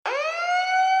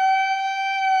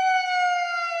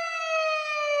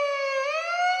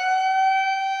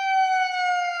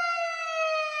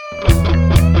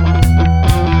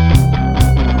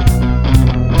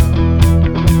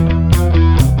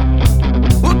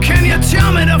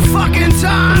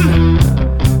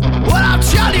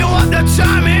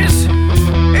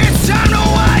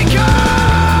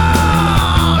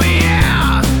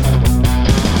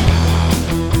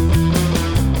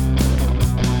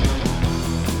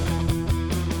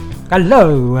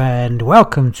Hello and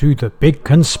welcome to the Big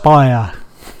Conspire,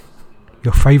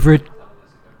 your favourite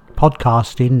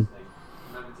podcast in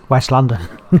West London.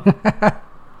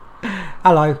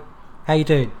 Hello, how you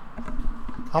doing?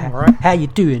 I'm alright. How you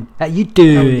doing? How are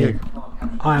you?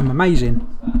 I am amazing.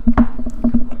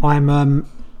 I'm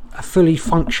a fully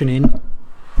functioning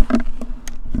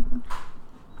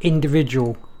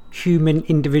individual, human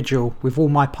individual with all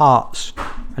my parts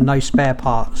and no spare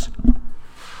parts.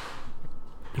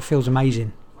 It feels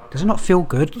amazing. Does it not feel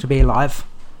good to be alive?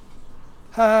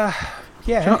 Yeah.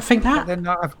 Do you not think that? But then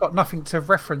I've got nothing to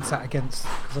reference that against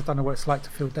because I don't know what it's like to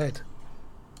feel dead.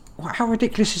 How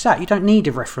ridiculous is that? You don't need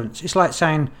a reference. It's like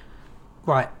saying,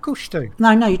 right. Of course you do.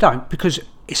 No, you don't, because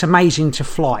it's amazing to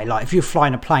fly. Like, if you're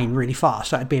flying a plane really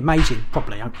fast, that'd be amazing,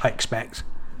 probably, I expect.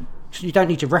 So you don't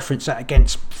need to reference that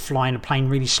against flying a plane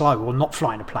really slow or not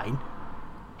flying a plane.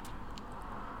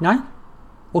 No?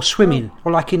 Or swimming,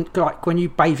 or like when you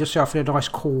bathe yourself in a nice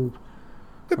cool.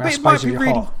 But it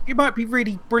might be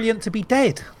really brilliant to be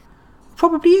dead.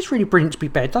 Probably is really brilliant to be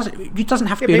dead. It doesn't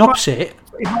have to be an opposite.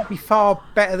 It might be far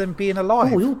better than being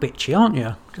alive. Oh, you're bitchy, aren't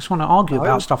you? Just want to argue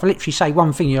about stuff. I literally say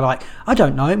one thing, you're like, I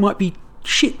don't know. It might be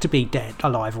shit to be dead,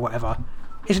 alive, or whatever.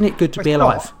 Isn't it good to be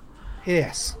alive?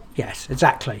 Yes. Yes,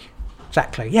 exactly.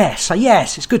 Yes, so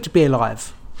yes, it's good to be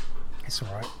alive. It's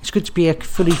all right. It's good to be a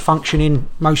fully functioning,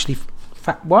 mostly.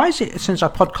 Why is it since I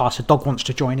podcast a dog wants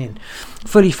to join in?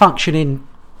 Fully functioning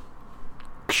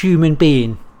human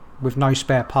being with no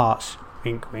spare parts.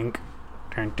 Wink, wink.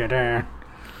 Dun, dun, dun.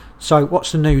 So,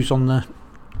 what's the news on the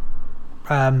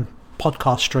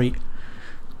podcast street?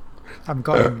 I haven't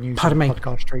got any news on the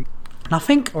podcast street.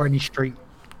 Nothing? Or any street.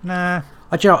 Nah.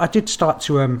 I did start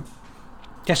to.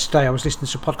 Yesterday I was listening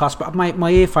to a podcast, but my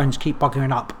earphones keep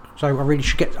bugging up. So I really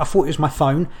should get. I thought it was my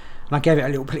phone. And I gave it a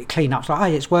little bit of clean up. It's like,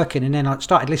 hey, it's working. And then I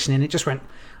started listening. It just went.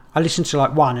 I listened to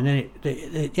like one, and then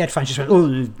the headphones just went. Oh,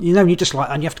 you know, and you just like,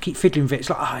 and you have to keep fiddling with it. It's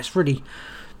like, it's really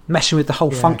messing with the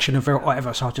whole function of it,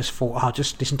 whatever. So I just thought, I'll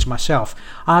just listen to myself.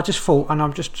 And I just thought, and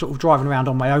I'm just sort of driving around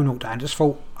on my own all day, and just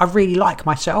thought, I really like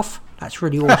myself. That's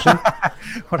really awesome.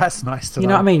 Well, that's nice to know. You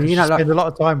know what I mean? You know, like, spend a lot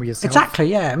of time with yourself. Exactly.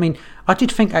 Yeah. I mean, I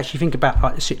did actually think about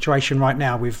like the situation right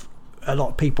now with a lot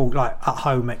of people like at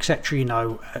home, etc. You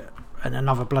know. And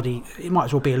another it might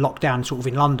as well be a lockdown sort of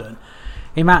in London.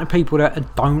 The amount of people that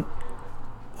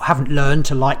haven't learned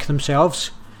to like themselves.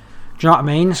 Do you know what I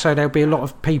mean? So there'll be a lot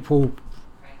of people,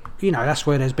 you know, that's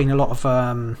where there's been a lot of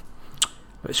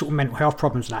sort of mental health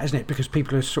problems and that, isn't it? Because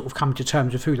people have sort of come to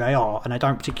terms with who they are and they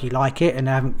don't particularly like it, and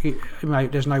they haven't, you know,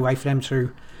 there's no way for them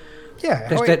to. Yeah,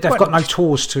 they've got no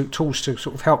tools to sort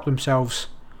of help themselves.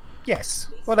 Yes,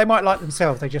 well, they might like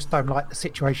themselves. They just don't like the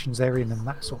situations they're in and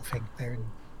that sort of thing. They're in.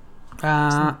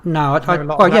 No, I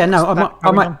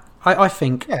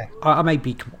think I may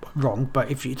be wrong, but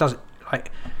if it doesn't,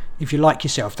 like, if you like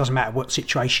yourself, it doesn't matter what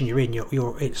situation you're in.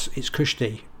 It's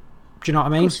cushy. Do you know what I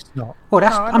mean? Of course it's not. Well,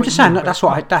 I'm just saying that's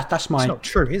my. It's not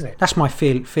true, is it? That's my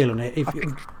feel on it. I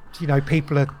think, you know,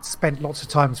 people have spent lots of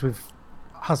times with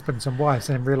husbands and wives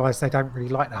and then realise they don't really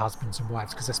like their husbands and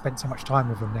wives because they spent so much time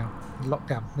with them now in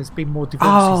lockdown. There's been more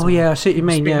divorces. Oh yeah, I see what you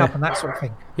mean. Yeah, up and that sort of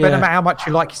thing. Yeah. But no matter how much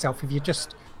you like yourself, if you're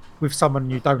just with someone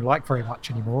you don't like very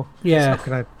much anymore, it's not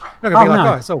going to be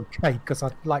like, it's okay because I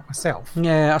like myself.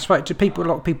 Yeah, I suppose a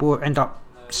lot of people end up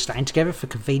staying together for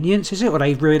convenience, is it? Or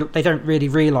they don't really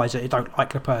realise that they don't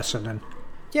like the person. And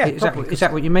yeah, is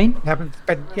that what you mean? Haven't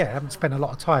spent a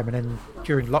lot of time, and then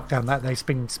during lockdown that they've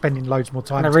been spending loads more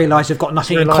time. And they realise they've got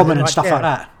nothing in common and stuff like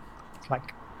that.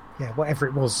 Like, whatever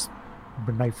it was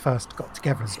when they first got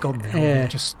together has gone now. Yeah,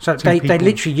 so they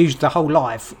literally used their whole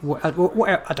life.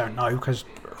 I don't know because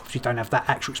obviously don't have that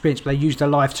actual experience, but they used their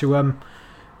life to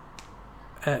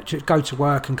go to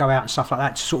work and go out and stuff like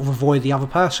that to sort of avoid the other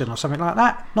person or something like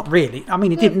that. Not really. I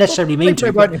mean, it didn't necessarily mean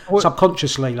to, but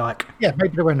subconsciously, like. Yeah,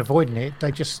 maybe they weren't avoiding it.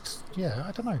 They just,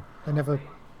 I don't know. They never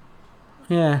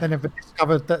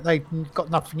discovered that they got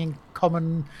nothing in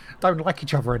common, don't like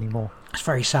each other anymore. It's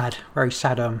very sad. Very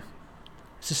sad.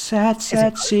 It's a sad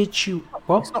situation.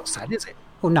 What? It's not sad, is it?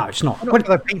 Well, no, it's not. When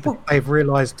other people they've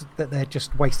realised that they're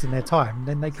just wasting their time,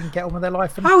 then they can get on with their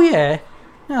life. And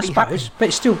I suppose, but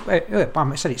it's still.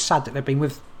 I said it's sad that they've been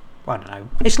with. I don't know.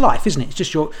 It's life, isn't it? It's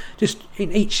just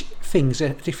in each thing's a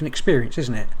different experience,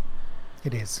 isn't it?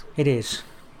 It is. It is.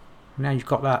 Now you've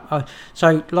got that.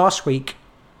 So last week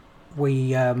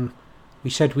we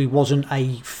said we wasn't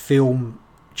a film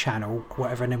channel or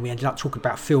whatever, and then we ended up talking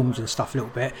about films and stuff a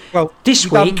little bit. Well,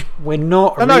 this week we're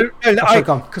not.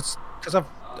 Because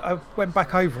I went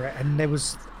back over it, and there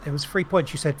was there was 3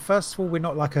 points. You said, first of all, we're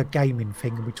not like a gaming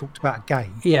thing, and we talked about a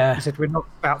game. Yeah. You said we're not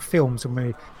about films, and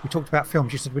we talked about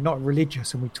films. You said we're not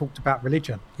religious, and we talked about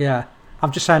religion. Yeah.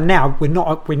 I'm just saying now we're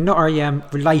not a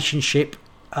relationship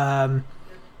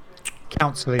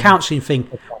counselling thing,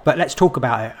 but let's talk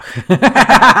about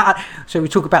it. So we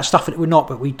talk about stuff that we're not,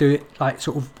 but we do it like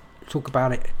sort of talk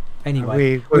about it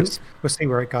anyway. We'll see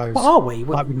where it goes. What are we?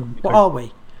 What are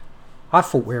we? I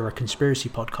thought we were a conspiracy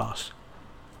podcast.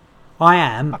 I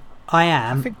am.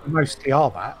 I think we mostly are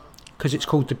that. Because it's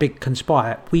called the Big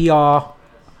Conspire. We are.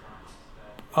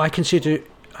 I think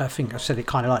I've said it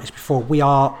kind of like this before. We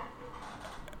are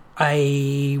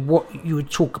what you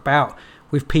would talk about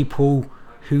with people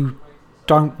who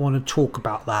don't want to talk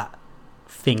about that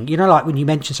thing. You know, like when you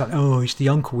mention something, oh, it's the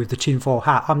uncle with the tinfoil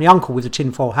hat. I'm the uncle with the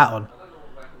tinfoil hat on.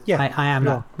 Yeah, I am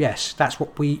that. Yes, that's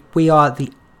what we are,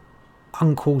 the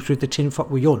uncles with the tinfoil.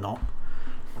 Well, you're not.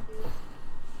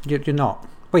 You're not.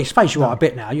 Well, I suppose you are a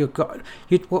bit now. You'd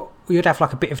have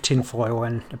like a bit of tinfoil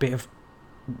and a bit of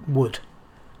wood,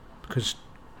 because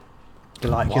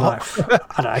you're like I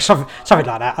don't know, something like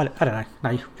that. I don't know. No,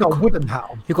 you've got a wooden hat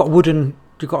on. You've got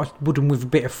wooden with a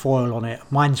bit of foil on it.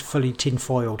 Mine's fully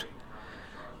tin-foiled.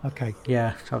 Okay.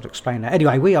 Yeah, so I'll explain that.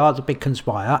 Anyway, we are the Big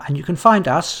Conspire, and you can find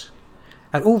us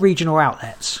at all regional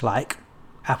outlets like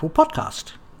Apple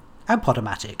Podcast and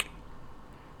Podomatic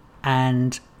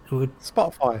and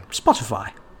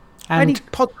Spotify. And any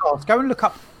podcast, go and look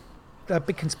up the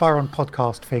Big Conspire on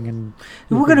podcast thing. And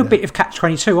we're going to a bit of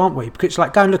catch-22, aren't we? Because it's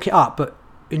like, go and look it up, but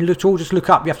all just look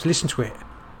up, you have to listen to it. Do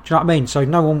you know what I mean? So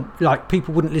no one, like,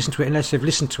 people wouldn't listen to it unless they've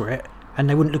listened to it, and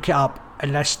they wouldn't look it up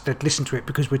unless they'd listen to it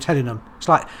because we're telling them. It's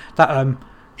like that.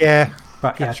 Yeah.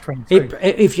 But yeah,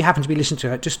 if you happen to be listening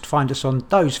to it, just find us on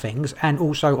those things, and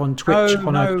also on Twitch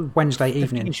on a Wednesday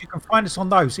evening. You can find us on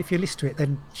those. If you listen to it,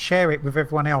 then share it with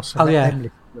everyone else and let them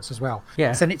listen to us as well.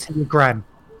 Yeah. Send it to your gran.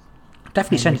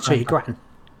 Definitely send it to your gran.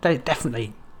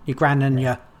 Definitely your gran and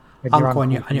your uncle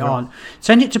and your aunt.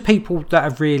 Send it to people that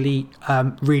are really,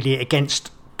 really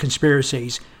against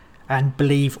conspiracies and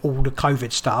believe all the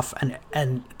COVID stuff,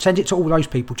 and send it to all those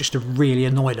people just to really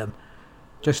annoy them.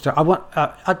 No,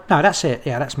 that's it.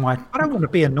 Yeah, that's my. I don't want to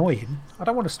be annoying. I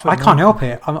don't want us to. I can't help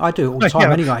it. I do it all the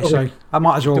time anyway, so I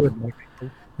might as well.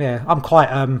 Yeah, I'm quite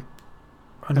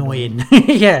annoying.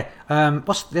 Yeah.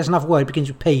 There's another word. It begins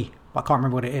with P, but I can't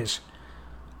remember what it is.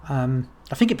 I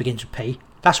think it begins with P.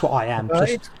 That's what I am.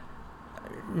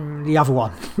 The other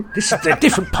one. This is a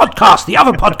different podcast. The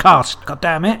other podcast. God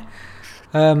damn it.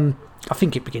 I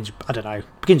think it begins. I don't know.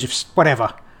 Begins with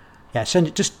whatever. Yeah. Send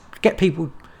it. Just get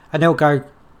people. And they'll go,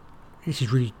 this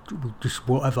is really just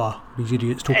whatever these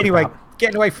idiots talking about. Anyway,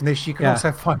 getting away from this, you can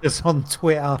also find us on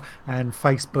Twitter and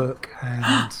Facebook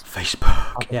and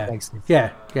Facebook.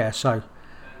 Yeah. So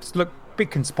just look,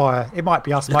 Big Conspire. It might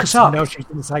be us. Might be someone else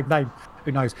using the same name.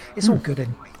 Who knows? It's all good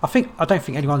anyway. I don't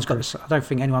think anyone's got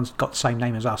the same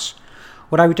name as us.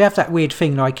 Although we do have that weird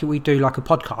thing, like we do like a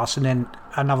podcast, and then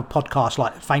another podcast,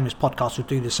 like famous podcast, will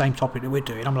do the same topic that we're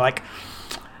doing. I'm like,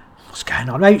 what's going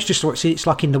on? Maybe it's just it's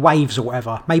like in the waves or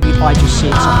whatever. Maybe if I just see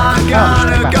it something. I got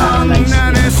a gun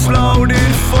and it's loaded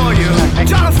for you.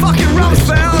 John fucking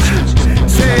Rumsfeld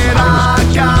said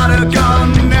I got a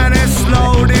gun and it's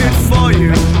loaded for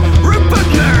you. Rupert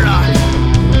Murdoch.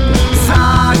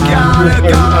 I got a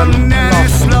gun and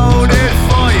it's loaded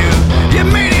for you. You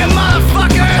media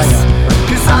motherfuckers.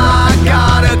 'Cause I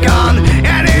got a gun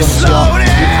and it's loaded.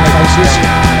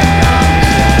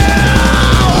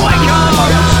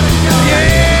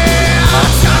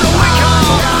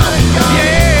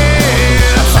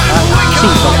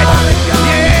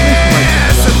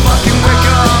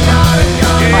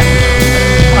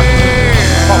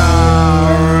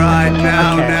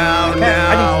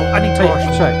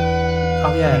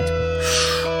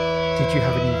 Did you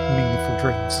have any meaningful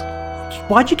dreams?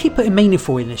 Why do you keep putting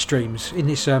meaningful in this dreams, in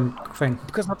this thing?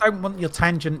 Because I don't want your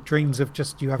tangent dreams of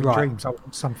just you having dreams. I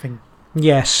want something.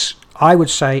 Yes, I would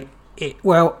say it.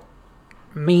 Well,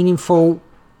 meaningful,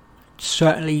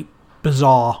 certainly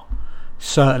bizarre,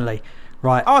 certainly.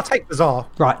 Right. I'll take bizarre.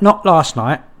 Right, not last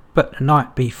night, but the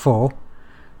night before.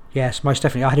 Yes, most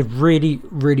definitely. I had a really,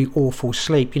 really awful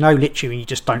sleep. You know, literally, you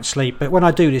just don't sleep. But when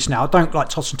I do this now, I don't like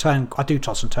toss and turn. I do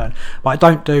toss and turn, but I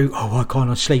don't do, I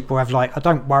can't sleep, or I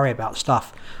don't worry about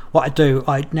stuff. What I do,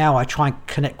 I try and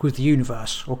connect with the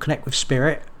universe or connect with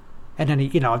spirit. And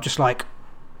then, I'm just like,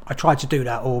 I try to do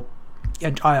that, or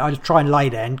I try and lay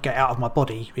there and get out of my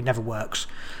body. It never works.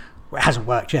 Well, it hasn't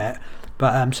worked yet.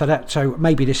 But so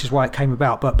maybe this is why it came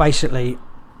about. But basically,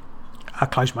 I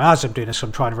close my eyes. I'm doing this.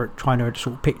 I'm trying to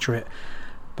sort of picture it.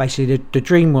 Basically, the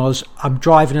dream was I'm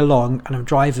driving along and I'm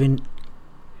driving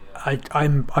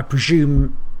I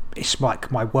presume it's like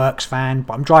my works van,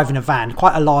 but I'm driving a van,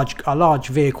 quite a large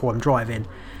vehicle I'm driving,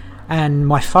 and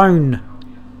my phone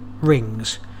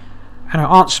rings, and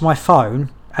I answer my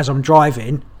phone as I'm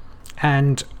driving,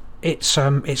 and it's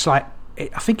like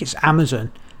I think it's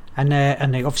Amazon, and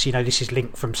they obviously know this is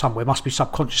linked from somewhere, must be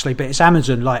subconsciously, but it's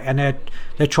Amazon, like, and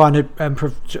they're trying to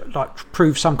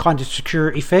prove some kind of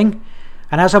security thing,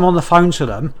 and as I'm on the phone to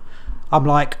them, I'm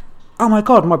like, oh my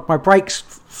god, my brakes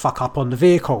fuck up on the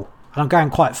vehicle, and I'm going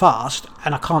quite fast,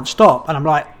 and I can't stop, and I'm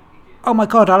like, oh my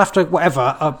god, I'll have to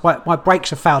whatever. My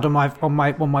brakes have failed on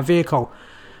my vehicle,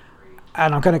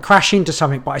 and I'm going to crash into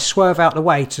something. But I swerve out the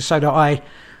way so that I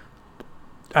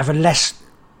have a less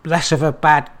of a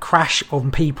bad crash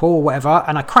on people or whatever,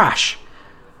 and I crash,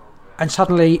 and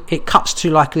suddenly it cuts to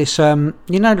like this.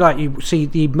 Like you see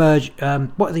the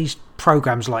what are these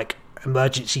programs like,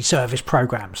 emergency service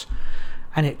programs,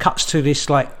 and it cuts to this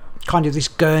like kind of this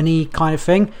gurney kind of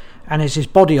thing. And there's his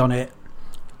body on it,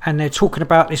 and they're talking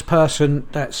about this person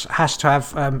that has to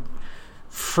have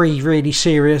 3 really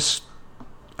serious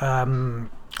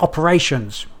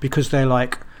operations because they're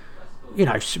like,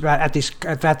 had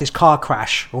this car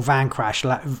crash or van crash,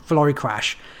 like lorry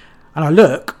crash. And I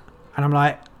look, and I'm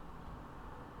like,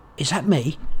 is that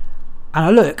me? And I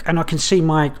look, and I can see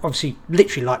my, obviously,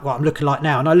 literally like what I'm looking like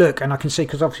now. And I look, and I can see,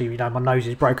 because obviously, my nose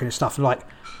is broken and stuff. And like,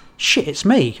 shit, it's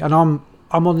me. And I'm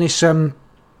on this.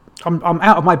 I'm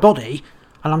out of my body,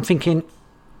 and I'm thinking,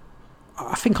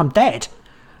 I think I'm dead,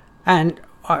 and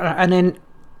then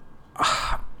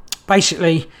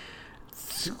basically,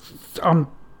 I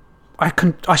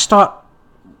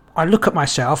look at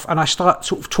myself, and I start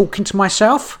sort of talking to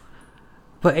myself,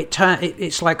 but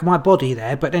it's like my body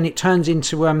there, but then it turns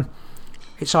into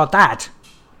it's our dad,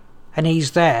 and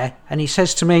he's there, and he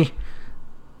says to me,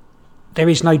 "There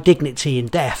is no dignity in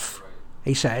death,"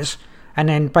 he says. And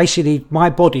then basically my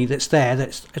body that's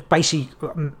basically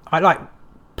I like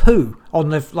poo on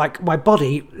the, like, my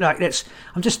body, like, this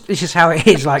is how it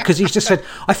is, like, because he's just said,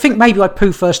 I think maybe I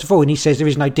poo first of all, and he says there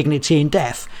is no dignity in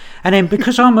death, and then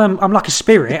because I'm like a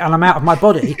spirit and I'm out of my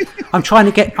body, I'm trying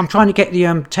to get the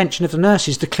attention of the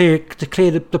nurses to clear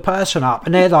the person up,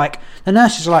 and they're like, the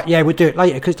nurses are like, yeah, we'll do it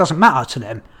later, because it doesn't matter to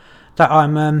them that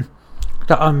I'm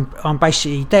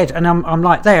basically dead, and I'm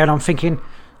like there, and I'm thinking,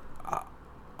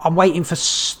 I'm waiting for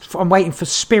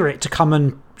spirit to come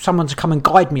and someone to come and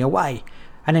guide me away,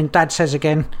 and then Dad says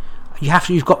again,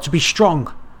 you've got to be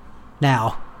strong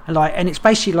now, and it's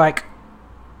basically like,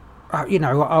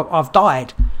 I've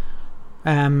died,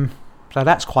 so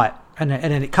that's quite, and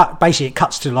then it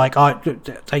cuts to like,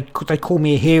 they call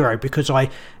me a hero because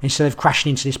instead of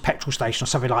crashing into this petrol station or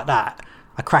something like that,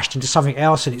 I crashed into something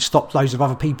else and it stopped loads of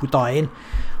other people dying.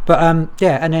 But and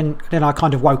then I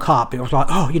kind of woke up. It was like,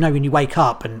 when you wake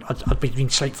up, and I'd been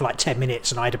asleep for like 10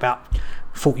 minutes, and I had about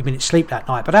 40 minutes sleep that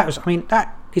night. But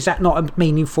is that not a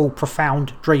meaningful,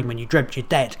 profound dream when you dreamt you're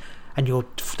dead and your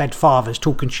dead father's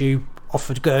talking to you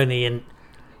off a gurney? And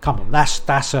come on, that's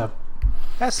a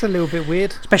little bit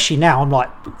weird. Especially now, I'm like,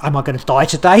 am I going to die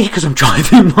today because I'm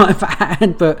driving my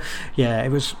van? But yeah, it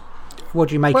was. What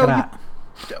do you make of that?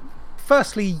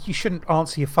 Firstly, you shouldn't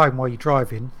answer your phone while you're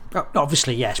driving.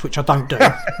 Obviously, yes, which I don't do.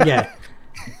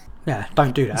 Yeah,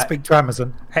 don't do that. Speak to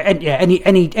Amazon.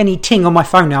 Any ting on my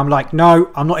phone now, I'm like, no,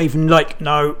 I'm not even like,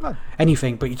 no,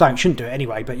 anything. But shouldn't do it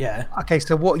anyway. But yeah. Okay,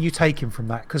 so what are you taking from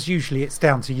that? Because usually it's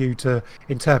down to you to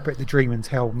interpret the dream and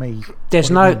tell me.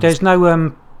 There's no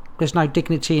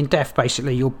dignity in death.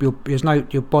 Basically, your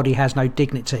body has no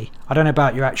dignity. I don't know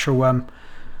about your actual,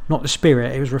 not the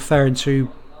spirit. It was referring to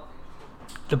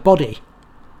the body.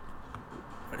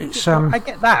 It's I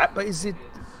get that, but is it?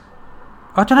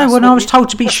 I don't know. When I was told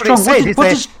to be strong,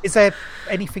 is there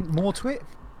anything more to it?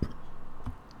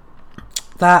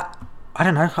 That I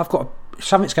don't know.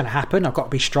 Something's going to happen. I've got to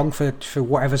be strong for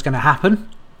whatever's going to happen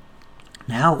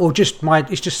now, or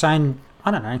it's just saying,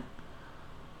 I don't know.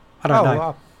 I don't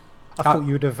know. I thought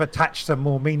you would have attached some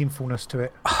more meaningfulness to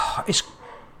it.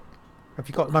 Have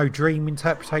you got no dream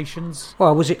interpretations?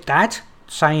 Well, was it Dad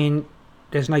saying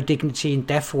there's no dignity in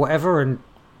death or whatever, and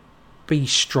be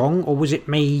strong, or was it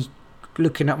me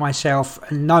looking at myself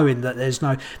and knowing that there's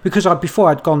no, because before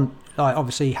I'd gone, I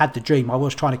obviously had the dream, I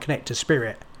was trying to connect to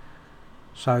spirit,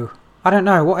 so I don't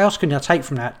know what else can I take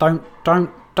from that.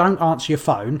 Don't answer your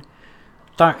phone,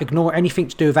 don't ignore anything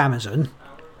to do with Amazon,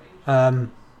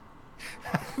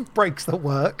 brakes that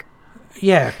work,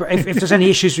 yeah, but if there's any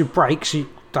issues with brakes, you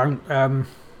don't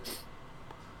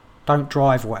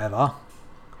drive or whatever.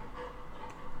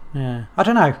 Yeah, I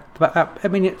don't know, but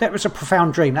that was a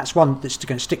profound dream. That's one that's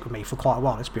going to stick with me for quite a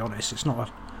while. Let's be honest. It's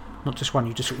not just one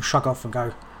you just sort of shrug off and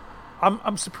go,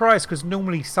 I'm surprised because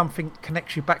normally something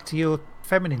connects you back to your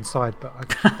feminine side, but I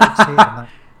don't see it in that.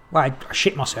 Well, I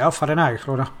shit myself. I don't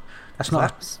know. That's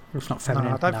not. It's not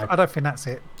feminine. No, I don't think that's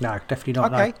it. No, definitely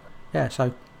not. Okay. No. Yeah.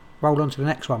 So, roll on to the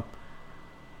next one.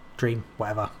 Dream,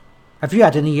 whatever. Have you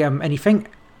had any anything?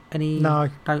 Any? No.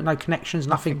 No connections.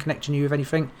 Nothing connecting you with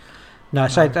anything. No.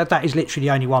 So that is literally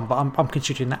the only one. But I'm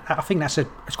considering that. I think it's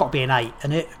got to be an 8,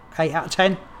 isn't it? 8 out of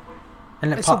 10.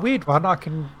 And It's a weird one. I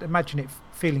can imagine it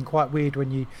feeling quite weird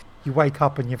when you wake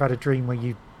up and you've had a dream where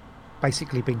you've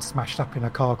basically been smashed up in a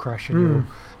car crash and you're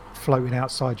floating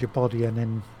outside your body, and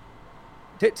then.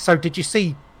 So did you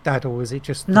see Dad, or was it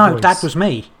just the No, voice? Dad was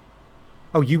me.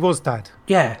 Oh, you was Dad.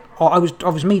 Yeah, I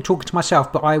was me talking to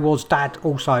myself, but I was Dad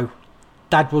also.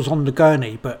 Dad was on the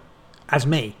gurney, but as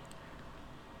me.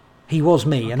 He was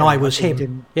me, and I was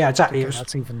him. Yeah, exactly.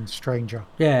 That's even stranger.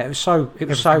 Yeah, it was so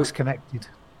connected.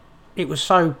 It was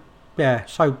so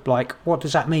like, what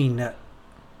does that mean? It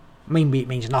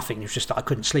means nothing. It was just that I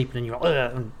couldn't sleep, and then you're like,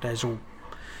 ugh, and there's all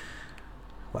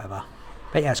whatever.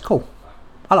 But yeah, it's cool.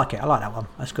 I like it. I like that one.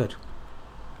 That's good.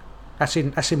 That's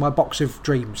in my box of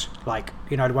dreams. Like,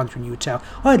 the ones when you would tell,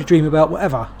 I had a dream about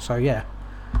whatever. So yeah.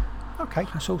 Okay.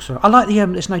 That's awesome. I like the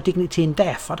there's no dignity in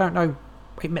death. I don't know.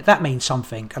 That means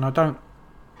something, and I don't.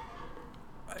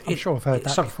 I'm sure I've heard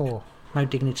that before. No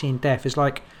dignity in death. It's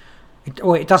like,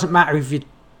 it doesn't matter if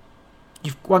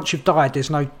once you've died,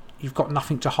 you've got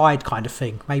nothing to hide, kind of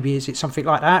thing. Maybe is it something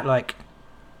like that? Like,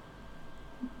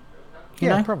 you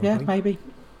know? Probably. Yeah, maybe.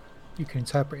 You can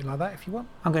interpret it like that if you want.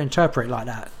 I'm going to interpret it like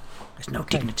that. There's no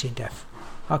dignity in death.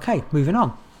 Okay, moving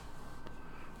on.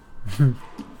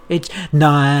 It's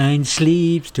 9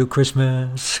 sleeps till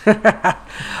Christmas.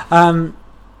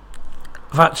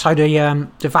 So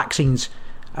the vaccines,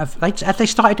 have they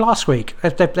started last week?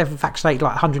 They've vaccinated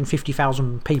like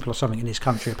 150,000 people or something in this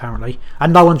country apparently,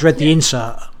 and no one's read the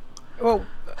insert. Well,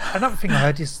 another thing I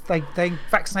heard is they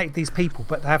vaccinated these people,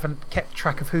 but they haven't kept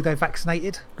track of who they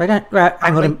vaccinated. They don't.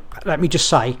 Hang on, let me just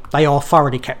say they are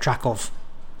thoroughly kept track of.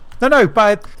 No,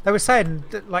 but they were saying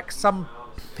that, like, some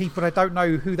people, they don't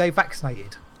know who they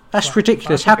vaccinated. That's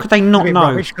ridiculous. How could they not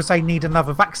know? Because they need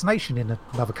another vaccination in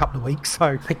another couple of weeks.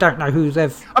 So they don't know who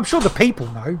they've. I'm sure the people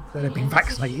know that they've been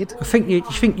vaccinated. I think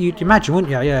you'd imagine,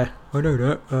 wouldn't you? Yeah, I know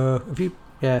that. Have you?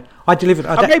 Yeah, I delivered.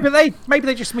 Maybe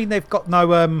they just mean they've got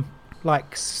no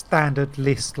like standard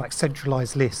list, like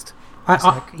centralised list. It's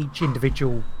like each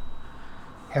individual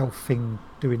health thing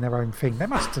doing their own thing. They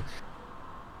must.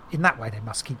 In that way, they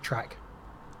must keep track.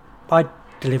 I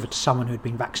delivered to someone who had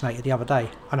been vaccinated the other day.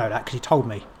 I know that because he told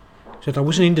me. He said, I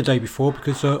wasn't in today before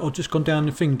because I'd just gone down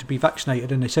the thing to be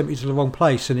vaccinated and they sent me to the wrong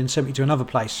place and then sent me to another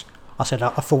place. I said, I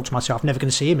thought to myself, I'm never going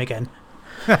to see him again.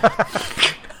 I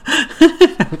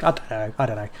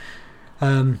don't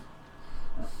know.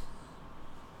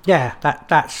 Yeah,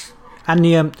 that's... And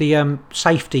the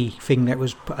safety thing that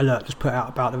was put out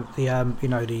about the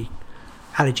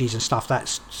allergies and stuff, that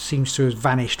seems to have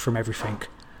vanished from everything.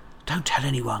 Don't tell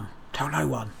anyone. Tell no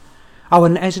one. Oh,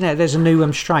 and isn't it? There's a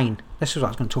new strain. This is what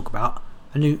I was going to talk about.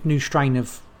 A new strain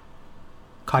of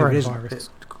COVID, isn't it?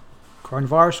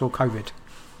 Coronavirus or COVID?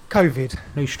 COVID.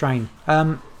 New strain.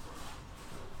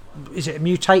 Is it a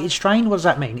mutated strain? What does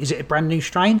that mean? Is it a brand new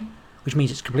strain? Which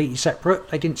means it's completely separate.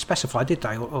 They didn't specify, did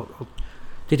they? Or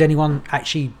did anyone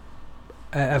actually?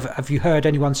 Have you heard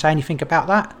anyone say anything about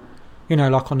that?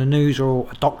 Like on the news or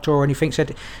a doctor or anything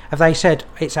said. Have they said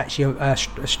it's actually a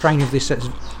strain of this that's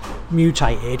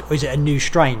mutated, or is it a new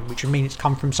strain, which would mean it's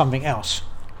come from something else?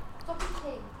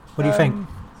 What do you think?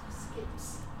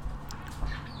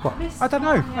 What? I don't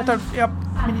know.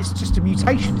 I mean, it's just a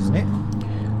mutation, isn't it?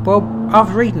 Well, I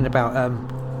was reading about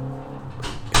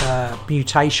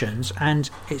mutations, and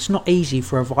it's not easy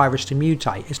for a virus to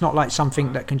mutate. It's not like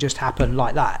something that can just happen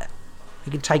like that. It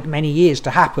can take many years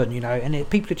to happen, and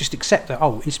people just accept that,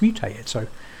 it's mutated. So,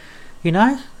 you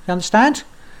understand?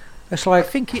 It's like I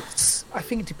think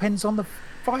it depends on the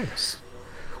virus.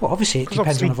 Well, obviously it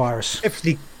depends on the virus.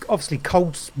 Obviously,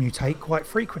 colds mutate quite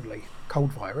frequently.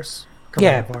 Cold virus.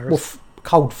 Yeah. Well,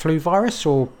 cold flu virus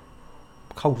or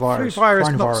cold virus. Flu virus.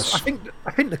 Coronavirus.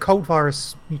 I think the cold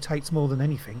virus mutates more than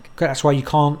anything. That's why you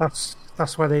can't.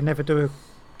 That's why they never do a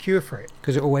cure for it,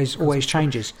 because it always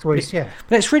changes. But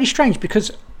it's really strange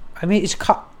because it's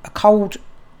a cold.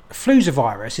 Flu's a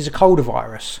virus. Is a colder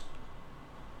virus.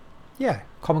 Yeah.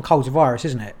 Common cold's a virus,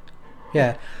 isn't it?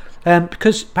 Yeah.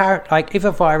 Because if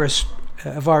a virus,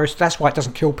 that's why it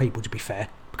doesn't kill people. To be fair,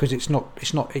 because when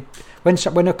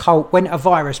a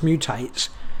virus mutates,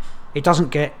 it doesn't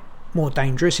get more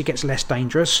dangerous. It gets less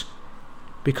dangerous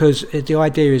because the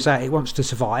idea is that it wants to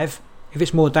survive. if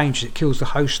it's more dangerous, it kills the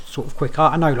host sort of quicker.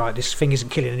 I know, like, this thing isn't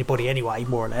killing anybody anyway,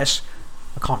 more or less.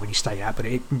 I can't really say that, but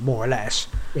it more or less.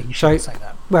 Yeah, you shouldn't say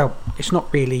that. Well, it's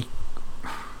not really.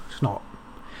 It's not.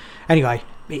 Anyway,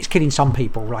 it's killing some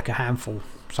people, like a handful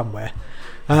somewhere.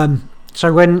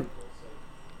 So when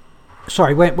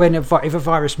if a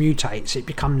virus mutates, it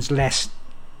becomes less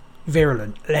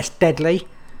virulent, less deadly.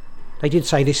 They did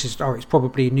say it's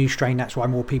probably a new strain, that's why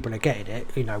more people are getting it.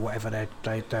 You know, whatever they're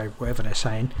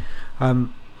saying.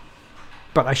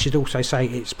 But they should also say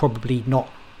it's probably not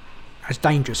as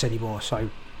dangerous anymore, so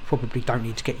probably don't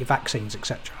need to get your vaccines,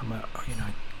 etc. You know,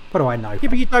 what do I know? Yeah,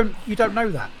 but you don't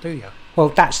know that, do you? Well,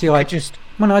 that's the idea.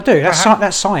 Well, I do.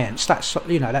 That's science. That's that's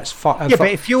yeah. But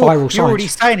if you're already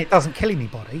saying it doesn't kill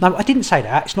anybody. No, I didn't say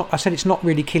that. It's not. I said it's not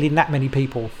really killing that many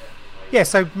people. Yeah,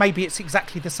 so maybe it's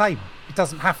exactly the same. It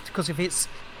doesn't have to, because if it's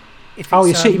oh,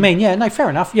 you see what you mean? Yeah, no, fair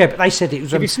enough. Yeah, but they said it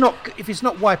was. If it's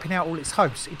not wiping out all its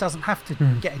hosts, it doesn't have to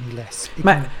get any less.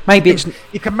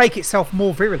 It can make itself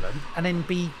more virulent and then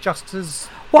be just as.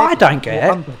 Well, I don't get it.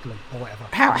 Or whatever.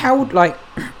 How would, like,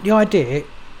 the idea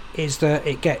is that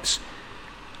it gets.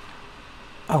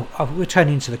 Oh, we're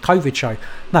turning into the COVID show.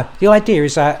 No, the idea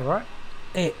is that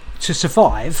to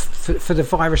survive, for the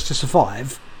virus to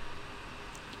survive,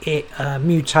 it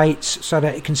mutates so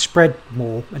that it can spread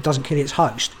more and doesn't kill its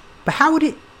host. But how would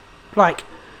it, like?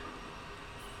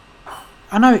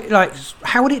 I know, like,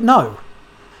 how would it know?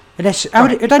 Unless it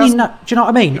only know. Do you know what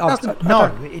I mean? It doesn't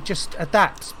know. It just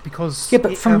adapts because. Yeah,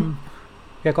 but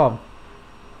yeah, go on.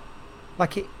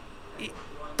 Like it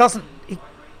doesn't.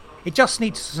 It just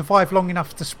needs to survive long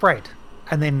enough to spread,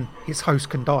 and then its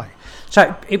host can die.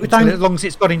 So it would only, as long as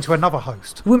it's got into another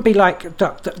host. It wouldn't be like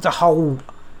the whole.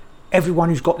 Everyone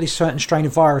who's got this certain strain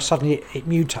of virus, suddenly it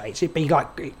mutates. It'd be like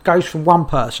it goes from one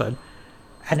person,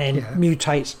 and then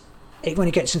mutates. When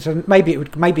it gets into maybe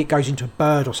it goes into a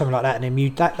bird or something like that, and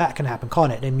then that can happen,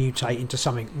 can't it? And then mutate into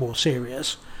something more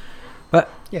serious.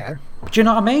 But yeah, do you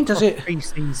know what I mean? Does it?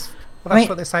 Species. Well, that's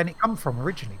what they're saying it come from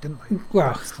originally, didn't they?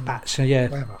 Well, that's yeah.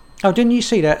 Whatever. Oh, didn't you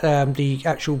see that the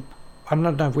actual? I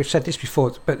don't know if we've said this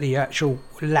before, but the actual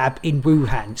lab in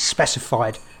Wuhan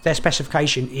specified their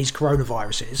specification is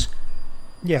coronaviruses.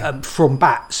 Yeah. From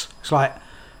bats. It's like,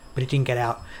 but it didn't get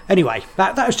out. Anyway,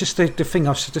 that was just the thing.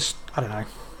 I don't know.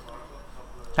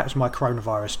 That was my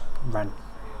coronavirus rant.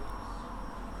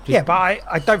 Yeah, but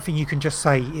I don't think you can just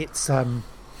say it's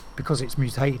because it's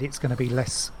mutated, it's going to be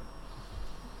less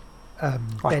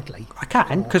deadly. I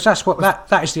can, because that's what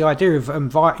that is the idea of when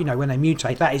they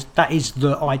mutate. That is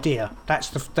the idea.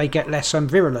 They get less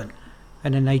virulent,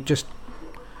 and then they just.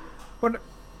 Well,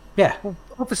 yeah. Well,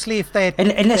 obviously, if they're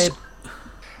if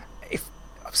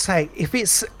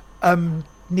it's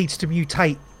needs to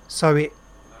mutate so it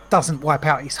doesn't wipe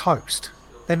out its host,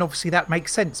 then obviously that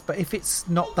makes sense. But if it's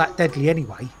not that deadly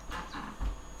anyway,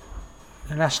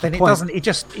 and that's then the it point. doesn't. It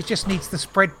just needs to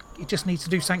spread. It just needs to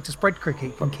do something to spread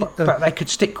cricket. But they could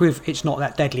stick with it's not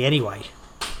that deadly anyway.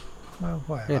 Well,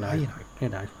 I know.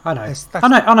 I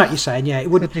know what you're saying. Yeah, it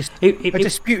wouldn't. A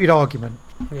disputed argument.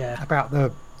 Yeah. About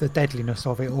the deadliness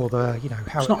of it, or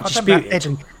how it's not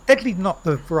disputed. Deadly, not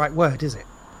the right word, is it?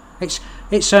 It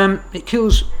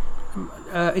kills.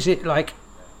 Is it like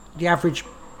the average?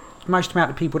 Most amount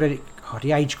of people that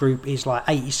the age group is like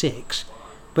 86,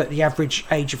 but the average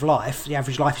age of life, the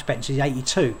average life expectancy is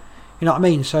 82. You know what I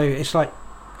mean? So it's like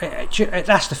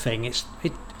that's the thing.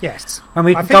 Yes. And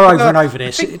we can go over and over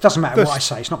this. It doesn't matter what I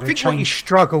say. It's not going to change.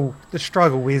 The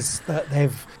struggle is that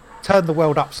they've turned the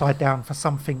world upside down for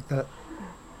something that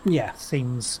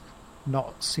seems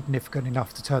not significant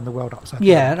enough to turn the world upside down.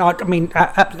 Yeah, I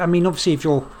mean, obviously, if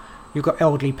you've got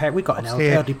elderly parents, we've got an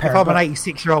elderly parent. If I'm an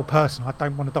 86-year-old person, I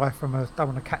don't want to die don't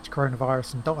want to catch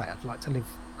coronavirus and die. I'd like to live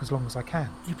as long as I can.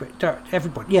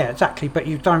 Everybody, yeah, exactly. But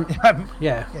you don't.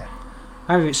 Yeah.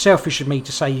 I mean, it's selfish of me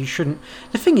to say you shouldn't.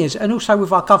 The thing is, and also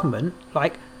with our government,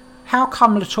 like, how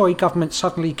come the Tory government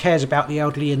suddenly cares about the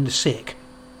elderly and the sick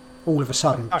all of a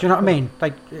sudden? Do you know what I mean?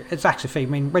 Like, that's the thing. I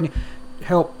mean, when you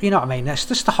help, you know what I mean? That's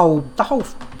just the whole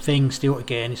thing. Still,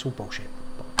 again, it's all bullshit.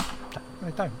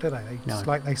 They don't, do they? It's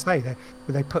like they say,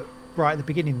 they put right at the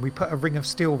beginning. We put a ring of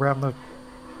steel around the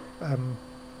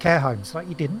care homes. Like,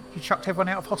 you didn't. You chucked everyone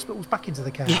out of hospitals back into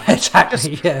the care homes. Yeah,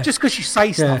 exactly. Just because you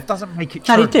say stuff doesn't make it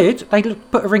true. No, they did. They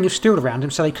put a ring of steel around them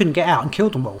so they couldn't get out and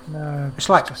killed them all. No, it's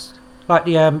like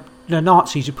the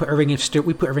Nazis who put a ring of steel.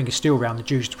 We put a ring of steel around the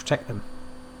Jews to protect them.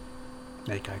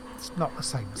 There you go. It's not the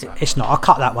same as that. It's not. I'll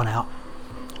cut that one out.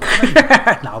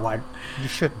 No, I won't. You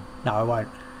shouldn't. No, I won't.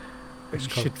 But you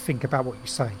should think about what you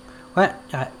say.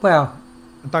 Well,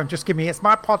 and don't just give me, it's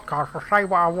my podcast, I'll say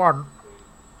what I want.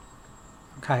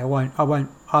 Okay, I won't.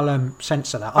 I'll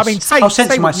censor that. I mean, I'll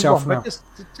censor say what myself you want, now.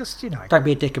 but just Don't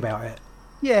be a dick about it.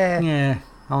 Yeah.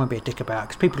 I won't be a dick about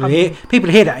it because people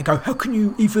hear that and go, "How can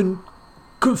you even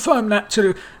confirm that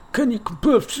to? Can you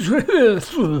like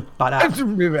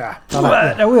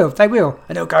that? They will,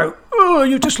 and they'll go, "Oh,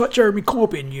 you're just like Jeremy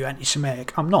Corbyn, you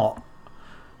anti-Semitic." I'm not.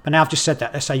 But now I've just said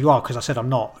that. They say you are because I said I'm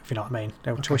not. If you know what I mean,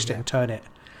 they'll twist it and turn it,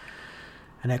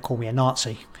 and they'll call me a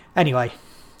Nazi. Anyway,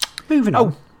 moving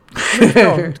on. Moving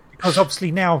on, because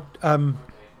obviously now, I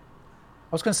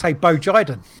was going to say Bo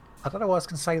Jiden. I don't know why I was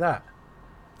going to say that.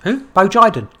 Who? Bo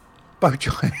Jiden. Bo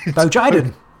Jiden. Bo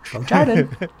Jiden. Bo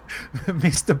Jiden.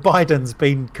 Mr. Biden's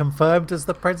been confirmed as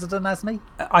the president, hasn't he?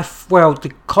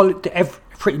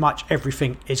 Pretty much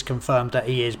everything is confirmed that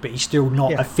he is, but he's still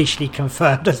not officially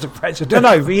confirmed as the president.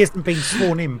 No, he hasn't been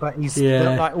sworn in, but he's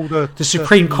like all the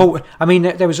Supreme Court. I mean,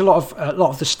 there was a lot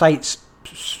of the states,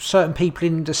 certain people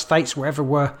in the states, wherever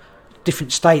were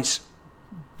different states,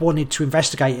 wanted to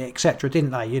investigate it, etc. Didn't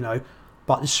they? You know,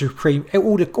 but the Supreme,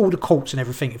 all the courts and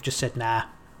everything have just said, nah,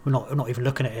 we're not even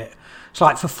looking at it. It's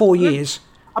like for 4 years.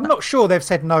 I'm not sure they've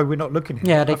said no, we're not looking at it.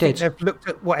 Yeah, they did. They've looked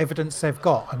at what evidence they've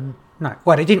got, and no,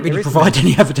 well, they didn't really provide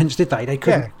any evidence, did they? They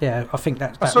couldn't. Yeah, I think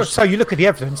that so you look at the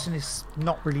evidence and it's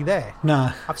not really there.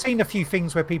 No, I've seen a few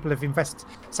things where people have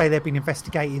say they've been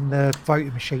investigating the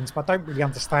voting machines, but I don't really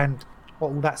understand what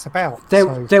all that's about.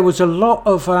 There was a lot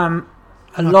of hang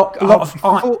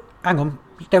on.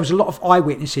 There was a lot of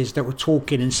eyewitnesses that were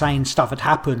talking and saying stuff had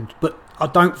happened, but I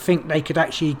don't think they could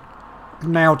actually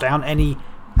nail down any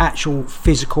actual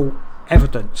physical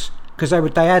evidence because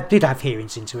did have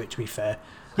hearings into it. To be fair,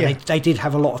 and they did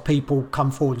have a lot of people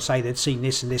come forward and say they'd seen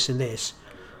this and this and this,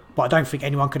 but I don't think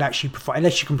anyone could actually provide,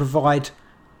 unless you can provide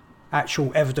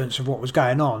actual evidence of what was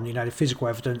going on. You know, the physical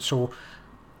evidence,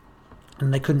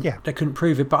 and they couldn't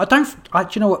prove it. But do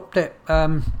you know what?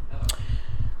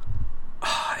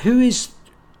 Who is?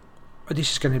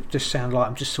 This is going to just sound like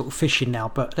I'm just sort of fishing now,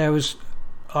 but there was,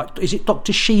 is it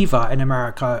Dr. Shiva in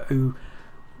America who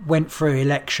went through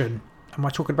election? Am I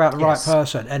talking about the right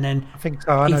person? And then I think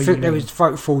so. I know there was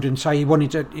vote fraud, and so he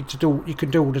wanted to do. You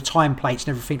can do all the time plates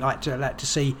and everything like that to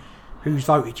see who's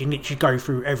voted. You literally go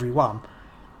through every one,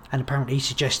 and apparently he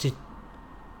suggested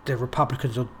the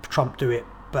Republicans or Trump do it,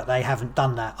 but they haven't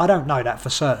done that. I don't know that for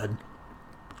certain.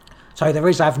 So there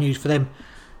is avenues for them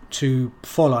to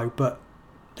follow, but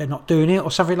they're not doing it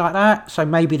or something like that. So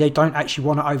maybe they don't actually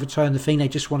want to overturn the thing. They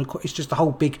just want to. It's just a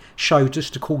whole big show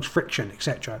just to cause friction,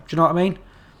 etc. Do you know what I mean?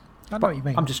 I know what you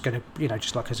mean. I'm just going to,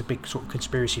 just like as a big sort of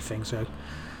conspiracy thing. So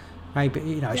maybe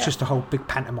it's just a whole big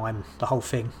pantomime. The whole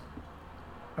thing.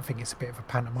 I think it's a bit of a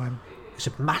pantomime. It's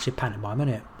a massive pantomime,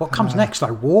 isn't it? What comes next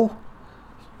though? War.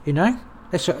 You know,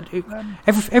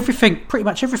 everything. Pretty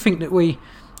much everything that we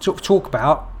sort of talk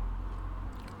about.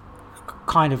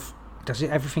 Kind of, does it?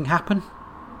 Everything happen?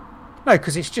 No,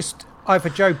 because it's just either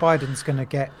Joe Biden's going to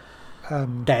get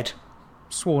dead,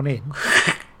 sworn in,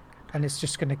 and it's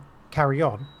just going to carry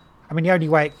on. I mean, the only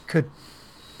way it could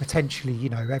potentially,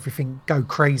 everything go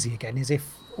crazy again is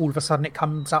if all of a sudden it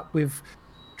comes up with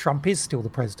Trump is still the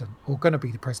president or going to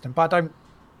be the president. But I don't.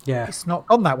 Yeah, it's not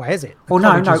gone that way, is it? Well,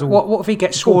 no. What if he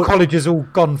gets sworn? College has all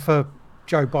gone for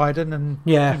Joe Biden, and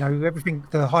everything.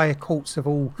 The higher courts have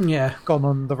all gone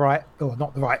on the right, or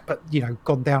not the right, but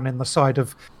gone down in the side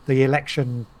of the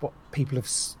election. What people have,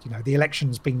 the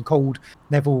election's been called.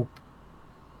 They've all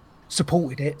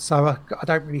supported it, so I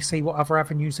don't really see what other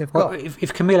avenues they've got.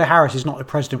 If Kamala Harris is not the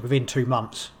president within 2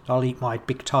 months, I'll eat my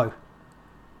big toe.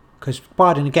 Because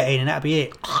Biden will get in, and that'll be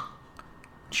it.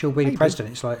 She'll be the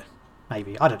president. It's like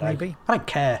maybe I don't know. Maybe I don't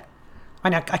care. I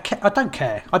mean, I don't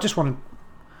care. I just want to.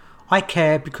 I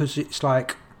care because it's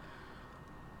like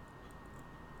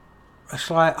I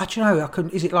don't know.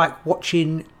 Is it like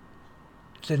watching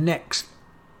the next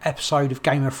episode of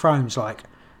Game of Thrones? Like, do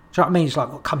you know what I mean? It's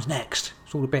like what comes next.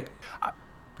 It's all a bit. I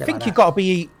think you've got to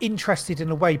be interested in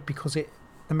a way because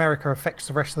America affects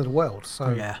the rest of the world.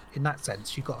 So in that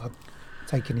sense, you've got to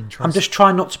take an interest. I'm just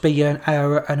trying not to be an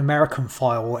American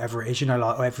file or whatever it is.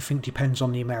 Or everything depends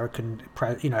on the American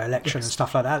election and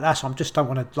stuff like that. I just don't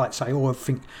want to say I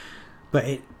think. But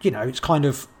it's kind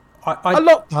of a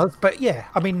lot does, but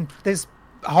I mean, there's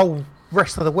a whole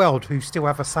rest of the world who still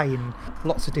have a say in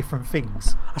lots of different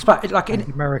things. I suppose, like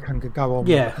the American could go on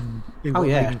and do what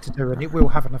they need to do, and it will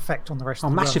have an effect on the rest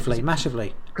of the world.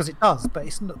 Massively, because it does. But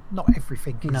it's not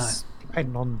everything is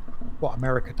depending on what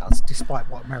America does, despite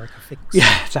what America thinks.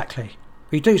 Yeah, exactly.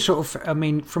 We do sort of. I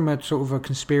mean, from a sort of a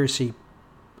conspiracy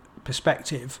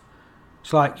perspective,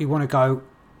 it's like you want to go.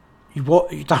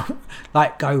 you don't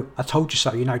like go, I told you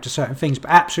so, to certain things, but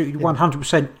absolutely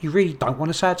 100%, you really don't want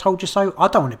to say I told you so. I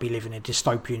don't want to be living in a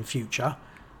dystopian future.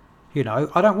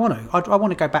 I don't want to. I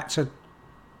want to go back to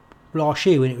last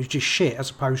year when it was just shit, as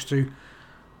opposed to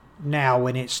now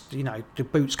when it's, the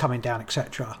boots coming down,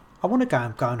 etc. I want to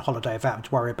go on holiday without having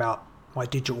to worry about my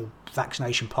digital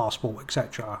vaccination passport,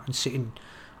 etc. And sitting.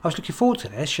 I was looking forward to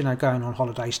this, going on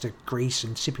holidays to Greece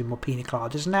and sipping my pina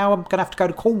coladas. And now I'm going to have to go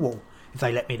to Cornwall if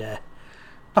they let me there.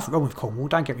 Nothing wrong with Cornwall,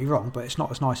 don't get me wrong, but it's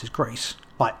not as nice as Greece,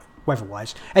 like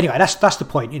weather-wise. Anyway, that's the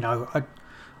point.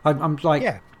 I'm like,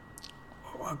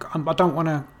 I don't want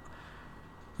to.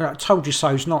 I told you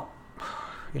so's not.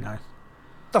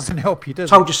 Doesn't help you,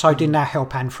 does it? Told you so didn't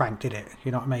help Anne Frank, did it?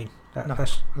 You know what I mean?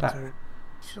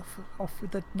 She's off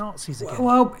with the Nazis again.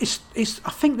 Well, it's. I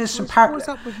think there's some parallels.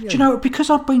 Do you know? Because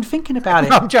I've been thinking about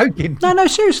it. I'm joking. No,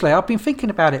 seriously, I've been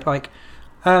thinking about it. Like,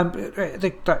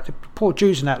 the poor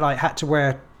Jews and that had to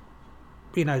wear,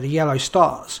 the yellow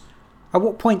stars. At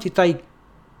what point did they?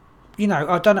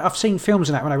 I don't know. I've seen films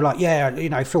and that when they were like,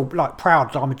 feel like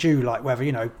proud that I'm a Jew, like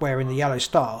whether wearing the yellow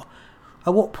star.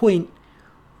 At what point?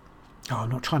 Oh, I'm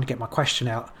not trying to get my question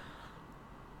out.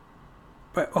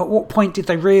 But at what point did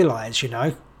they realise,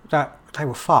 that they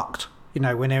were fucked?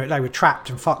 When they were trapped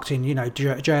and fucked in,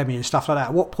 Germany and stuff like that.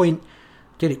 At what point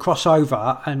did it cross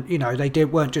over and, they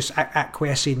weren't just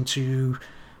acquiescing to,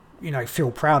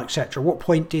 feel proud, etc. At what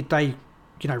point did they,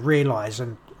 realise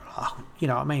and, you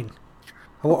know what I mean?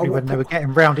 When they were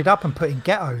getting rounded up and put in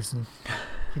ghettos and,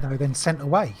 then sent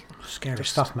away. Scary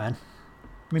stuff, man.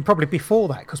 I mean, probably before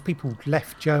that, because people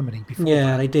left Germany before.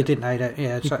 Yeah, that. they did, didn't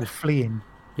they? People fleeing.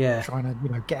 Yeah, trying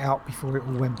to get out before it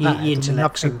all went bad.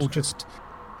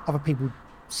 Other people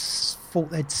thought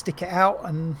they'd stick it out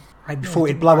and maybe thought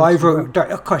it'd blow over.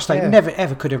 Of course, they never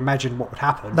ever could have imagined what would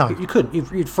happen. No, you couldn't.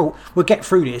 You'd thought we'll get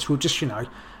through this. We'll just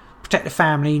protect the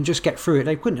family and just get through it.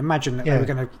 They couldn't imagine that they were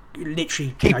going to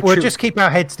literally. We'll just keep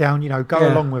our heads down.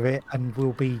 Go along with it, and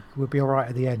we'll be all right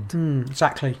at the end.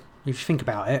 Exactly. If you think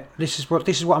about it, this is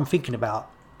what I'm thinking about.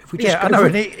 If we just, I know,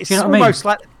 and it's almost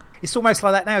like. It's almost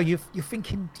like that now. You're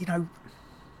thinking, because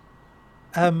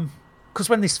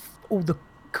when all the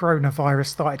coronavirus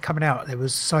started coming out, there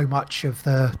was so much of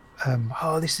the,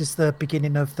 this is the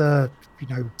beginning of the,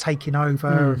 taking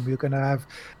over, and we're going to have.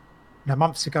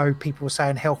 Months ago, people were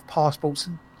saying health passports,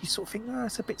 and you sort of think,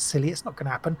 it's a bit silly. It's not going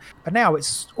to happen. But now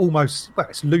it's almost,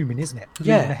 it's looming, isn't it?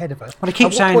 Looming ahead of us. Well, I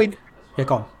keep saying,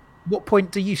 go on. What point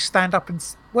do you stand up and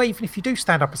even if you do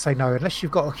stand up and say no, unless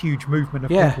you've got a huge movement of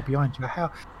people behind you,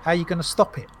 how are you going to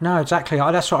stop it? No, exactly.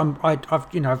 That's what I've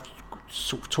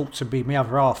sort of talked to my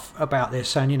other half about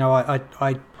this, and I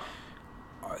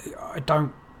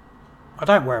don't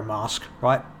wear a mask,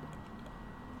 right,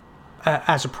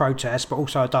 as a protest, but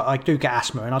also I do get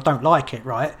asthma and I don't like it,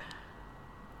 right.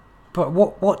 But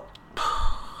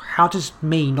how does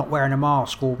me not wearing a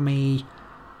mask or me,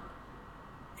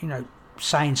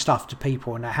 saying stuff to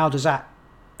people and how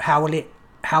will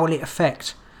it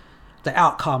affect the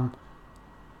outcome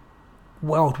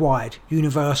worldwide,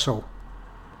 universal?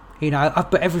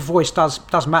 But every voice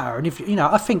does matter, and if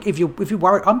I think if you're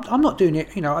worried, I'm not doing it.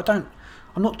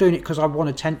 I'm not doing it because I want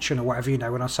attention or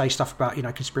whatever. When I say stuff about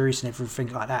conspiracy and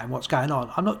everything like that and what's going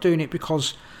on, I'm not doing it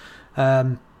because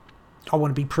I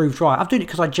want to be proved right. I'm doing it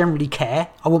because I generally care.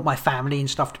 I want my family and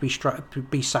stuff to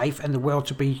be safe and the world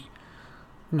to be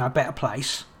a better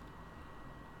place.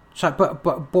 So, but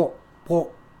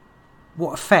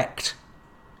what effect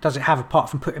does it have apart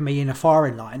from putting me in a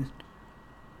firing line?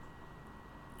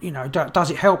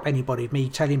 Does it help anybody, me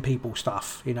telling people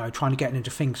stuff, trying to get them to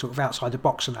think sort of outside the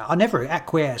box and that? I never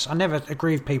acquiesce. I never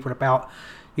agree with people about,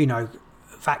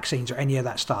 vaccines or any of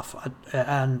that stuff.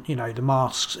 And, the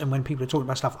masks. And when people are talking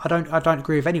about stuff, I don't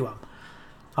agree with anyone.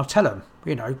 I'll tell them,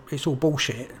 it's all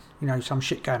bullshit. Some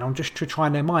shit going on just to try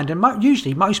in their mind. And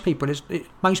usually most people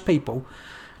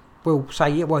will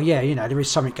say, there is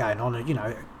something going on,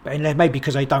 and maybe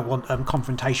because they don't want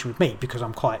confrontation with me because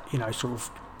I'm quite,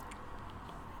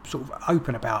 sort of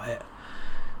open about it.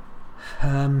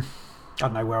 I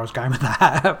don't know where I was going with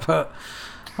that, but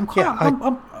I'm quite,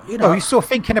 you're sort of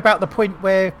thinking about the point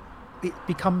where it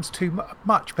becomes too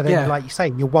much, but then, like you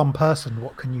say, you're one person.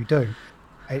 What can you do?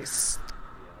 It's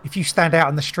if you stand out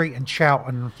in the street and shout,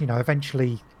 and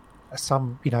eventually,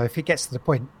 if it gets to the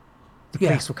point, the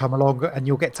police will come along and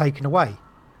you'll get taken away.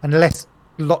 Unless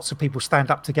lots of people stand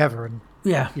up together and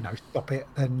stop it,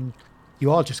 then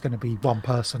you are just going to be one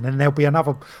person, and there'll be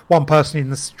another one person in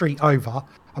the street over,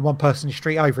 and one person in the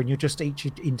street over, and you'll just each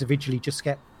individually just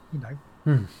get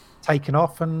taken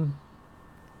off and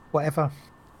whatever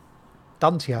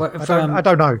done to you. Well, I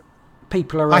don't know.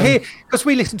 people are. I hear, because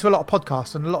we listen to a lot of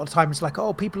podcasts, and a lot of times it's like,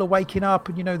 oh, people are waking up,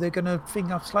 and they're going to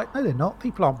think. I was like, no, they're not.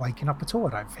 People aren't waking up at all.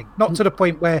 I don't think. Not to the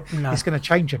point where it's going to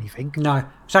change anything. No,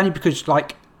 it's only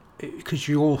because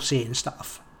you're seeing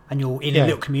stuff, and you're in a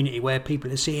little community where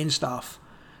people are seeing stuff.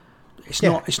 It's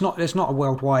not. There's not a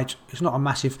worldwide. It's not a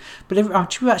massive. But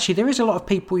actually, there is a lot of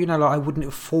people. I wouldn't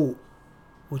have thought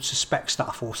would suspect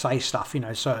stuff or say stuff.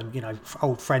 Certain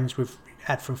old friends we've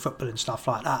had from football and stuff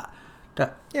like that.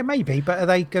 Yeah, maybe. But are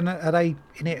they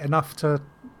in it enough to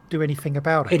do anything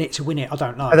about it? In it to win it, I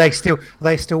don't know. Are they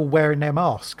still wearing their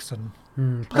masks and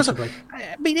possibly?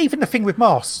 I mean, even the thing with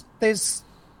masks, there's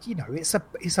it's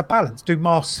a balance. Do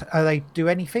masks do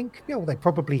anything? Yeah, well, they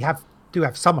probably do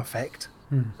have some effect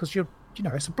because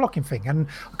it's a blocking thing. And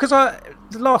because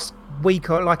the last week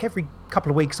or like every couple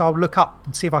of weeks, I'll look up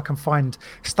and see if I can find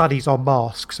studies on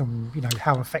masks and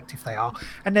how effective they are.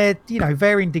 And they're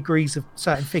varying degrees of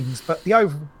certain things, but the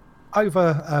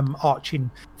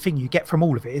overarching thing you get from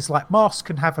all of it is like masks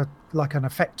can have an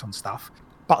effect on stuff,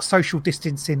 but social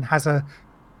distancing has a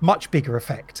much bigger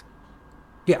effect.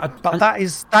 Yeah, but that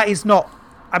is not.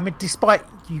 I mean, despite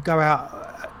you go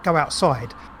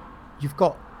outside, you've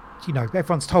got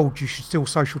everyone's told you should still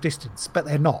social distance, but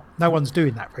they're not. No one's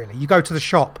doing that really. You go to the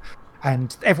shop,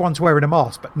 and everyone's wearing a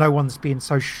mask, but no one's being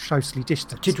socially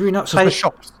distanced. Did we not say the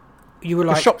shops? You were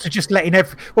like the shops are just letting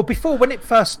before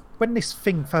when this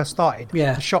thing first started,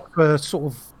 the shops were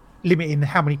sort of limiting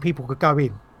how many people could go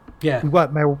in. Yeah, we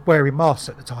weren't wearing masks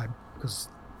at the time because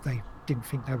they didn't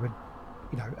think they were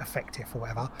effective or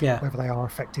whatever. Yeah. Whether they are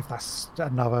effective, that's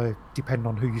another, depending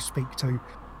on who you speak to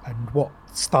and what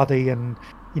study. And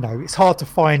it's hard to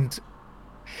find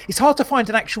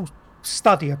an actual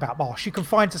study about masks. You can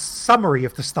find a summary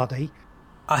of the study.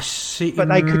 I see, but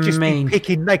they could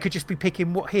just be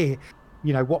picking what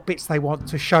bits they want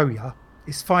to show you.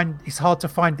 It's hard to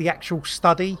find the actual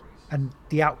study and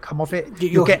the outcome of it.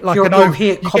 You get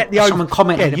someone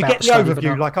commenting you about get the study,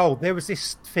 overview, like, oh, there was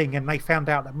this thing, and they found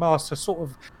out that masks are sort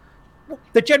of.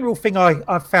 The general thing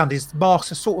I've found is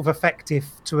masks are sort of effective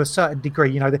to a certain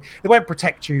degree. They won't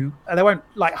protect you. They won't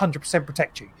 100%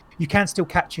 protect you. You can still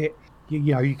catch it.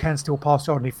 You can still pass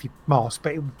on if you mask,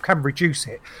 but it can reduce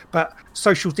it. But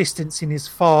social distancing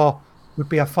would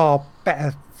be a far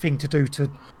better thing to do to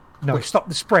stop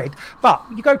the spread. But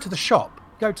you go to the shop.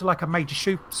 Go to like a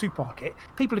major supermarket,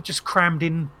 people are just crammed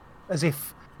in as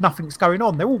if nothing's going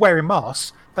on. They're all wearing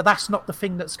masks, but that's not the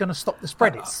thing that's going to stop the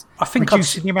spread. It's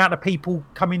reducing the amount of people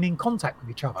coming in contact with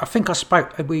each other. I think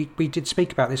we did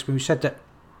speak about this when we said that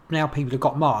now people have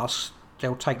got masks,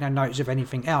 they'll take no notice of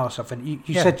anything else. I think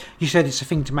you said it's a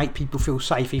thing to make people feel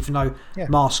safe, even though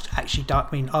masks actually don't.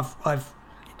 I mean, I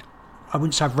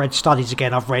wouldn't say I've read studies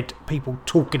again. I've read people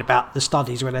talking about the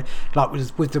studies where they like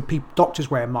with the doctors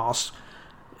wearing masks.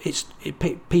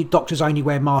 Doctors only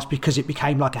wear masks because it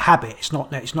became like a habit. It's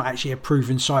not actually a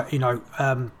proven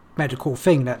medical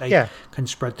thing that they can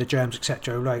spread the germs,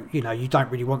 etc. Like, you don't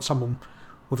really want someone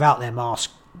without their mask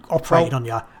operating on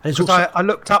you. I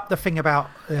looked up the thing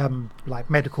about like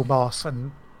medical masks,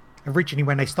 and originally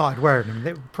when they started wearing them,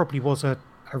 there probably was a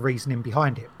reasoning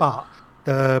behind it, but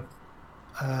the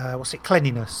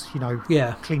cleanliness,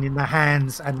 cleaning their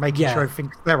hands and making sure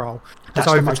everything's sterile has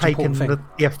overtaken the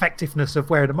effectiveness of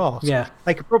wearing a mask. Yeah.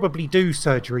 They could probably do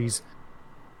surgeries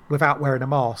without wearing a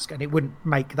mask and it wouldn't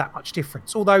make that much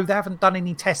difference. Although they haven't done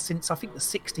any tests since I think the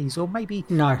 60s or maybe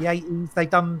the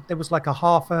 80s. There was like a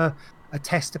half a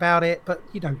test about it, but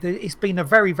it's been a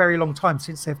very, very long time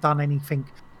since they've done anything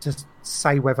to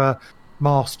say whether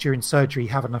masks during surgery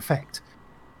have an effect.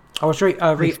 I was sorry,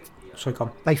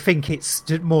 come. They think it's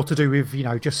more to do with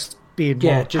just being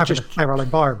having a sterile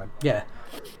environment. Yeah,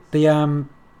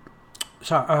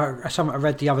 something I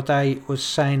read the other day was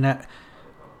saying that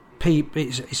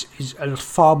it's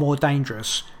far more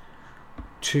dangerous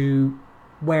to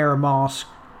wear a mask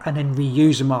and then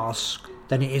reuse a mask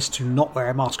than it is to not wear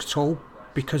a mask at all,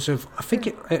 because of I think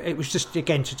it was just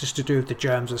to do with the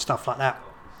germs and stuff like that.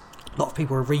 A lot of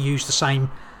people have reused the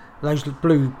same. Those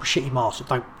blue shitty masks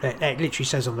it literally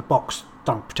says on the box,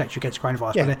 don't protect you against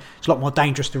coronavirus. Yeah. But it's a lot more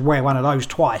dangerous to wear one of those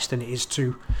twice than it is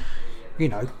to,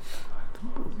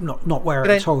 not wear it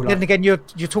at all. Then again, you're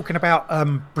talking about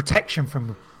protection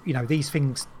from, these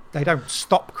things. They don't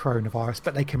stop coronavirus,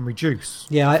 but they can reduce.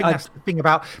 Yeah, I think that's the thing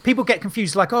about people get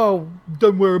confused. Like, oh,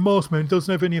 don't wear a mask, man. It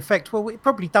doesn't have any effect. Well, it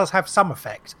probably does have some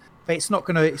effect, but it's not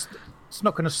gonna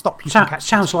stop you.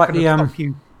 Sounds like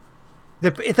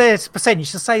if there's a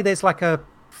percentage, to say there's like a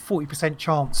 40%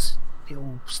 chance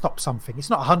it'll stop something.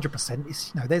 It's not 100%.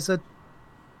 It's there's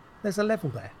a level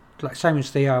there. like same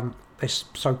as the this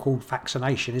so-called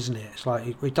vaccination, isn't it? It's like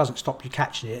it doesn't stop you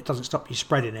catching it. It doesn't stop you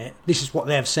spreading it. This is what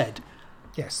they've said.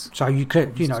 Yes. So you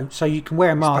could, so you can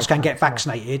wear a mask and get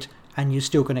vaccinated, and you're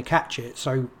still going to catch it.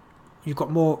 So you've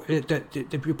got more.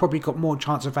 You've probably got more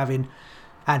chance of having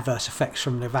adverse effects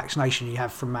from the vaccination you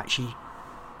have from actually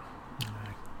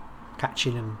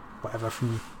catching and whatever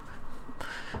from.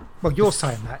 Well, you're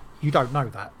saying that you don't know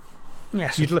that.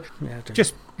 Yes.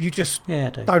 You just I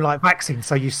do. don't like vaccines,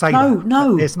 so you say no,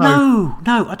 that.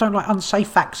 No. I don't like unsafe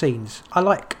vaccines. I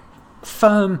like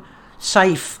firm,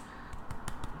 safe,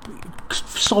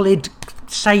 solid,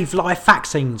 save life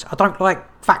vaccines. I don't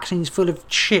like vaccines full of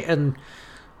shit and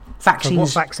vaccines.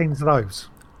 So what vaccines are those?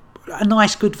 A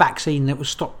nice, good vaccine that will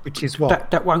stop. Which is what?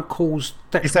 That won't cause.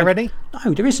 Is there any?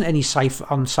 No, there isn't any safe,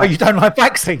 unsafe. Oh, you don't like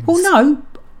vaccines? Well, no.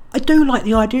 I do like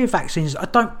the idea of vaccines. I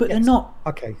don't, but they're not.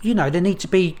 Okay. They need to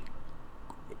be.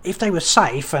 If they were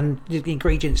safe and the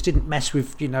ingredients didn't mess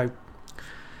with, and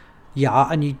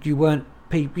you weren't,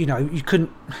 you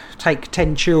couldn't take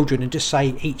 10 children and just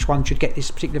say each one should get this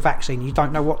particular vaccine. You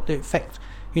don't know what the effect,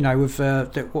 with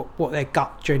what their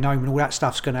gut genome and all that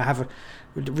stuff's going to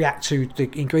react to the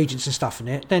ingredients and stuff in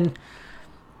it. Then,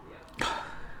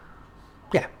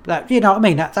 yeah, what I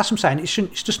mean. That's what I'm saying.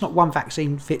 It's just not one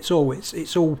vaccine fits all.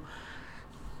 It's all.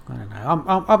 I don't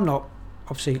know. I'm not.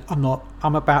 Obviously, I'm not.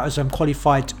 I'm about as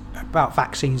qualified about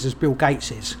vaccines as Bill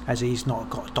Gates is, as he's not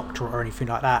got a doctorate or anything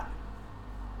like that.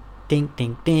 Ding,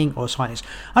 ding, ding, or a scientist.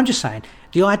 I'm just saying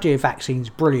the idea of vaccines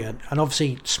brilliant, and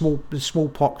obviously the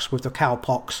smallpox with the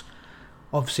cowpox,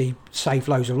 obviously saved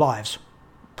loads of lives.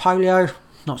 Polio,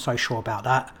 not so sure about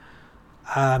that.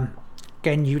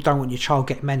 Again, you don't want your child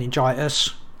getting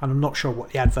meningitis, and I'm not sure what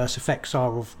the adverse effects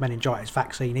are of meningitis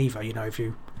vaccine either.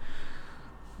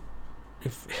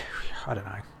 If I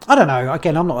don't know.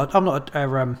 Again, I'm not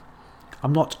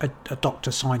a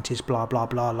doctor, scientist, blah blah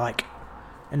blah. Like,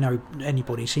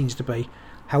 anybody seems to be.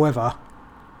 However,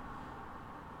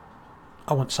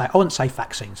 I want safe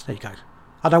vaccines. There you go.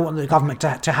 I don't want the government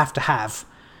to have.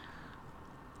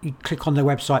 You click on their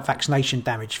website, vaccination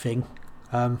damage thing.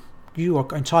 You are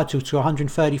entitled to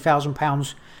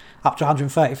 £130,000, up to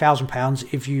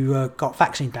 £130,000 if you got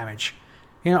vaccine damage.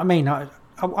 You know what I mean? I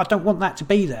don't want that to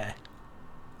be there.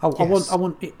 I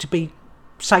want it to be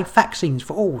safe vaccines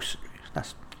for all.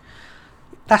 That's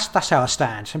how I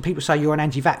stand. And people say you're an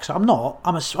anti-vaxxer. I'm not.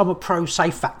 I'm a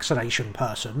pro-safe vaccination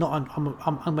person.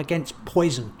 I'm against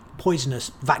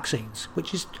poisonous vaccines,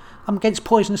 I'm against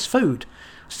poisonous food.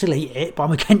 I still eat it, but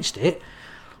I'm against it.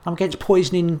 I'm against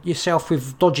poisoning yourself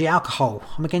with dodgy alcohol.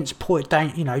 I'm against I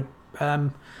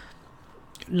don't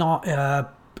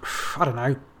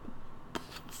know,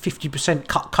 50%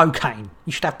 cut cocaine.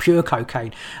 You should have pure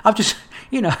cocaine. I'm just,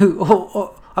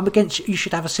 or I'm against, you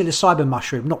should have a psilocybin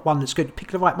mushroom, not one that's good.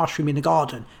 Pick the right mushroom in the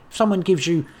garden. If someone gives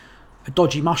you a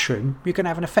dodgy mushroom, you're going to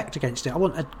have an effect against it.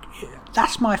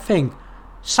 That's my thing.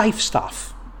 Safe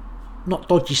stuff, not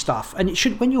dodgy stuff. And it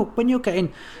should, when you're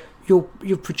getting,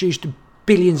 you've produced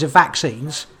billions of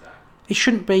vaccines, it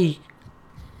shouldn't be,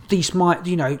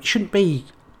 it shouldn't be,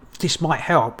 this might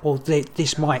help, or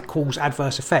this might cause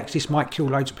adverse effects, this might kill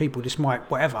loads of people, this might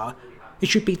whatever. It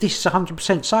should be, this is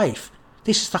 100% safe.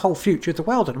 This is the whole future of the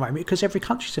world at the moment, because every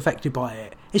country's affected by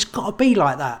it. It's got to be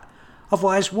like that.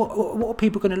 Otherwise, what are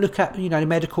people going to look at, the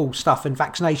medical stuff and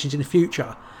vaccinations in the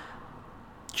future?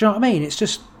 Do you know what I mean? It's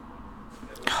just...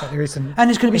 But there isn't, and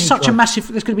there's going to be such a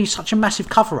massive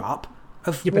cover-up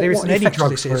of but there isn't any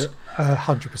drugs this is.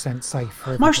 100% safe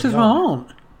for most of them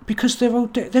aren't. Because they're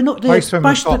not there. Most of them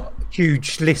have got a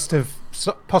huge list of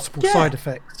possible side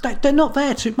effects. They're not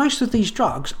there to. Most of these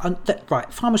drugs,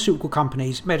 pharmaceutical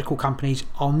companies, medical companies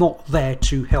are not there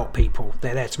to help people.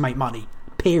 They're there to make money.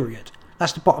 Period.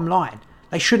 That's the bottom line.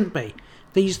 They shouldn't be.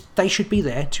 They should be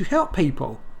there to help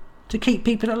people, to keep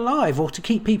people alive, or to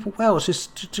keep people well,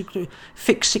 to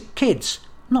fix sick kids,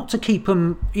 not to keep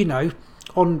them,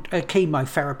 on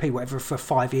chemotherapy, whatever, for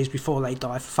 5 years before they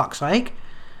die. For fuck's sake.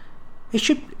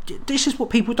 This is what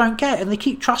people don't get, and they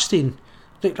keep trusting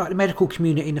the medical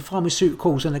community and the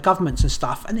pharmaceuticals and the governments and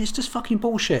stuff, and it's just fucking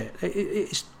bullshit.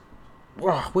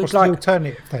 What's the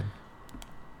alternative then?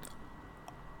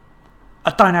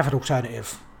 I don't have an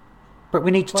alternative, but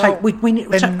we need to take. We need.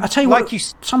 I tell you like what. You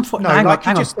just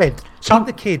said, keep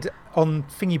the kid on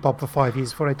thingy bob for 5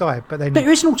 years before they die, but then there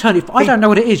is an alternative. I don't know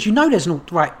what it is. There's an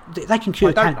right. They can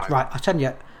cure cancer. Right, I tell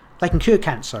you, they can cure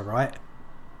cancer. Right.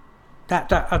 They've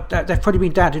probably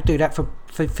been down to do that for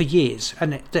years,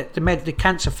 and the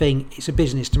cancer thing is a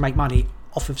business to make money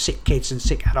off of sick kids and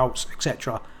sick adults,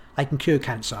 etc. They can cure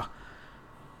cancer.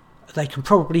 They can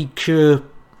probably cure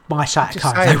my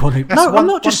sciatica. Saying, They want to. No, I'm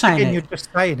not just saying it. You're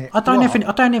just saying it. I don't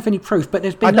have any proof, but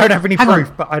there's been. I don't have any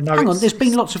proof, but I know. Hang on, there's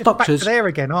been lots of doctors. Back to there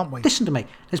again, aren't we? Listen to me.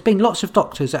 There's been lots of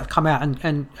doctors that have come out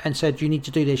and said you need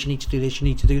to do this, you need to do this, you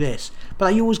need to do this,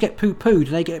 but they always get poo-pooed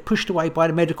and they get pushed away by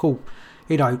the medical,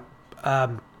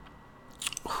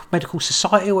 medical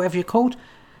society or whatever you're called.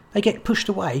 They get pushed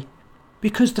away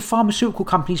because the pharmaceutical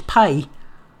companies pay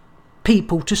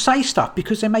people to say stuff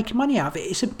because they're making money out of it.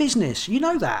 It's a business, you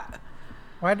know that.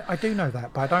 I do know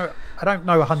that, but I don't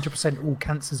know 100% all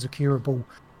cancers are curable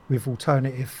with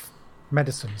alternative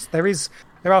medicines.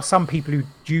 There are some people who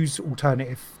use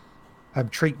alternative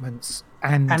treatments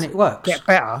and it works, get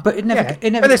better, but it never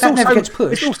gets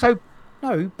pushed.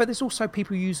 But there's also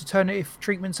people who use alternative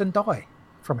treatments and die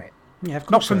from it. Yeah, of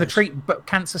course. Not from the treatment, but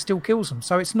cancer still kills them.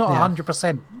 So it's not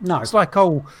 100%. No, it's like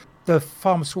the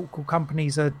pharmaceutical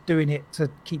companies are doing it to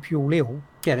keep you all ill.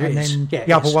 Yeah, and then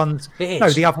the other ones. No,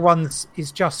 the other ones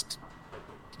is just.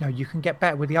 You can get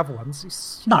better with the other ones.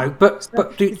 It's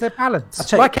a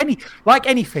balance. Like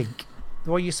anything.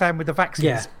 What you're saying with the vaccines.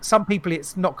 Yeah. Some people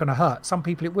it's not going to hurt. Some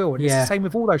people it will. And it's the same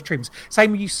with all those treatments.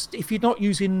 Same with if you're not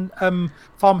using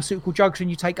pharmaceutical drugs and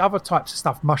you take other types of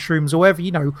stuff, mushrooms or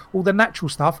whatever, all the natural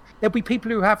stuff. There'll be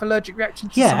people who have allergic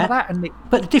reactions to some of that.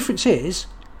 But the difference is.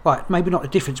 Right, maybe not the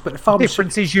difference, but the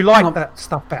difference is you like that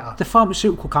stuff better. The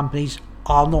pharmaceutical companies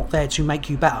are not there to make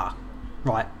you better,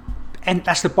 right? And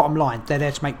that's the bottom line. They're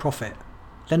there to make profit.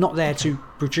 They're not there to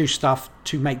produce stuff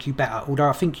to make you better. Although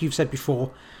I think you've said before,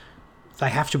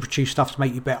 they have to produce stuff to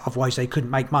make you better, otherwise they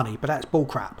couldn't make money. But that's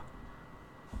bullcrap,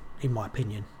 in my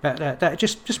opinion. That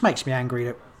just makes me angry.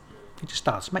 That it just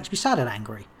does. It makes me sad and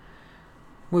angry.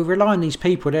 We rely on these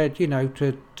people there,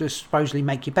 to supposedly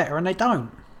make you better, and they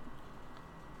don't.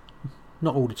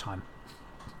 Not all the time.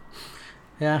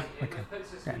 Yeah. Okay.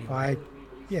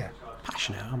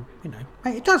 Passionate.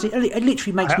 It does. It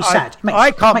literally makes me sad. I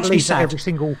can't believe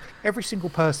that every single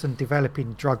person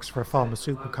developing drugs for a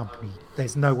pharmaceutical company,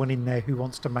 there's no one in there who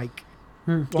wants to make.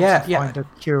 Find a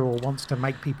cure or wants to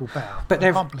make people better. But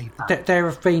I can't believe that. There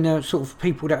have been sort of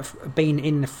people that have been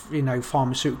in the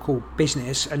pharmaceutical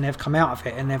business and they've come out of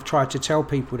it and they've tried to tell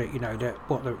people that that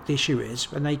what the issue is,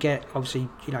 and they get obviously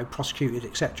prosecuted,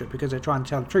 etc., because they're trying to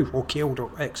tell the truth, or killed,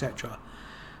 or etc.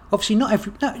 Obviously,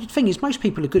 the thing is, most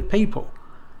people are good people.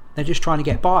 They're just trying to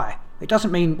get by. It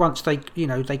doesn't mean once they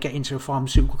they get into a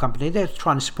pharmaceutical company, they're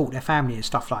trying to support their family and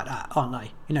stuff like that,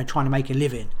 aren't they? Trying to make a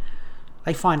living.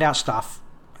 They find out stuff.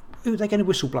 Who are they going to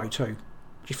whistle-blow to? Do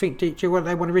you think they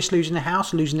want to risk losing their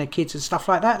house, losing their kids and stuff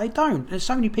like that? They don't. There's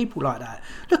so many people like that.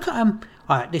 Look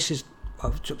at this is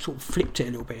I've sort of flipped it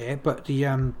a little bit here, but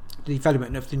the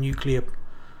development of the nuclear.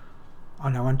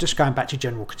 I know I'm just going back to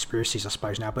general conspiracies, I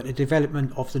suppose now, but the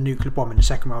development of the nuclear bomb in the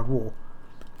Second World War.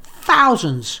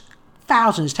 Thousands,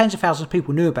 tens of thousands of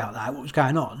people knew about that, what was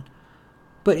going on,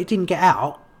 but it didn't get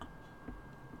out.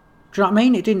 Do you know what I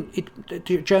mean?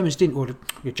 The Germans didn't, or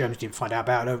the Germans didn't find out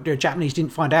about it. The Japanese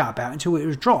didn't find out about it until it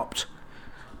was dropped.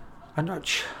 And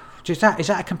is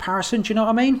that a comparison? Do you know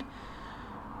what I mean?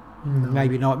 No.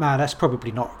 Maybe not. No, that's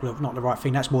probably not the right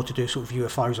thing. That's more to do with sort of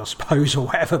UFOs, I suppose, or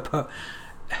whatever. But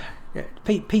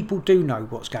people do know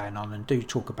what's going on and do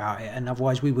talk about it, and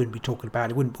otherwise we wouldn't be talking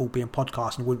about it. It wouldn't all be in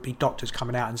podcasts, and it wouldn't be doctors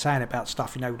coming out and saying about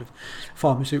stuff. The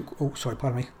pharmaceutical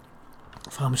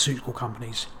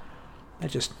companies. They're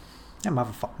just. Yeah,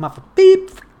 mother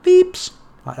beeps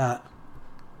like that.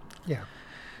 Yeah.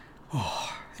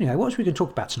 Oh, anyway, what was we going to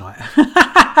talk about tonight?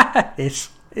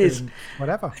 It's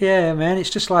whatever. Yeah, man.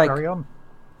 It's just like carry on.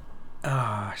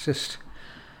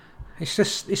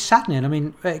 It's saddening. I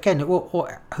mean, again,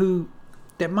 who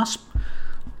there must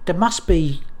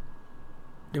be.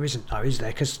 There isn't though, is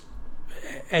there? Because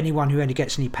anyone who only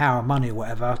gets any power, money, or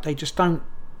whatever, they just don't.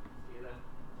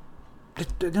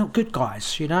 They're not good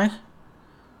guys,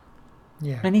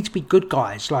 Yeah. They need to be good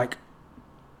guys, like,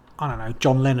 I don't know,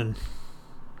 John Lennon,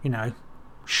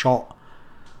 shot,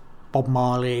 Bob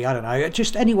Marley, I don't know,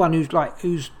 just anyone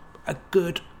who's a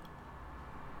good,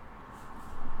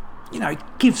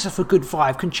 gives off a good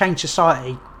vibe, can change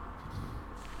society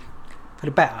for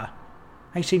the better.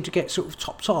 They seem to get sort of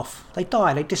topped off. They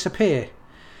die, they disappear.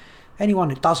 Anyone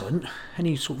that doesn't,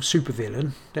 any sort of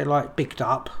supervillain, they're like bigged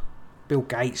up. Bill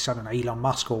Gates, I don't know, Elon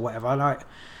Musk or whatever, like...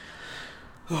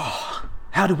 Oh,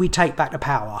 how do we take back the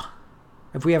power?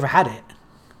 Have we ever had it?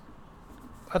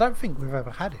 I don't think we've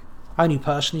ever had it. Only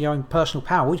personally, your own personal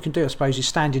power. What you can do, I suppose, is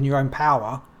stand in your own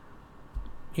power,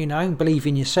 and believe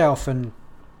in yourself and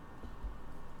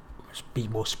be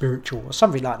more spiritual or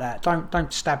something like that.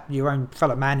 Don't stab your own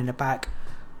fellow man in the back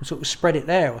and sort of spread it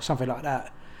there or something like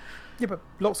that. Yeah, but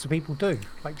lots of people do.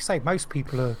 Like you say, most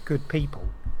people are good people.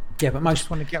 Yeah, but most just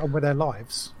want to get on with their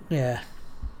lives. Yeah.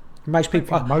 Most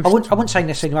people, I wouldn't say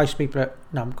necessarily most people are,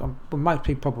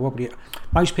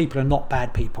 most people are not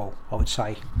bad people, I would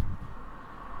say.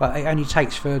 But it only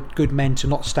takes for good men to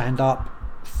not stand up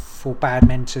for bad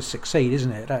men to succeed,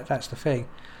 isn't it? That's the thing.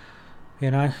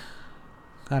 You know?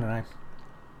 I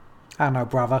don't know,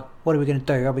 brother. What are we going to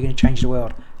do? Are we going to change the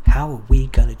world? How are we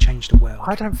going to change the world?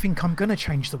 I don't think I'm going to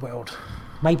change the world.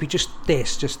 Maybe just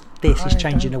this is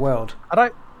changing the world.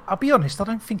 I'll be honest, I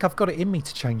don't think I've got it in me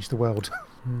to change the world.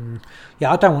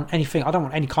 Yeah, I don't want anything. I don't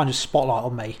want any kind of spotlight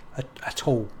on me at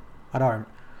all. I don't.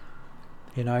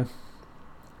 You know.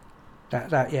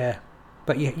 That yeah,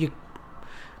 but you.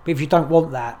 But if you don't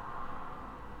want that,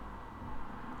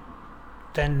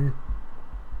 then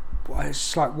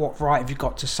it's like, what right have you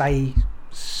got to say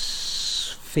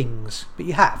things? But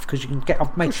you have, because you can get.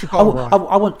 I've made. I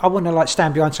want to like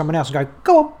stand behind someone else and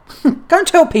go on, go and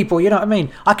tell people. You know what I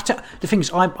mean? I can tell. The thing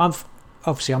is, I'm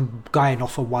obviously I'm going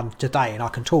off on one today, and I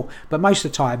can talk. But most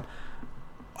of the time,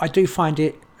 I do find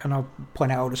it, and I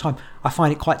point out all the time, I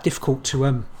find it quite difficult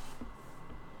to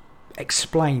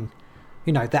explain,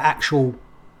 you know, the actual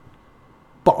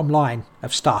bottom line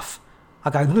of stuff. I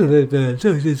go,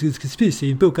 it's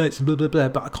conspiracy and Bill Gates and blah blah blah,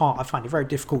 but I can't. I find it very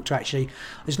difficult to actually.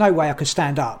 There's no way I could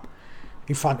stand up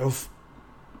in front of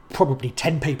probably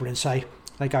 10 people and say,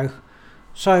 they go,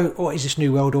 so what is this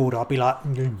new world order? I'd be like,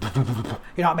 you know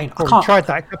what I mean? I can't. We tried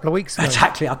that a couple of weeks ago.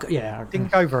 Exactly. It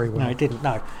didn't go very well. No, it didn't.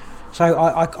 No. So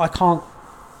I can't.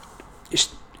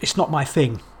 It's not my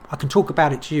thing. I can talk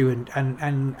about it to you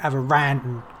and have a rant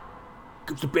and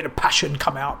a bit of passion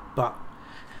come out, but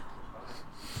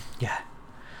yeah.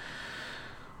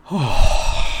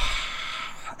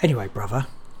 Anyway, brother,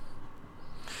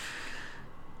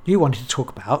 you wanted to talk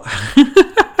about.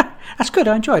 That's good.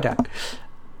 I enjoyed that.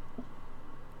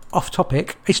 Off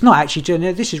topic. It's not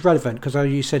actually. This is relevant because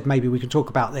you said maybe we can talk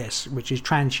about this, which is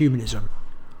transhumanism,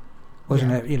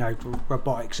 wasn't it? You know,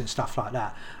 robotics and stuff like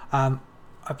that.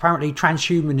 Apparently,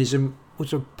 transhumanism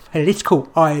was a political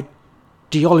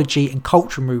ideology and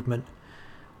culture movement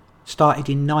started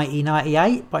in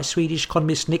 1998 by Swedish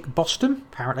economist Nick Bostrom.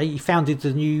 Apparently, he founded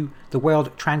the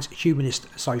World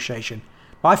Transhumanist Association.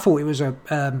 But I thought it was a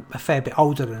fair bit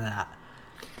older than that.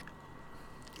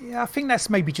 Yeah, I think that's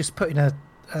maybe just putting a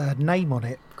name on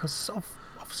it, because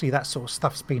obviously that sort of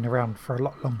stuff's been around for a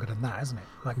lot longer than that, hasn't it?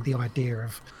 Like the idea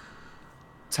of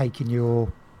taking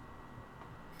your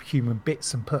human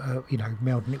bits and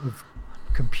melding it with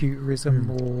computerism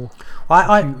or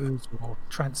computers or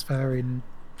transferring.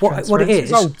 What it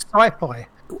is? It's old sci-fi.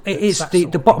 It is the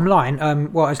bottom line.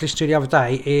 What I was listening to the other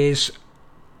day is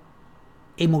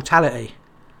immortality.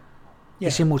 Yeah.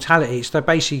 It's immortality. So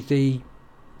basically, the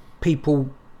people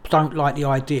don't like the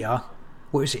idea.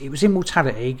 What was it? It was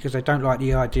immortality because they don't like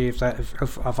the idea of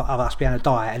us being able to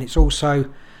die, and it's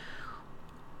also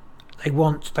they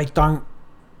don't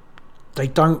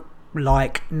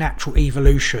like natural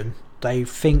evolution. They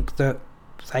think that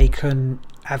they can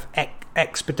have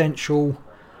exponential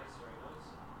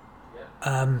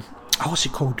what's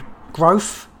it called,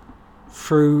 growth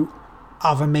through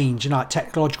other means, like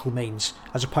technological means,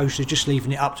 as opposed to just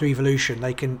leaving it up to evolution.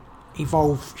 They can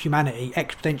evolve humanity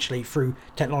exponentially through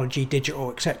technology, digital,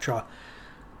 etc.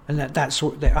 And that's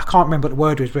what I can't remember what the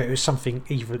word was, but it was something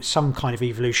some kind of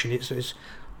evolution. It's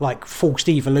like forced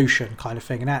evolution kind of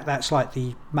thing, and that's like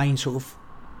the main sort of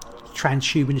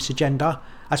transhumanist agenda,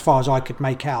 as far as I could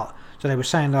make out. So they were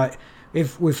saying, like,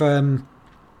 with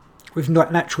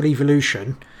natural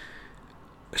evolution,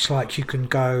 it's like you can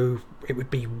go. It would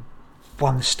be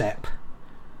 1 step,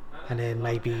 and then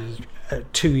maybe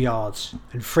 2 yards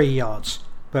and 3 yards.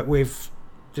 But with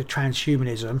the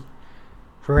transhumanism,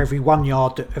 for every 1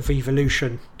 yard of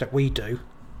evolution that we do,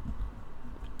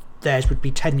 theirs would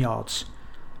be 10 yards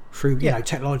through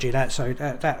technology. That's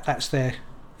their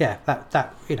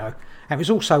that And it was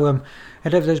also and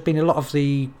there's been a lot of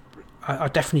the. I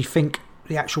definitely think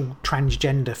the actual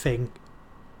transgender thing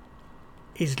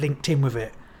is linked in with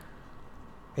it.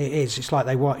 It is. It's like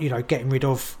they want, getting rid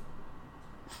of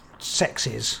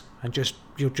sexes and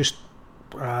you'll just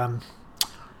not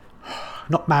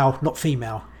male, not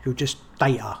female. You'll just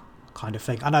data kind of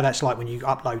thing. I know that's like when you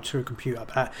upload to a computer,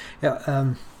 but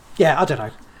I don't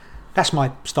know. That's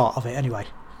my start of it anyway.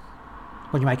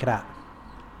 What do you make of that?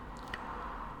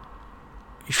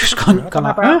 You've just gone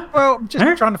up. Well, I'm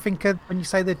just trying to think of, when you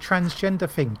say the transgender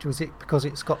thing, was it because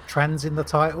it's got trans in the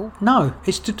title? No,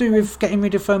 it's to do with getting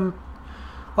rid of well,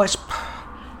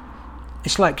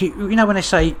 it's like when they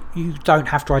say you don't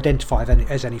have to identify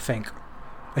as anything.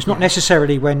 It's not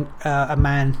necessarily when a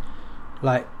man,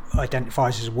 like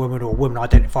identifies as a woman or a woman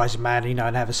identifies as a man,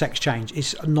 and have a sex change.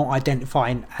 It's not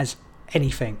identifying as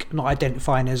anything, not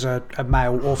identifying as a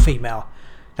male or female.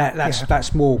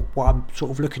 That's more what I'm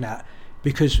sort of looking at,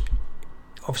 because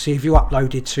obviously if you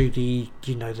upload it to the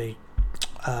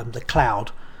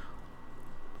cloud,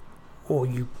 or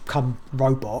you become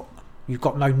robot, you've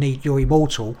got no need. You're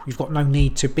immortal. You've got no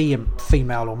need to be a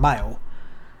female or male,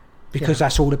 because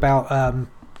that's all about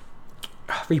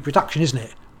reproduction, isn't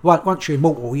it? Once you're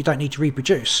immortal, you don't need to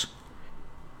reproduce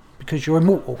because you're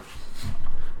immortal.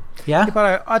 Yeah,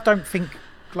 but I don't think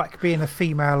like being a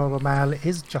female or a male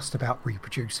is just about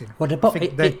reproducing. Well,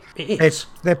 it is.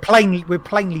 We're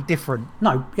plainly different.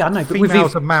 No, yeah, I know. But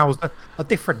females and males are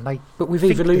different. But with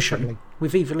evolution,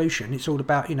 it's all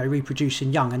about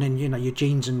reproducing young, and then your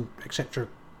genes and etc.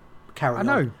 carry on.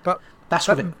 I know, but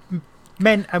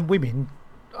men and women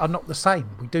are not the same.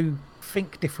 We do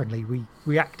think differently. We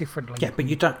react differently. Yeah, but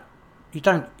you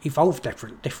don't evolve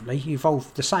differently. You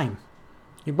evolve the same.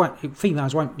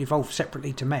 Females won't evolve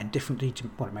separately to men, differently to...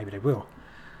 Well, maybe they will.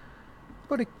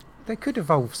 But they could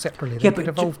evolve separately. They could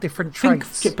evolve different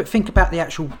traits. But think about the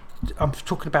actual... I'm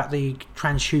talking about the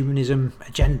transhumanism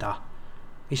agenda.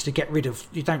 Is to get rid of...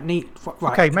 You don't need...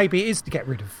 Right. Okay, maybe it is to get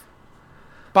rid of.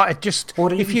 But it just...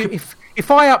 If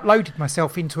I uploaded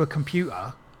myself into a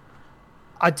computer,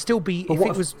 I'd still be... If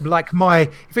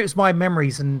it was my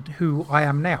memories and who I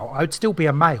am now, I'd still be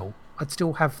a male. I'd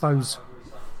still have those...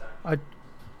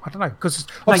 I don't know, because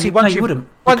obviously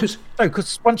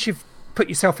because once you've put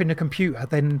yourself in a computer,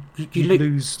 then you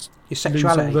lose your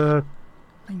sexuality.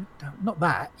 Not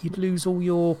that you'd lose all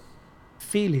your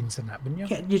feelings and that, wouldn't you?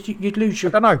 Yeah, you'd lose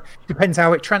your... I don't know. Depends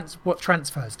how what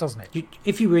transfers, doesn't it?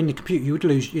 If you were in the computer,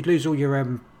 you'd lose all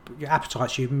your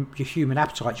appetites, your human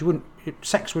appetites.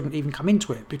 Sex wouldn't even come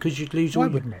into it, because you'd lose all. Why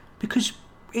wouldn't it? Because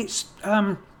it's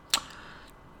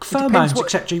pheromones,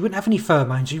 etc. You wouldn't have any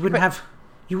pheromones. You wouldn't have.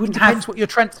 It depends what you're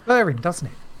transferring, doesn't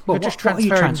it? Well, you're just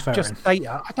transferring just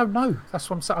data. I don't know. That's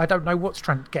what I'm saying. I don't know what's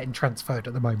getting transferred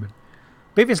at the moment.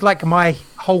 But if it's like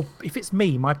if it's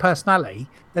me, my personality,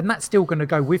 then that's still going to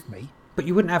go with me. But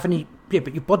you wouldn't have any. Yeah,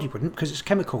 but your body wouldn't, because it's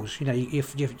chemicals.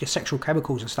 Your sexual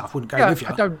chemicals and stuff wouldn't go with you.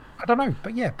 I don't know.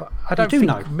 But I don't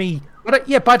think me. But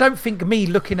I don't think me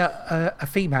looking at a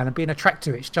female and being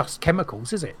attracted to it's just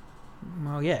chemicals, is it?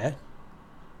 Well, yeah.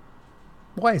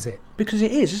 Why is it? Because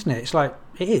it is, isn't it? It's like,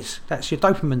 it is. That's your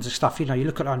dopamines and stuff. You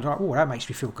look at it and you're like, oh, that makes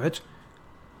me feel good.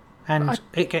 And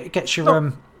it gets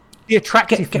your... the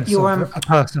attractiveness of a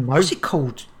person, though. What's it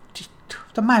called?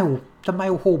 The male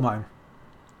hormone.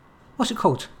 What's it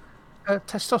called?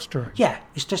 Testosterone. Yeah,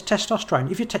 it's just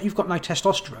testosterone. If you've got no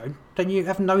testosterone, then you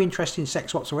have no interest in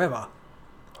sex whatsoever.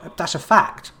 That's a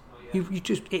fact.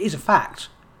 It is a fact.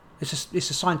 It's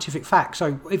a scientific fact.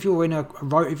 So if you're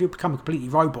if you become a completely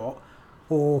robot,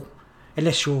 or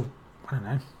unless you're, I don't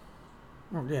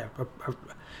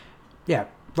know,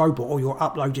 robot, or you're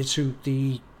uploaded to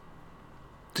the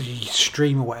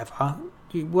stream or whatever,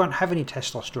 you won't have any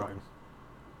testosterone.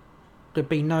 There'd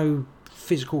be no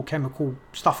physical, chemical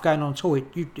stuff going on at all.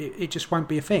 It just won't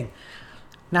be a thing.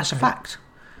 And that's a fact.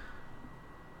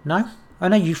 No? I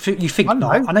know you think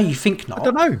not. I know you think not. I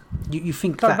don't know. You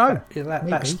think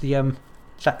that's the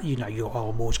that you're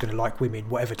I'm always going to like women,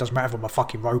 whatever. It doesn't matter if I'm a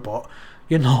fucking robot.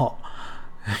 You're not.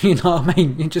 You know what I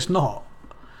mean? You're just not.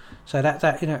 So that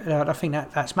I think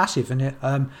that's massive. And it,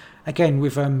 again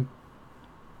with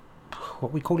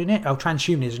what we calling it?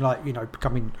 Transhumanism, like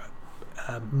becoming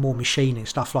more machine and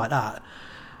stuff like that.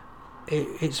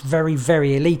 It's very,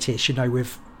 very elitist.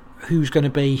 With who's going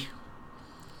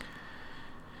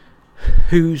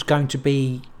to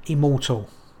be immortal.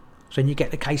 So then you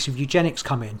get the case of eugenics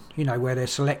come in, where they're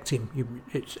selecting.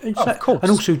 Of course.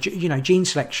 And also, gene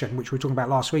selection, which we were talking about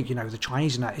last week. The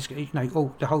Chinese and that is,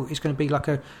 it's going to be like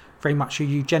very much a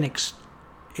eugenics,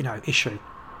 issue.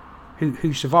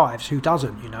 Who survives, who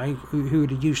doesn't? Who are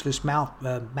the useless mouth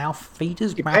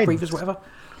feeders, mouth breathers, whatever.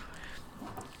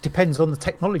 Depends on the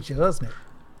technology, doesn't it?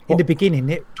 In the beginning,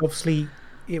 it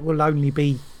will only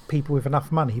be people with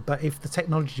enough money, but if the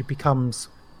technology becomes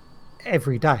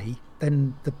every day,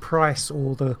 then the price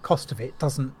or the cost of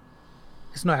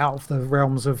it's not out of the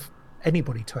realms of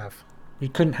anybody to have. You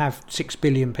couldn't have 6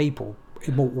 billion people,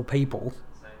 immortal people.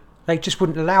 They just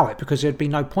wouldn't allow it, because there'd be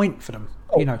no point for them.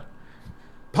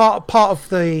 Part of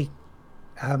the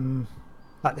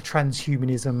like the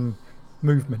transhumanism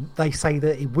movement, they say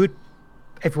that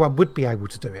everyone would be able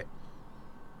to do it.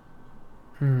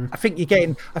 I think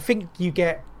you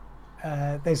get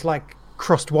there's like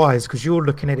crossed wires, because you're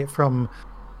looking at it from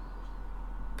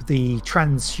the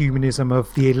transhumanism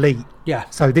of the elite. Yeah.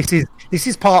 So this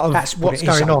is part of That's what what's it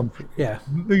is. going on. Yeah.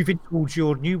 Moving towards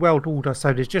your new world order.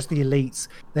 So there's just the elites.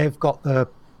 They're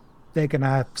going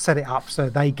to set it up so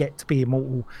they get to be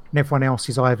immortal, and everyone else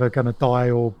is either going to die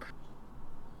or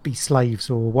be slaves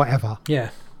or whatever. Yeah.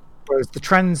 Whereas the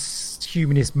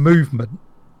transhumanist movement,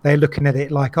 they're looking at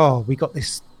it like, oh, we got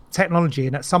this technology,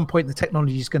 and at some point the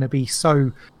technology is going to be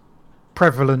so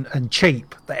prevalent and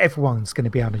cheap that everyone's going to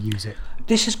be able to use it.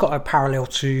 This has got a parallel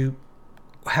to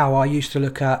how I used to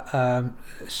look at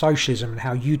socialism and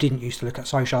how you didn't used to look at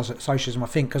socialism. I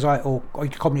think because or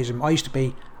communism. I used to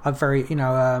be a very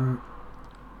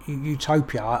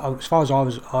utopia. As far as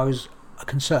I was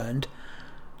concerned,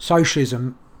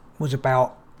 socialism was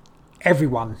about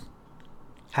everyone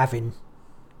having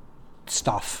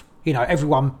stuff.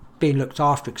 Everyone being looked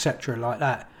after, etc., like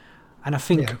that. And I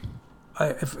think,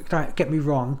 don't get me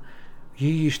wrong, you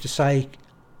used to say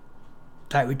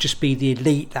that it would just be the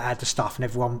elite that had the stuff, and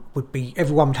everyone would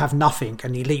have nothing,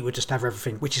 and the elite would just have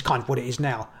everything, which is kind of what it is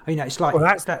now. It's like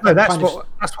that's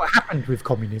what happened with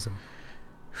communism.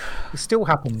 It still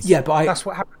happens. Yeah, but that's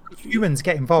what happens. Humans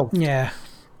get involved. Yeah,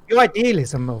 the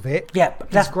idealism of it. Yeah,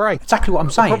 that's great. Exactly what I'm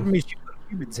saying. The problem is you put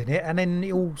humans in it, and then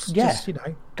it all just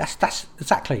That's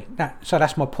exactly that. So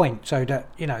that's my point. So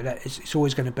that that it's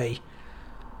always going to be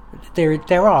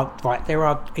there are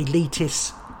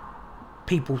elitist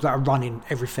people that are running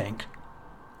everything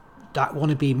that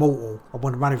want to be immortal or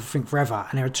want to run everything forever,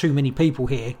 and there are too many people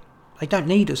here. They don't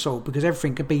need us all because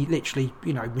everything could be literally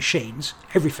machines.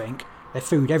 Everything, their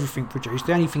food, everything produced.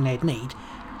 The only thing they'd need,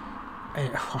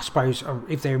 I suppose,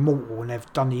 if they're immortal and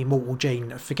they've done the immortal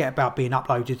gene, forget about being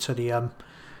uploaded to the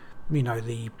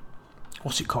the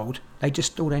what's it called?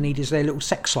 All they need is their little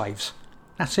sex slaves.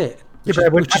 That's it. Which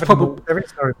is probably there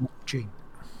is no immortal gene.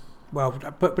 Well,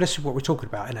 but this is what we're talking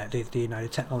about, isn't it? The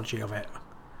technology of it.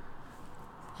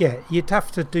 Yeah, you'd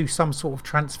have to do some sort of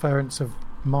transference of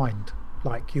mind,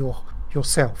 like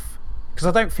yourself, because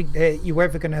I don't think that you're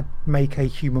ever going to make a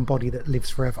human body that lives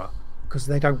forever, because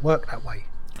they don't work that way.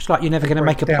 It's like you're never going to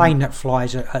make a plane that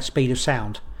flies at speed of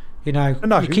sound. No,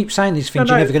 you keep saying these things,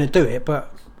 you're never going to do it,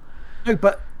 but no,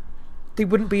 but it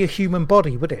wouldn't be a human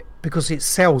body, would it? Because it's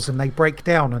cells and they break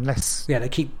down unless they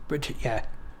keep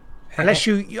unless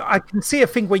I can see a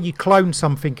thing where you clone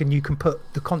something and you can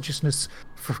put the consciousness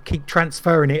keep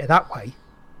transferring it that way.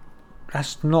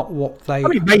 That's not what they. I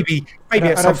mean, maybe I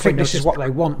don't think this is what they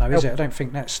want, though, is it? I don't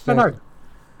think that's the. No.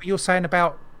 But you're saying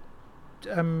about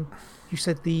you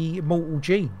said the immortal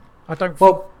gene. I don't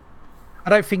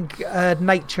think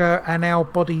nature and our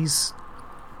bodies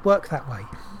work that way.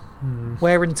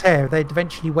 Wear and tear, they'd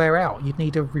eventually wear out. You'd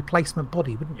need a replacement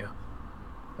body, wouldn't you?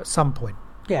 At some point.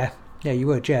 Yeah, you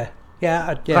would. Yeah.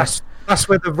 That's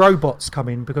where the robots come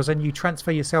in, because then you transfer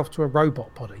yourself to a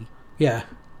robot body. Yeah.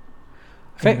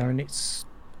 And it's.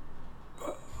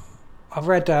 I've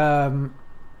read. I mean,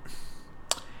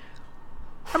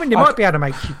 they might be able to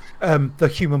make the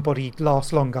human body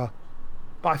last longer,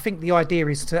 but I think the idea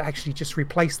is to actually just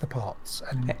replace the parts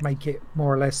and make it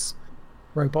more or less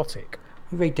robotic.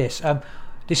 Read this.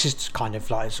 This is kind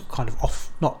of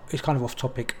off. It's kind of off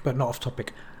topic, but not off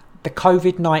topic. The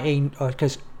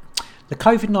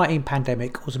COVID-19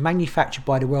 pandemic was manufactured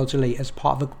by the world's elite as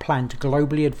part of a plan to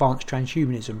globally advance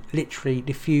transhumanism, literally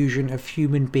the fusion of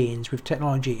human beings with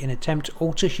technology in an attempt to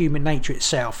alter human nature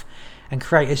itself and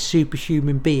create a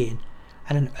superhuman being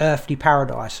and an earthly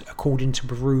paradise, according to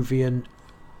Peruvian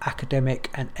academic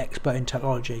and expert in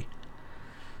technology.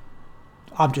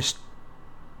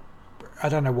 I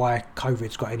don't know why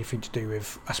COVID's got anything to do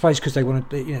with. I suppose because they want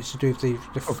to, to do with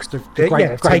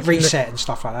the great reset and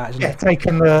stuff like that, isn't it?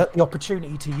 Taking the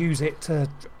opportunity to use it to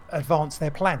advance their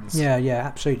plans. Yeah,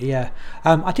 absolutely, yeah.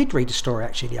 I did read a story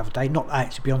actually the other day. Not that,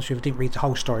 to be honest with you, I didn't read the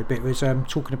whole story, but it was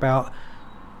talking about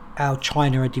how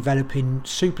China are developing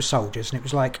super soldiers, and it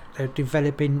was like they're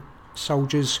developing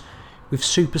soldiers with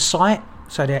super sight,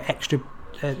 so they're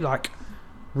like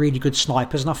really good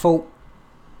snipers. And I thought,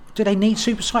 do they need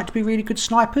super sight to be really good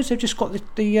snipers? They've just got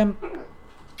the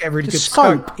really good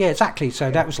scope. Yeah, exactly.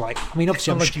 So that was like, I mean,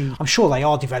 obviously, I'm sure they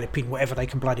are developing whatever they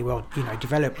can bloody well,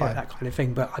 develop like that kind of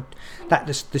thing. But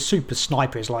the super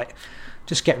sniper is like,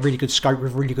 just get really good scope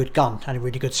with a really good gun and a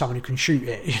really good someone who can shoot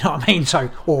it. You know what I mean? So,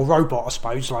 or a robot, I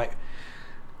suppose. Like,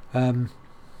 but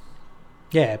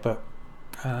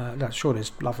I'm sure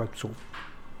there's other sort of.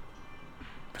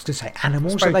 I was going to say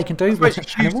animals that they can do.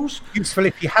 Animals useful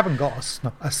if you haven't got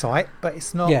a sight, but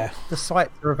it's not. Yeah. The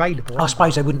sights are available. I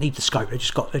suppose they wouldn't need the scope.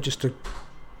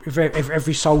 If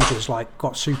every soldier's like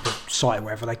got super sight or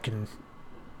whatever, they can.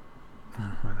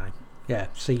 I don't know. Yeah,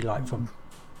 see like from.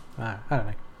 I don't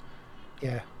know.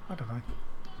 Yeah, I don't know.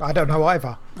 I don't know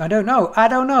either. I don't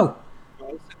know.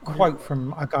 Quote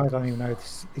from a guy I don't even know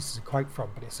this is a quote from,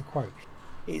 but it's a quote.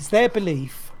 It's their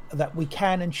belief that we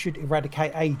can and should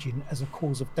eradicate aging as a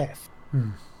cause of death.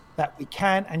 That we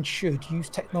can and should use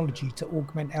technology to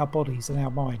augment our bodies and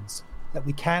our minds. That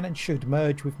we can and should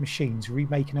merge with machines,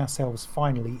 remaking ourselves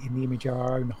finally in the image of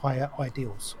our own higher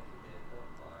ideals.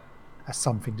 That's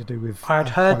something to do with. I'd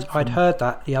heard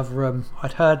that the other.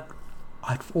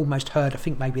 I'd almost heard. I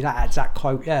think maybe that exact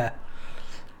quote. Yeah.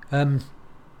 I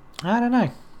don't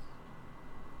know.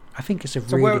 I think it's a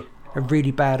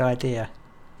really bad idea.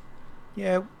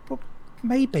 Yeah, well,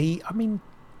 maybe. I mean,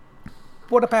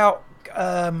 what about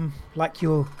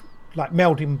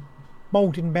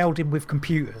melding with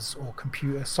computers or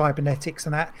computer cybernetics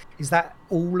and that? Is that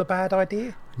all a bad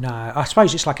idea? No, I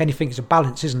suppose it's like anything. It's a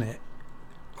balance, isn't it?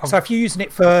 So if you're using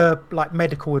it for like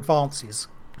medical advances,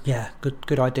 yeah,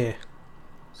 good idea.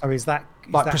 So is that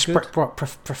like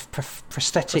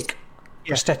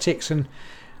prosthetics, and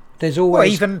there's always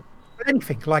or even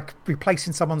anything like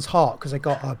replacing someone's heart because they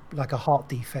got a heart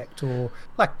defect, or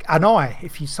like an eye.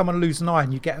 If someone loses an eye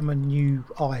and you get them a new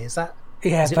eye, is it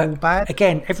all bad?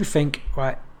 Again, everything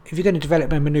right. If you're going to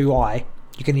develop them a new eye,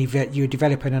 you're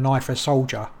developing an eye for a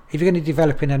soldier. If you're going to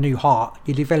develop a new heart,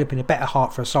 you're developing a better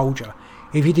heart for a soldier.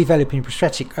 If you're developing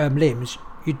prosthetic limbs,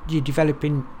 you're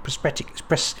developing prosthetic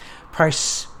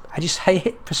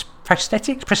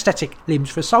limbs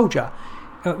for a soldier.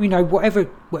 Whatever.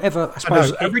 I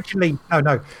suppose.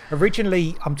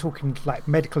 Originally, I'm talking like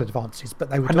medical advances, but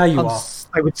they would. I know you are.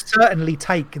 They would certainly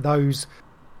take those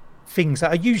things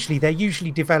that are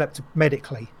usually developed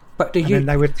medically, but then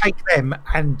they would take them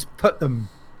and put them.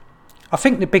 I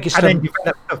think the biggest. And then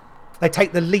they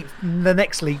take the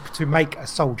next leap to make a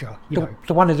soldier.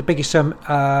 One of the biggest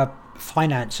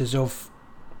financiers of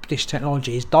this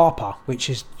technology is DARPA, which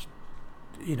is,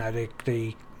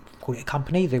 the call it a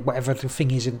company, whatever the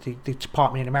thing is in the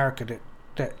department in America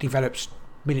that develops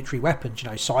military weapons,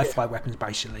 sci-fi weapons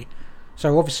basically.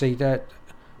 So obviously,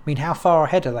 how far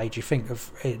ahead are they? Do you think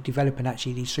of developing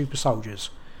actually these super soldiers?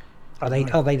 Are they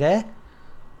there?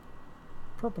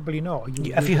 Probably not.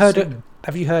 Have you heard of?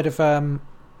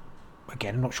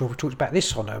 Again, I'm not sure if we talked about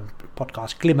this on a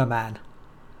podcast. Glimmer Man.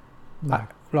 No.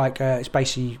 It's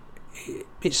basically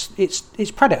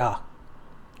it's Predator.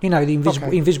 The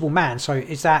invisible man. So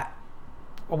is that?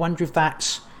 I wonder if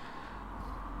that's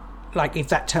like if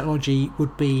that technology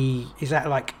would be. Is that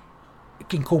like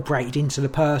incorporated into the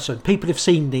person? People have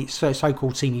seen these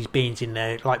so-called seen these beings in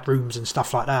their like rooms and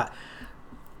stuff like that.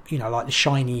 Like the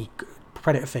shiny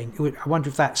Predator thing. I wonder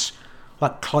if that's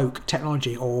like cloak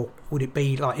technology, or would it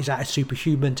be like, is that a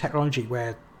superhuman technology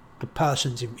where the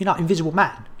person's invisible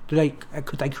man?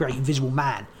 Could they create invisible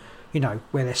man,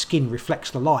 where their skin reflects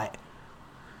the light?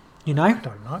 I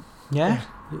don't know. Yeah.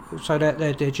 So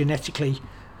they're genetically,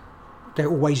 they're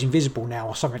always invisible now,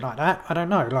 or something like that. I don't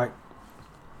know,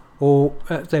 or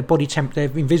their body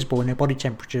they're invisible and their body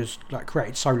temperature's like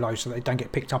created so low so they don't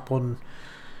get picked up on,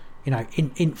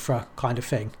 infra kind of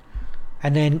thing.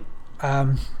 And then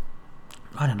I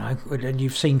don't know. And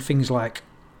you've seen things like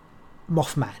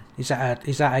Mothman. Is that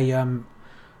an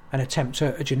attempt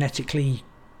at a genetically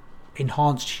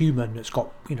enhanced human that's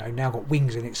got now got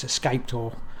wings and it's escaped?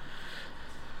 Or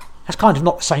that's kind of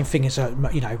not the same thing as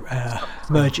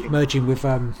merging with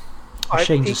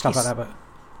machines and stuff like that. But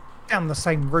down the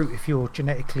same route if you're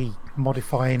genetically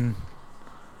modifying,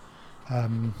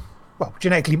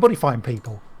 genetically modifying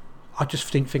people. I just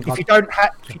think if you don't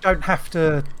have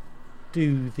to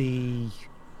do the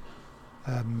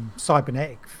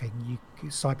cybernetic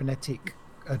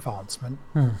advancement,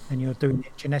 and you're doing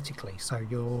it genetically, so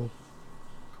you're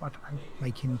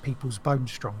making people's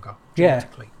bones stronger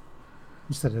genetically,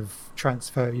 instead of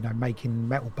making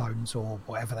metal bones or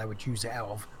whatever they would use it out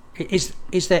of. Is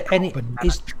there any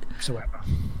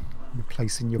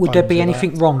replacing your would bones? There be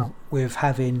anything wrong with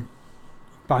having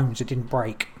bones that didn't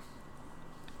break?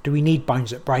 Do we need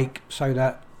bones that break so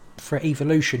that for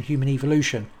evolution, human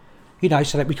evolution,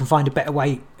 so that we can find a better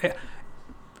way?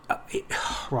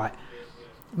 Right.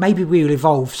 Maybe we'll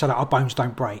evolve so that our bones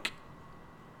don't break.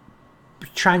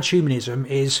 Transhumanism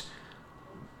is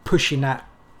pushing that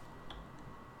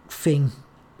thing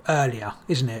earlier,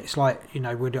 isn't it? It's like,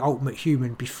 we're the ultimate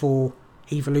human before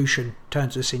evolution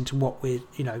turns us into what we're,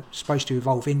 supposed to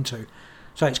evolve into.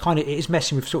 So it is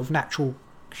messing with sort of natural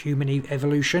human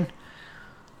evolution.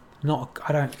 At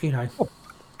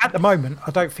the moment,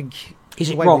 I don't think is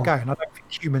the it way wrong? We're going. I don't think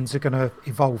humans are going to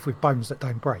evolve with bones that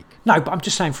don't break. No, but I'm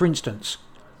just saying, for instance.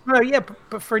 No, yeah,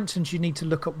 but for instance, you need to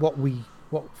look at what we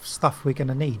what stuff we're going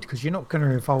to need, because you're not going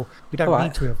to evolve. We don't Right.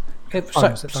 need to have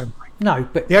bones that don't break. No,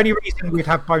 but The only reason we'd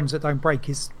have bones that don't break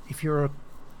is if you're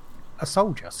a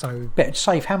soldier. So it'd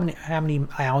save how many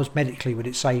hours medically would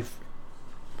it save?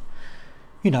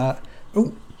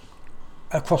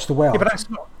 Across the world. yeah, but that's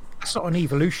not an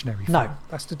evolutionary thing. No.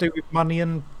 That's to do with money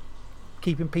and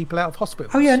keeping people out of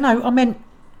hospitals. Oh yeah, no, I meant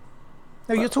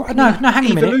No, you're talking no, hang on a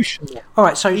minute. evolution. all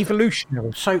right. So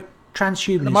Evolutionary. So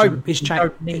transhumanism moment, is you changing.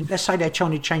 don't need- Let's say they're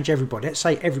trying to change everybody. Let's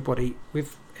say everybody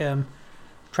with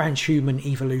transhuman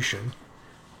evolution,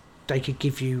 they can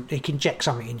inject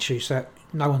something into you so that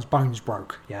no one's bones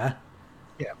broke. Yeah.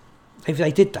 Yeah. If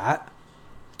they did that,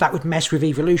 that would mess with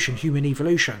human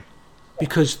evolution,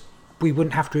 because we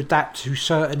wouldn't have to adapt to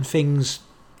certain things.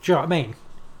 Do you know what I mean?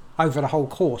 Over the whole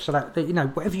course, so that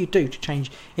whatever you do to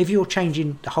change, if you're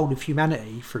changing the whole of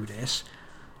humanity through this,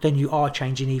 then you are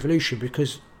changing evolution,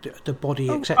 because the body,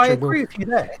 etc. I agree with you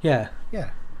there. Yeah.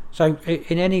 Yeah. So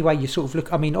in any way you sort of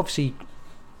look, I mean, obviously,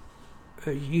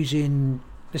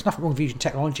 there's nothing wrong with using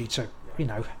technology to,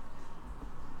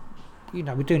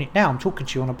 we're doing it now. I'm talking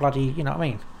to you on a bloody, you know what I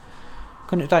mean?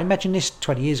 Don't imagine this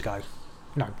 20 years ago.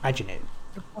 No, imagine it.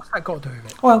 What's that got to do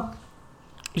with it? Well,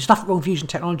 there's nothing wrong with using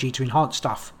technology to enhance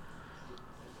stuff,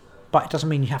 but it doesn't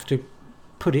mean you have to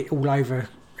put it all over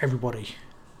everybody.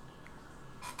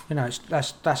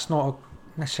 That's not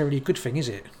necessarily a good thing, is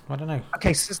it? I don't know.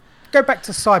 Okay, so go back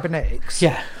to cybernetics.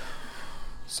 Yeah.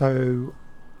 So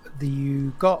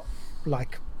you got,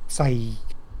 like, say,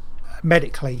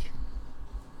 medically,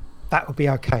 that would be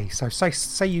okay. So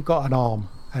say you got an arm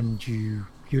and you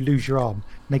lose your arm,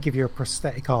 and they give you a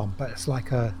prosthetic arm, but it's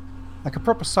like a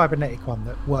proper cybernetic one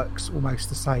that works almost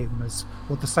the same as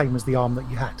the arm that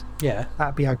you had. Yeah.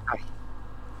 That'd be okay.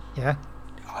 Yeah.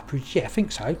 I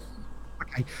think so.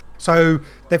 Okay. So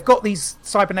they've got these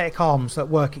cybernetic arms that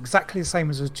work exactly the same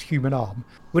as a human arm.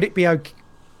 Would it be okay?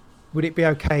 Would it be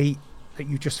okay that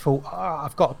you just thought,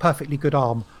 I've got a perfectly good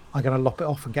arm, I'm going to lop it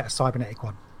off and get a cybernetic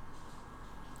one?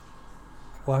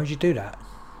 Why would you do that?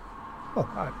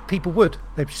 Well, people would.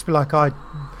 They'd just be like,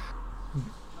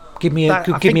 Give me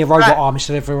a robot arm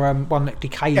instead of one that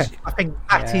decays. Yeah, I think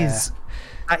that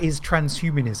is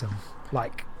transhumanism.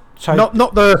 Like, so not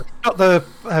the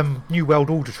New World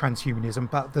Order transhumanism,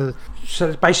 but the.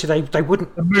 So basically, they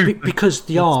wouldn't, because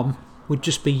the arm would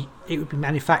be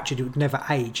manufactured. It would never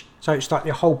age. So it's like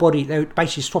the whole body. They're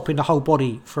basically swapping the whole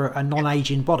body for a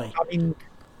non-aging body. I mean,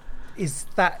 is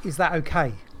that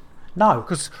okay? No,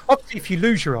 Because obviously, if you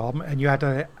lose your arm and you had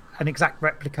an exact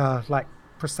replica, like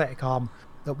prosthetic arm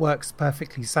that works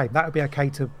perfectly the same, that would be okay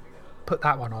to put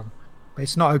that one on. But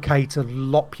it's not okay to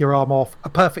lop your arm off, a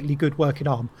perfectly good working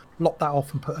arm, lop that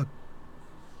off and put a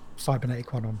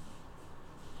cybernetic one on.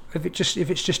 if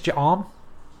it's just your arm.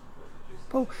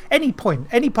 Well, any part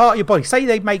of your body. Say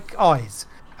they make eyes,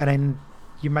 and then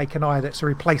you make an eye that's a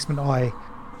replacement eye.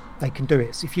 They can do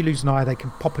it. So if you lose an eye, they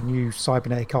can pop a new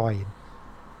cybernetic eye in.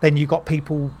 Then you got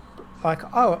people like,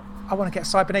 oh, I want to get a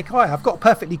cybernetic eye. I've got a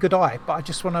perfectly good eye, but I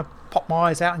just want to pop my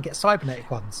eyes out and get cybernetic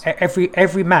ones.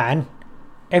 Every man,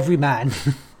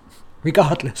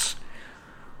 regardless,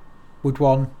 would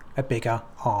want a bigger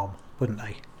arm, wouldn't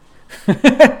they?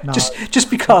 No, just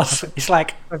because it's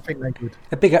like I don't think they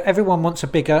would. Everyone wants a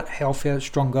bigger, healthier,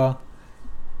 stronger,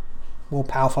 more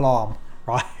powerful arm,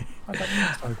 right? I don't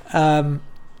think so.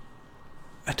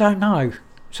 I don't know.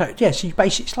 So yeah, so you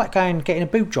basically, it's like getting a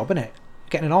boob job, isn't it?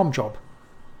 Getting an arm job.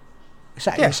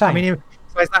 Exactly the same. I mean,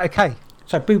 so is that okay?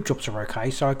 So boob jobs are okay.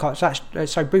 So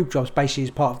so boob jobs basically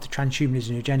is part of the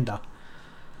transhumanism agenda.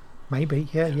 Maybe,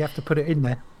 yeah. You have to put it in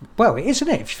there. Well, it is,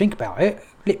 isn't it? If you think about it,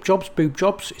 lip jobs, boob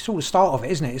jobs, it's all the start of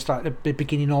it, isn't it? It's like the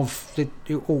beginning of the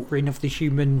altering of the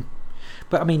human.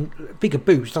 But I mean, bigger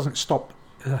boobs doesn't stop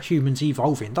humans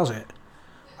evolving, does it?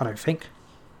 I don't think.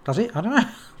 Does it? I don't know.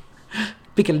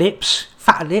 Bigger lips,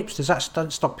 fatter lips,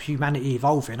 doesn't stop humanity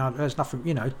evolving. There's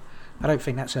nothing, I don't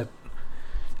think that's a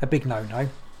big no-no.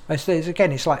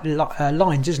 It's like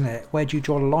lines, isn't it? Where do you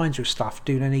draw the lines with stuff?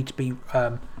 Do they need to be...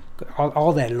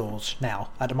 Are there laws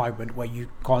now, at the moment, where you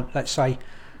can't... Let's say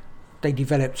they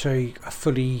developed a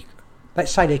fully...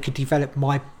 Let's say they could develop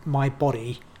my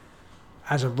body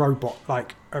as a robot,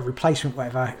 like a replacement,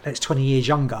 whatever, that's 20 years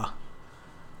younger.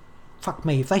 Fuck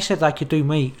me, if they said they could do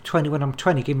me 20 when I'm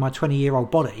 20, give my 20-year-old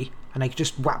body, and they could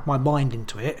just whack my mind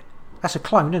into it, that's a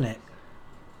clone, isn't it?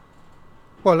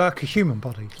 Well, like a human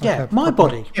body. Like my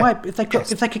body. Yeah. If they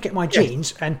could get my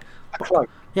genes and... A clone.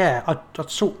 Yeah, I'd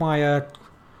sort my... Would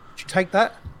you take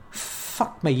that?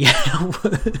 Fuck me, yeah, I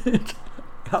would.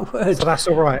 I would. So that's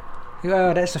all right.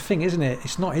 Yeah, that's the thing, isn't it?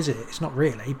 It's not, is it? It's not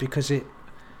really, because it...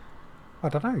 I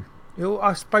don't know.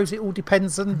 I suppose it all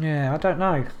depends on Yeah, I don't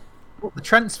know. what the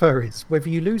transfer is, whether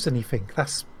you lose anything.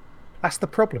 That's the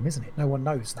problem, isn't it? No one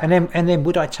knows that. And then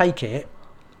would I take it?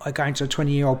 I go into a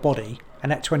 20-year-old body,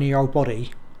 and that 20-year-old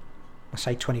body, I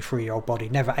say 23-year-old body,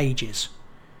 never ages.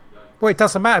 Well, it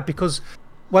doesn't matter, because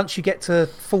once you get to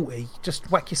 40, just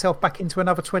whack yourself back into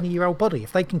another 20-year-old body.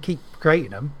 If they can keep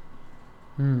creating them,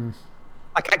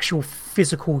 like actual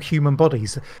physical human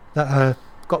bodies that are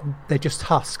they're just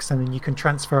husks, and then you can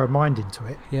transfer a mind into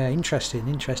it. Yeah, interesting.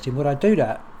 Would I do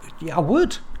that? Yeah, I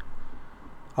would.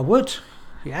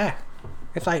 Yeah.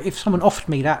 If someone offered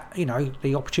me that,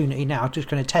 the opportunity now, just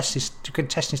going to test this.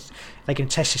 They can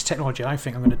test this technology. I don't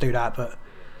think I'm going to do that, but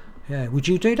yeah, would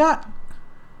you do that?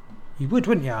 You would,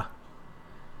 wouldn't you?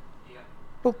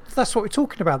 Well, that's what we're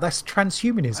talking about. That's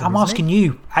transhumanism. I'm asking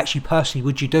you, actually, personally,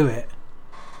 would you do it?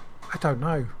 I don't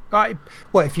know.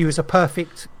 Well, if you was a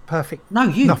perfect. No,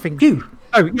 you. Nothing. You.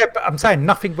 Oh, yeah, but I'm saying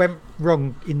nothing went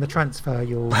wrong in the transfer.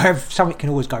 Something can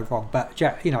always go wrong, but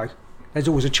there's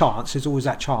always a chance. There's always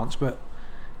that chance, but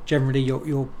generally,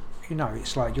 you're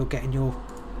it's like you're getting your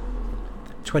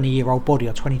 20-year-old body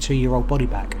or 22-year-old body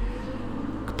back.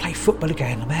 Could play football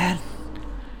again, man.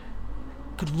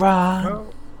 Could run.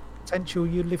 Well, potential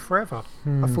you live forever.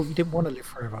 I thought you didn't want to live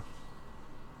forever.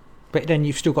 But then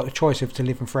you've still got the choice of to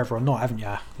live forever or not, haven't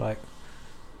you? Like,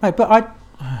 no, but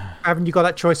haven't you got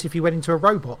that choice if you went into a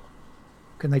robot?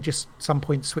 Can they just some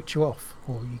point switch you off,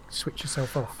 or you switch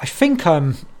yourself off? I think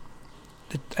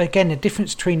again the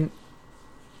difference between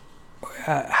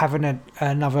having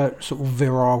another sort of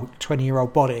virile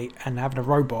 20-year-old body and having a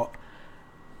robot,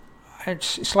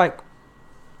 it's like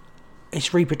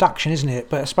it's reproduction, isn't it?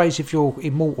 But I suppose if you're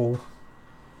immortal,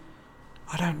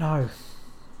 I don't know.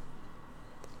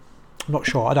 I'm not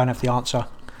sure. I don't have the answer.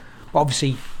 But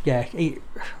obviously, yeah,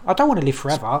 I don't want to live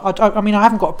forever. I mean, I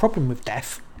haven't got a problem with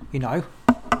death, but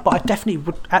I definitely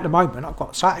would, at the moment, I've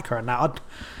got sciatica and that.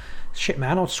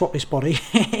 I'd swap this body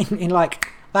in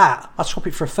like that. I'd swap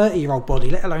it for a 30-year-old body,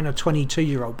 let alone a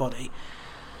 22-year-old body.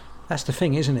 That's the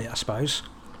thing, isn't it, I suppose?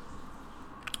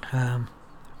 Yeah,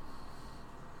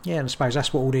 and I suppose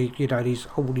that's what all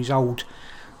these old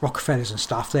Rockefellers and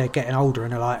stuff, they're getting older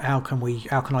and they're like, how can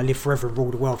I live forever and rule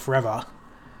the world forever?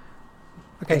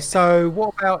 Okay, so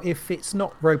what about if it's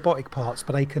not robotic parts,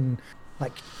 but they can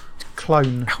like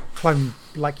clone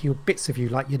like your bits of you,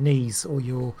 like your knees or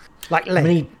your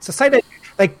leg. So say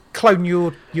they clone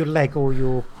your leg or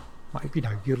your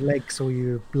your legs or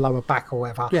your lower back or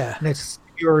whatever. Yeah. And it's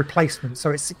your replacement.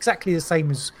 So it's exactly the same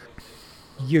as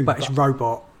you. But it's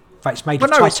robot. But it's made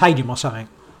of titanium or something.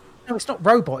 No, it's not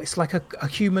robot. It's like a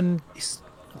human. It's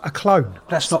a clone.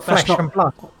 That's not flesh and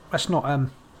blood. That's not.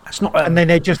 And then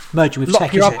they just merging with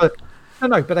tech, is it?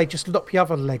 No, but they just lop your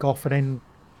other leg off and then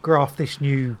graft this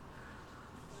new,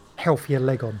 healthier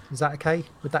leg on. Is that okay?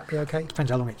 Would that be okay?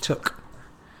 Depends how long it took.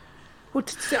 Well,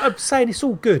 I'm saying it's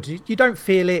all good. You don't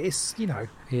feel it. It's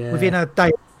within a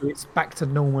day it's back to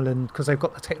normal, and because they've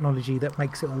got the technology that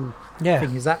makes it all. Yeah.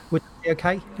 Thing. Would that be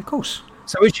okay? Of course.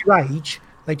 So as you age,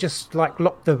 they just like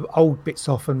lop the old bits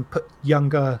off and put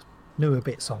younger, newer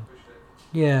bits on.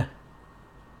 Yeah.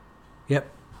 Yep.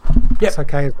 That's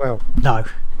okay as well. No.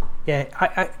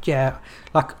 Yeah. Yeah.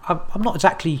 Like I'm not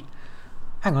exactly.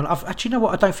 Hang on. Actually, you know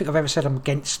what? I don't think I've ever said I'm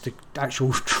against the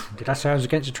actual. Did I say I was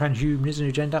against the transhumanism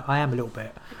agenda? I am a little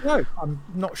bit. No, I'm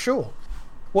not sure.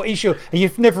 What is your?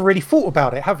 You've never really thought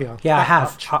about it, have you? Yeah, I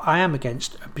have. I am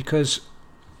against because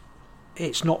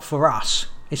it's not for us.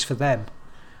 It's for them.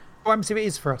 What happens if it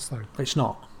is for us, though? It's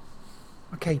not.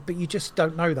 Okay, but you just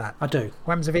don't know that. I do.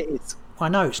 What happens if it is? I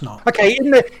know it's not. Okay,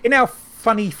 in our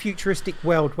funny futuristic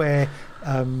world where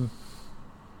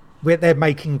they're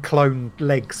making clone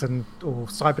legs or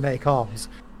cybernetic arms,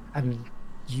 and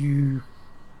you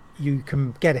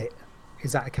can get it,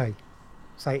 is that okay?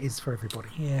 Say it is for everybody.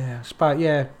 Yeah, but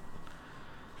yeah.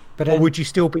 But or would you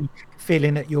still be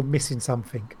feeling that you're missing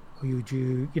something, or would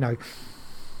you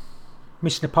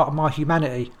missing a part of my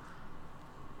humanity?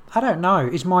 I don't know.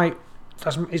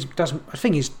 Does the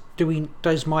thing is,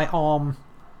 does my arm?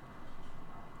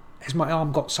 Has my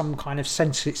arm got some kind of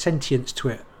sentience to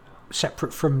it,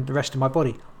 separate from the rest of my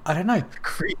body? I don't know.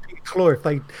 Creepy claw if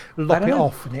they lock it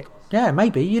off and it. Yeah,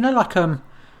 maybe. Like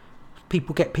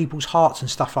people get people's hearts and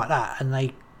stuff like that, and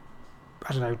they,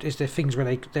 I don't know. Is there things where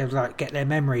they like get their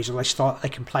memories, or they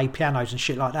can play pianos and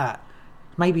shit like that?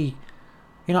 Maybe,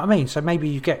 you know what I mean. So maybe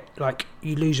you get like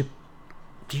you lose a.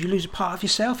 Do you lose a part of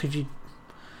yourself if you?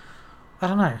 I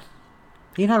don't know.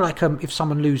 Like if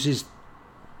someone loses.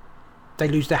 They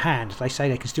lose their hand. They say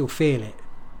they can still feel it.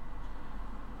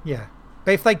 Yeah,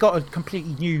 but if they got a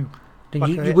completely new then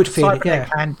like you would feel it,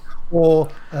 cybernetic hand or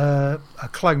a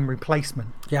clone replacement.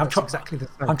 Yeah, exactly the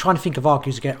same. I'm trying to think of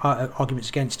arguments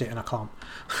against it, and I can't.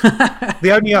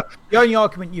 The only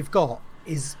argument you've got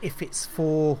is if it's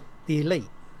for the elite.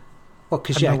 Well,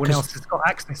 because no one else has got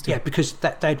access to it. Yeah, because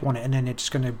they'd want it, and then they're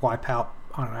just going to wipe out,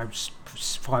 I don't know,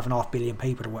 5.5 billion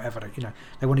people or whatever. You know,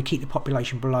 they want to keep the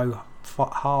population below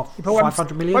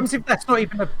 500 million. What if that's not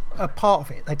even a part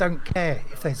of it? They don't care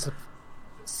if there's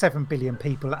 7 billion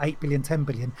people, 8 billion, 10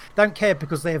 billion. Don't care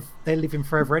because they're living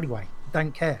forever anyway.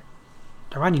 Don't care.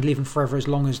 They're only living forever as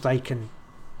long as they can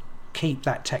keep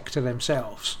that tech to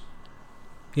themselves.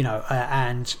 You know,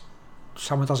 and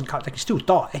someone doesn't cut, they can still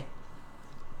die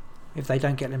if they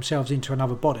don't get themselves into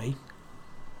another body.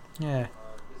 Yeah.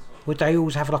 Would they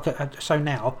always have like so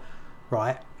now,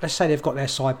 right? Let's say they've got they're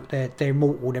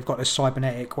immortal, they've got their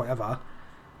cybernetic, whatever.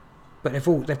 But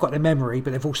they've got their memory,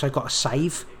 but they've also got a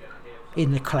save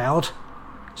in the cloud.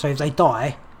 So if they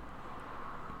die,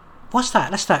 what's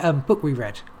that? That's that book we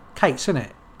read, Cates, isn't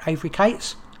it? Avery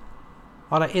Cates.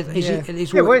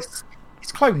 It's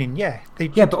cloning, yeah.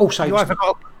 But also you either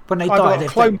got when they die, a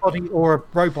clone body or a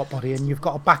robot body, and you've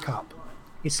got a backup.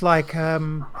 It's like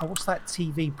what's that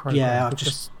TV program?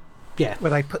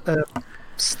 Where they put the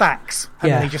stacks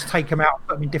and they just take them out and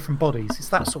put them in different bodies. It's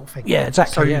that sort of thing. Yeah,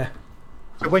 exactly.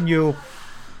 So when you're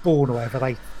born or whatever,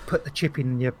 they put the chip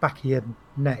in your back of your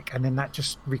neck, and then that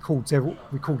just records your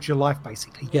life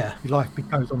basically. Yeah, your life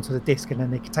goes onto the disc, and then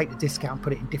they can take the disc out and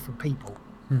put it in different people.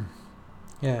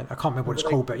 Yeah, I can't remember what it's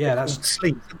called, but yeah, that's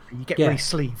sleeved. You get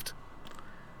re-sleeved.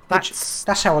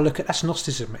 That's how I look at. That's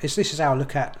Gnosticism. This is how I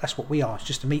look at. That's what we are. It's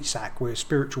just a meat sack. We're a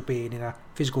spiritual being in a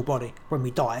physical body. When we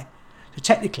die, so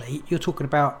technically, you're talking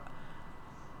about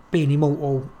being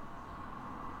immortal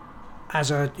as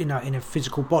in a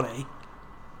physical body.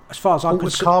 As far as I'm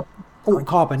concerned, altered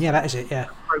carbon. Yeah, that is it. Yeah.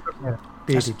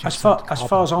 As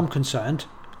far as I'm concerned,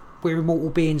 we're immortal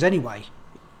beings anyway,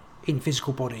 in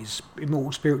physical bodies,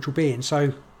 immortal spiritual beings.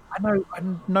 So I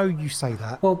know you say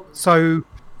that. Well, so.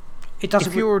 It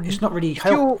doesn't. It's not really.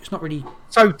 It's not really.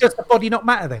 So does the body not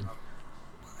matter then?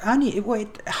 Only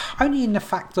in the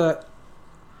fact that,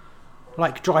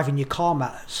 like, driving your car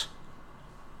matters.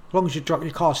 As long as your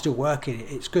car's still working,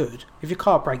 it's good. If your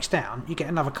car breaks down, you get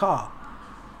another car.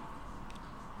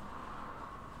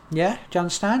 Yeah, do you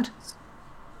understand?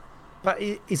 But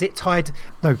is it tied?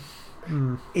 No.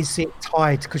 Is it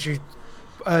tied? Because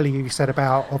earlier you said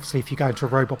about obviously if you go into a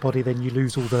robot body, then you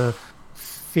lose all the.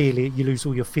 You lose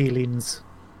all your feelings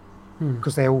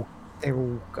because they're all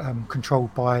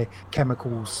controlled by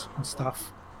chemicals and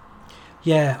stuff.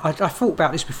 Yeah, I thought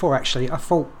about this before actually. I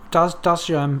thought does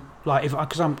like if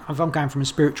I'm going from a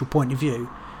spiritual point of view,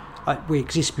 we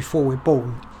exist before we're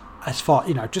born. As far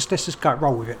just let's just go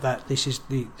roll with it that this is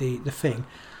the thing.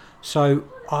 So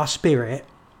our spirit,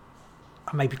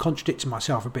 I may be contradicting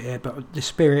myself a bit here, but the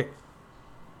spirit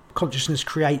consciousness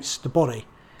creates the body.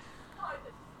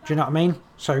 Do you know what I mean?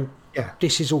 So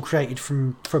this is all created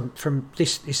from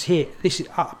this is here. This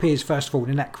appears first of all,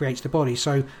 and that creates the body.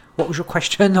 So what was your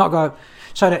question?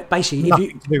 So that basically,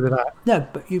 nothing to do with that. No,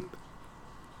 but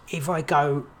if I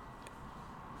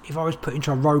was put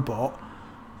into a robot,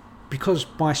 because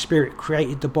my spirit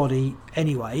created the body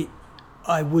anyway,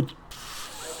 I would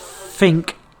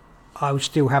think I would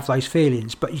still have those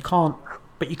feelings. But you can't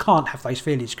have those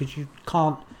feelings because you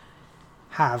can't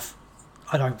have.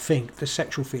 I don't think the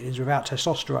sexual feelings without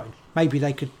testosterone. Maybe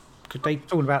they could they?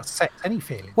 It's all about sex, any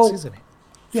feelings, isn't it?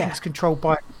 Yeah, it's controlled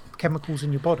by chemicals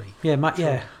in your body. Yeah,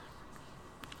 yeah.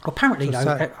 Apparently,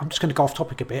 I'm just going to go off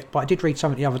topic a bit, but I did read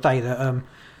something the other day that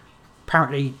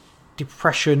apparently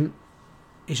depression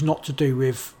is not to do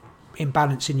with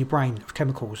imbalance in your brain of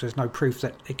chemicals. There's no proof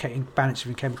that imbalance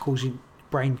in chemicals in your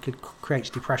brain creates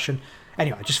depression.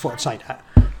 Anyway, I just thought I'd say that.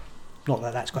 Not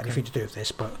that that's got anything to do with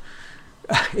this, but.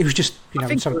 It was just, I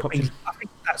think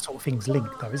that sort of thing's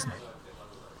linked, though, isn't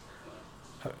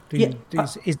it?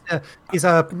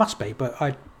 It must be, but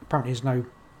apparently there's no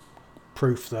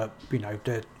proof that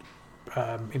the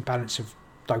imbalance of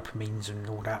dopamines and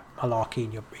all that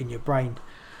malarkey in your brain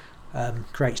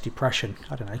creates depression.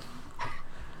 I don't know,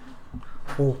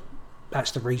 or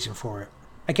that's the reason for it.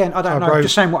 Again, I don't know. I'm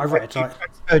just saying what I read. If you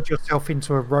transferred yourself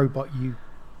into a robot, you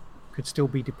could still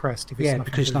be depressed if it's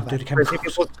because it's not to do the chemicals. If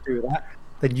it was to do that,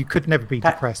 then you could never be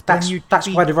depressed. That's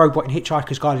why the robot in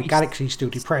Hitchhiker's Guide to the Galaxy is still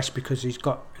depressed, because he's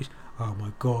oh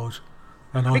my god,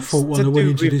 and I thought when I went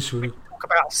into this room. Talk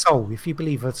about soul. If you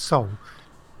believe a soul,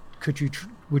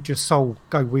 would your soul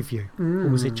go with you, or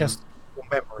was it just your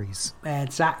memories?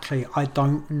 Exactly. I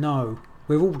don't know.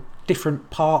 We're all different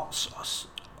parts.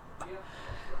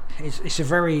 It's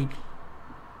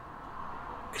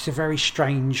it's a very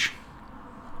strange.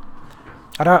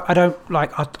 I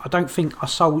don't think our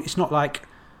soul. It's not like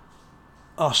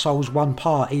our soul's one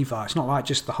part either. It's not like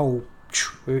just the whole.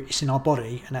 It's in our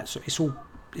body, and it's all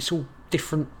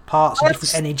different parts and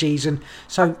different energies, and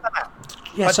so.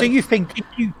 Yeah. But do you think if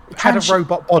you had a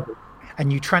robot body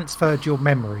and you transferred your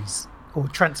memories or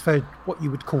transferred what you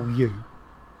would call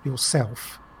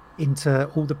yourself, into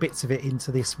all the bits of it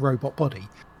into this robot body,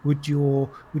 would you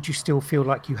still feel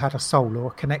like you had a soul or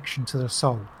a connection to the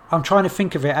soul? I'm trying to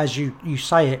think of it as you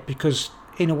say it, because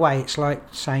in a way it's like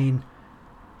saying,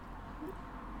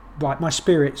 right, my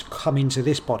spirit's come into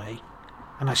this body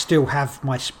and I still have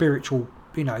my spiritual,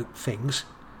 things.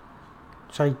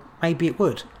 So maybe it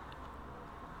would.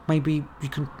 Maybe you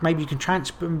can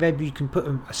transfer, maybe you can put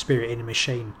a spirit in a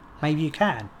machine. Maybe you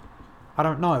can. I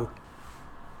don't know.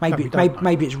 Maybe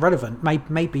it's relevant.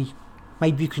 Maybe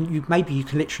you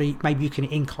can literally, maybe you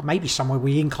can maybe somewhere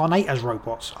we incarnate as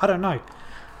robots. I don't know.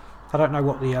 I don't know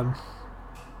what the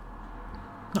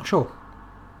not sure.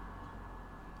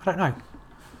 I don't know.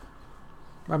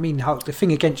 I mean, the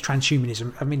thing against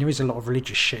transhumanism. I mean, there is a lot of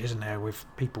religious shit, isn't there? With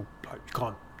people like, you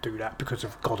can't do that because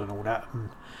of God and all that.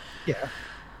 Yeah.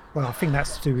 Well, I think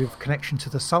that's to do with connection to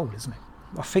the soul, isn't it?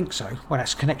 I think so. Well,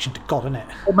 that's connection to God, isn't it?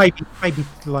 Or maybe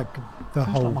like the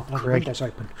whole creation. Window's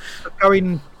open.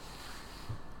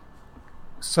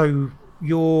 So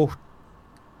your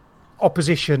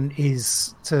opposition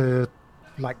is to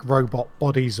like robot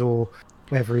bodies or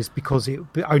whatever is because it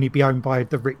would only be owned by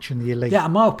the rich and the elite. Yeah,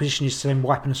 and my opposition is to them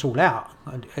wiping us all out.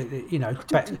 But you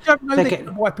don't know they're going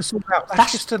to wipe us all out.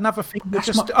 That's just another thing. They've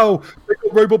got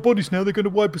robot bodies now. They're going to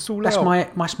wipe us all out.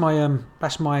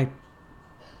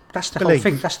 That's the whole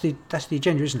thing. That's the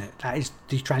agenda, isn't it? That is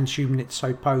the transhumanist,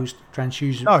 supposed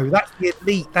transhuman. No, that's the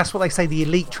elite. That's what they say. The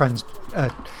elite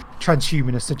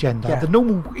transhumanist agenda. Yeah. The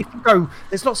normal. If you go,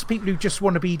 there's lots of people who just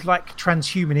want to be like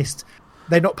transhumanist.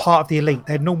 They're not part of the elite.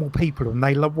 They're normal people, and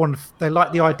they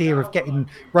like the idea of getting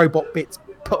robot bits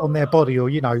put on their body, or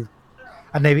and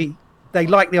they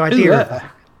like the idea of that.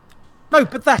 No,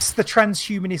 but that's the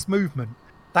transhumanist movement.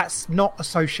 That's not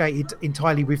associated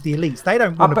entirely with the elites. They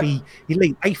don't want to be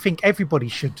elite. They think everybody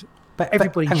should.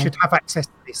 Everybody should have access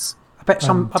to this. I bet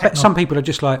some people are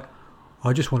just like,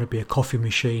 I just want to be a coffee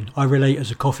machine. I relate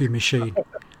as a coffee machine.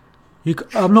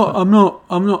 No,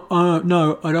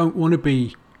 I don't want to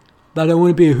be. I don't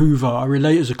want to be a Hoover. I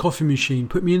relate as a coffee machine.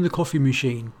 Put me in the coffee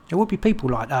machine. There would be people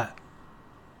like that.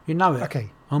 You know it. Okay.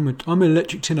 I'm an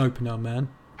electric tin opener, man.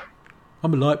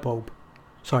 I'm a light bulb.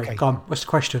 Sorry, okay. Go on. What's the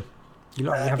question?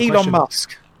 Elon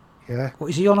Musk. Yeah. What,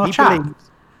 is he on our chat?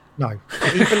 No.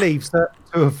 He believes that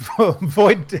to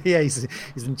avoid he's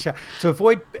in chat, to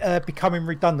avoid becoming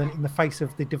redundant in the face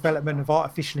of the development of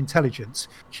artificial intelligence,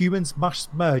 humans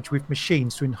must merge with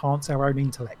machines to enhance our own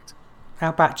intellect. How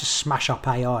about just smash up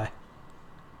AI?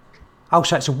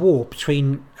 Also, it's a war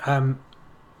between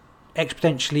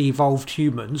exponentially evolved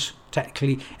humans,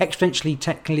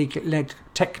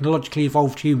 technologically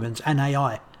evolved humans, and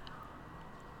AI.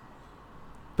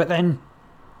 But then,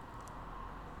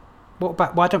 what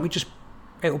about? Why don't we just?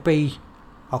 It'll be,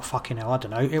 oh fucking hell, I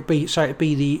don't know. It'll be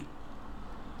the.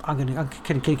 I'm gonna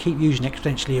keep using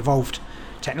exponentially evolved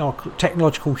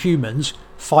technological humans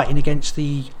fighting against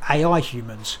the AI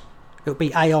humans. It'll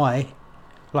be AI,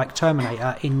 like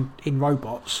Terminator in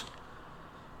robots,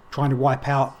 trying to wipe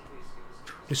out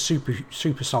the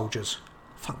super soldiers.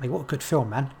 Fuck me, what a good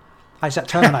film, man! Oh, is that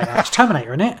Terminator? It's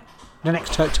Terminator, isn't it? The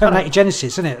next Terminator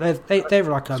Genesis, isn't it? They're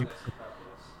like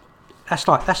that's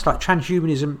like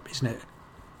transhumanism, isn't it?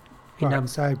 Right,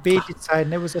 so Beard is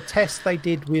saying there was a test they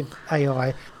did with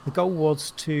AI. The goal was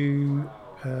to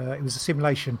it was a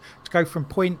simulation to go from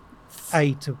point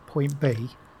A to point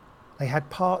B. They had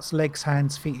parts, legs,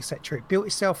 hands, feet, etc. It built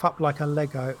itself up like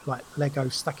Lego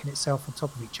stacking itself on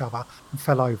top of each other and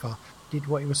fell over. Did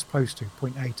what it was supposed to,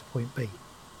 point A to point B.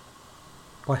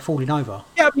 By falling over?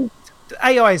 Yeah, I mean,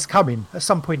 AI is coming. At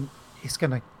some point, it's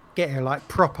going to get here like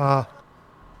proper...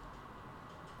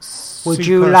 Would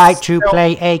you like to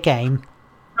play a game?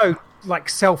 No, like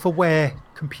self-aware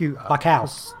computer. Like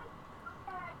Al?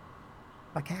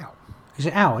 Like Al. Is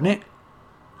it Al, isn't it?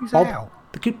 Who's Al?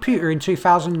 The computer in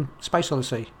 2000 Space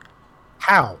Odyssey.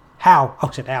 How? Oh,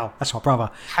 I said Al. That's my brother.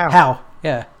 How?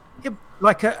 Yeah.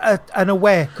 Like an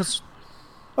aware, because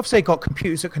obviously they've got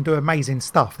computers that can do amazing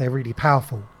stuff. They're really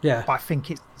powerful. Yeah. But I think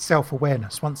it's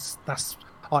self-awareness. Once that's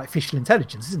artificial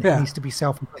intelligence, isn't it? Yeah. It needs to be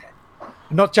self-aware.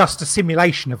 Not just a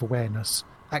simulation of awareness,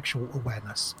 actual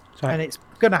awareness. So, and it's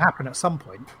going to happen at some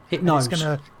point. It knows. It's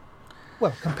going to,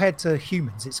 well, compared to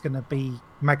humans, it's going to be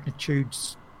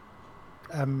magnitudes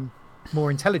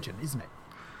more intelligent, isn't it?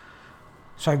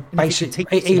 So if it basically,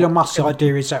 teaches you Elon what Musk's it's gonna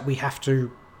idea is that we have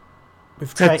to...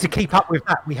 to keep up with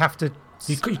that, we have to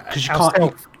Because you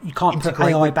ourselves can't put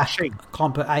integrate AI with back. machine.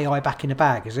 Can't put AI back in the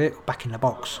bag, is it? Back in the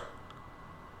box?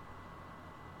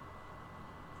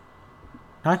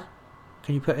 No.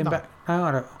 Can you put him No. back? No,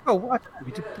 I don't. Oh,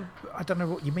 I don't know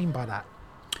what you mean by that.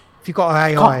 If you've got an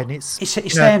AI Can't- and it's It's you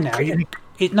know, there now.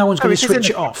 No one's No, going it to is switch in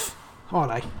it the- off, are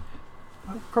they?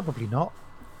 probably not,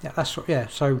 Yeah, that's what. Yeah.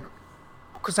 So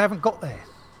because they haven't got there.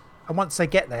 And once they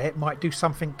get there, it might do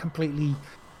something completely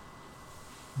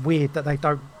weird that they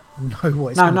don't know what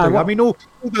it's No, going to no, do. what- I mean, all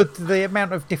the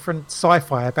amount of different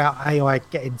sci-fi about AI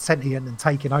getting sentient and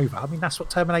taking over. I mean, that's what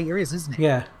Terminator is, isn't it?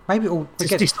 yeah, maybe it'll It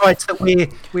get, just decides that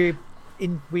we're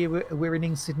an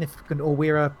insignificant, or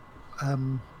we're a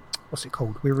what's it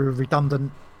called? We're a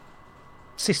redundant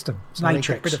system. So they get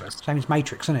Matrix. rid of us. Same as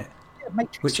Matrix, isn't it? Yeah,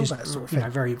 Matrix, Which all is that sort of thing.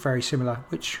 very very similar.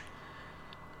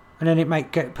 And then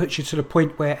it puts you to the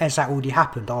point where, has that already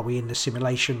happened? Are we in the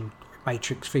simulation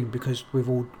Matrix thing? Because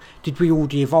did we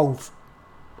already evolve?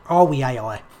 Are we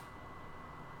AI?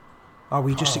 Are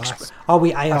we just are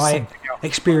we AI something else.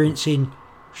 experiencing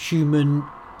human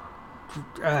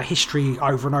history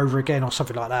over and over again, or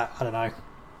something like that? I don't know. I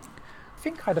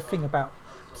think I had a thing about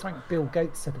something Bill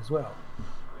Gates said as well.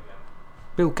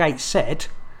 Bill Gates said,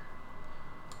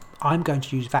 I'm going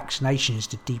to use vaccinations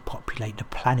to depopulate the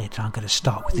planet. I'm going to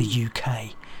start with the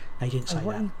UK. They didn't say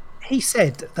that. He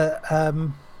said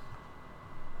that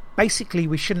basically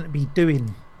we shouldn't be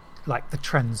doing like the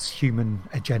transhuman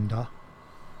agenda,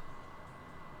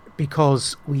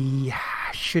 because we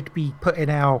should be putting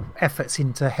our efforts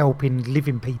into helping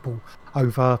living people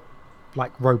over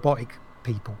like robotic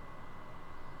people.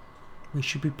 We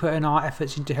should be putting our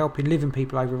efforts into helping living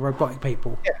people over robotic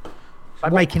people. Yeah.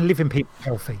 Like making living people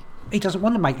healthy. He doesn't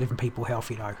want to make living people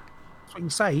healthy, though. That's what you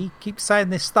say. He keeps saying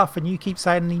this stuff and you keep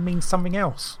saying he means something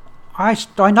else. I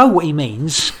know what he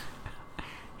means.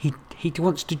 He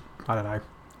wants to... I don't know.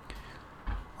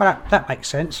 Well, that makes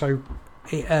sense. So,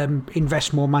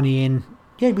 invest more money in...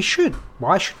 Yeah, we should.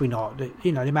 Why should we not?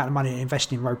 You know, the amount of money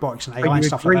investing in robotics and AI and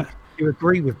stuff like that. You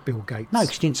agree with Bill Gates? No,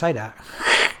 because he didn't say that.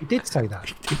 He did say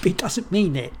that. He doesn't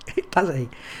mean it, does he?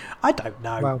 I don't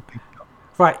know. Well,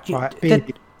 right.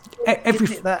 isn't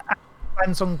it that Apple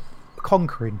plans on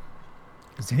conquering?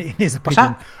 In his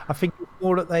opinion, I think it's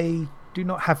more that they do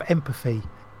not have empathy.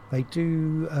 They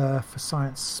do for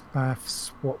science,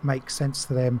 maths, what makes sense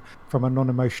to them from a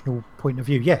non-emotional point of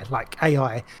view. Yeah, like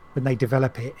AI, when they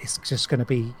develop it, it's just going to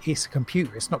be, it's a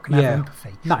computer. It's not going to have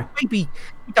empathy. No. Maybe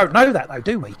we don't know that though,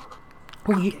 do we?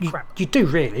 Well, you do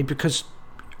really, because...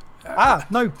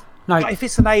 No. No. But if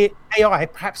it's an AI,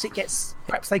 perhaps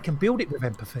they can build it with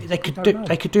empathy. They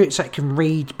could do it so it can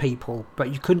read people,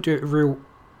 but you couldn't do it with real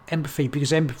empathy,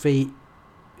 because empathy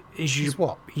is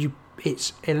what?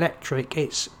 It's electric.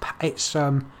 It's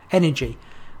energy,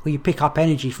 where you pick up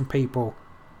energy from people.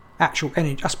 Actual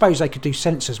energy. I suppose they could do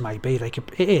sensors. Maybe they could.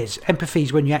 It is empathy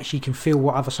is when you actually can feel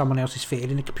what someone else is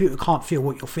feeling. The computer can't feel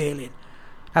what you're feeling.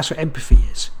 That's what empathy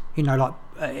is. You know, like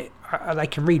they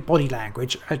can read body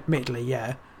language. Admittedly,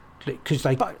 yeah, because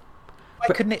they. But why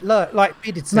couldn't it learn? Like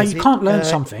Bidid says, no, you can't learn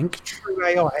something. True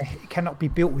AI, it cannot be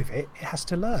built with it. It has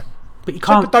to learn. But you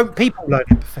can't. But don't people learn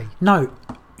empathy? No.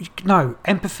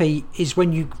 Empathy is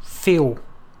when you feel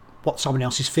what someone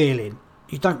else is feeling.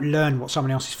 You don't learn what someone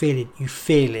else is feeling. You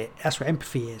feel it. That's what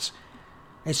empathy is.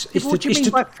 What do you mean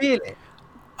by feel it?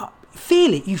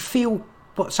 Feel it. You feel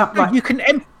what's up. No, like, you can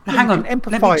hang on.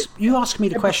 Empathise. You ask me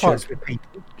the question. With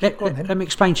people. Let me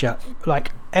explain to you.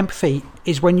 Like, empathy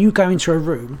is when you go into a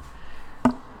room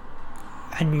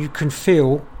and you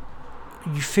feel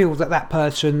that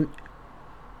person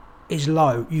is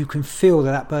low. You can feel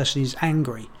that person is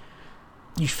angry.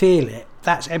 You feel it.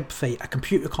 That's empathy. A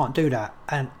computer can't do that,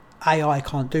 and AI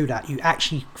can't do that. You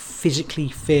actually physically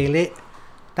feel it.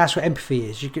 That's what empathy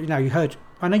is. You know, you heard.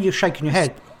 I know you're shaking your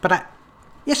head, but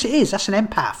yes, it is. That's an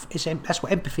empath. That's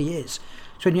what empathy is.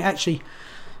 So when you actually,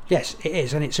 yes, it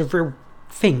is, and it's a real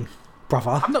thing,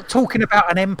 brother. I'm not talking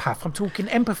about an empath. I'm talking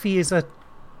empathy is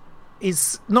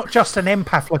not just an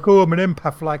empath, like, oh, I'm an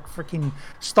empath, like freaking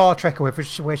Star Trek or whatever,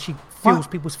 where she feels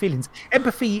people's feelings.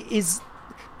 Empathy is,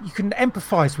 you can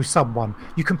empathise with someone.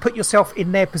 You can put yourself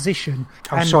in their position.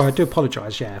 I'm sorry, I do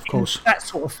apologise, yeah, of course. That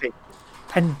sort of thing.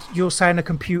 And you're saying a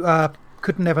computer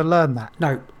could never learn that?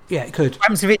 No, yeah, it could. What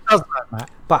happens if it does learn that?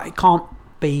 But it can't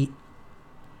be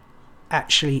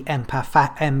actually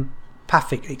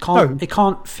empathic. It can't. No. It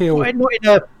can't feel. Not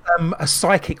in a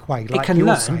psychic way, like it can you're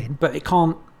learn, saying. but it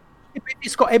can't. If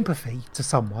it's got empathy to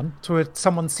someone, to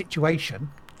someone's situation,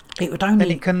 It would only.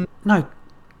 then it can. No.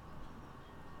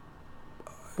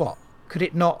 What? Could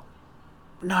it not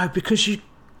No, because you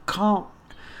can't.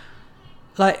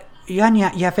 Like you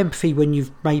have empathy when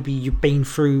you've been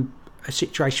through a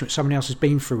situation that someone else has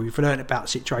been through. You've learned about a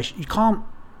situation. You can't.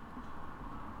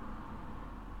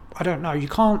 I don't know. You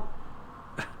can't.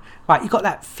 Right, you got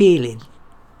that feeling.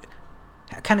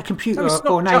 Can a computer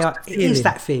or an AI? It is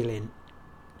that feeling.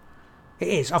 It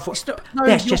is. I thought.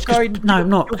 Yes, just no, I'm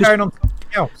not. You're going on something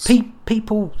else.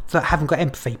 People that haven't got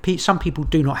empathy. Some people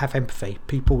do not have empathy.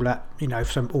 People that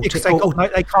some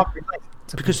they can't relate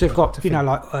because they've got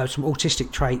some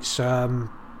autistic traits.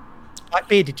 Like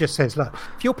Bearded just says, look,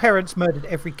 if your parents murdered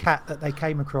every cat that they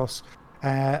came across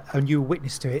and you were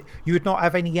witness to it, you would not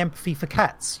have any empathy for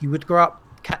cats. You would grow up.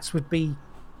 Cats would be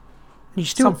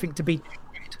something to be.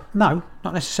 No,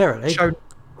 not necessarily. Shown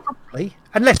properly,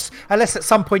 unless at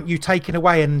some point you've taken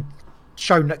away and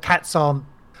shown that cats aren't.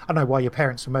 I don't know why your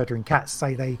parents were murdering cats.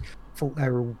 Say they thought they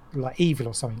were all like evil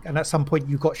or something, and at some point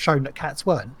you got shown that cats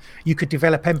weren't. You could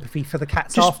develop empathy for the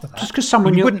cats after that. Just because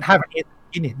someone you wouldn't have it in the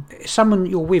beginning. Someone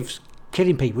you're with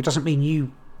killing people doesn't mean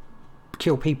you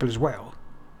kill people as well.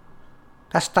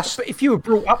 That's. But if you were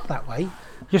brought up that way,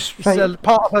 it's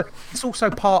also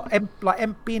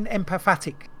being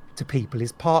empathetic to people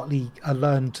is partly a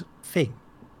learned thing.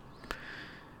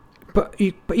 But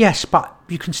you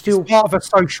can still. It's part of a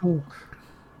social.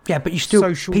 Yeah, but you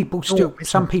still people still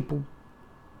some people,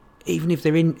 even if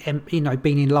they're in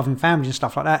being in loving families and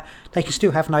stuff like that, they can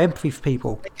still have no empathy for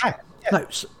people. They can. Yeah. No,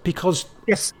 because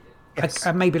yes.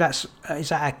 Maybe that's it's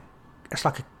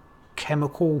like a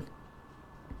chemical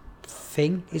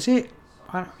thing, is it?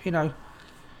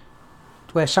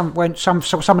 Where some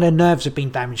of their nerves have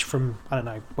been damaged from I don't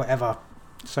know whatever,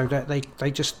 so that they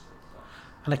just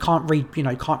and they can't read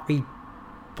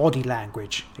body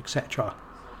language, etc.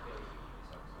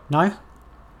 No,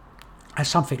 and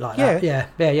something like that. Yeah.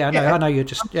 I know you're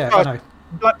just I know.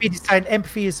 Like me saying,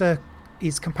 empathy is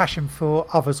compassion for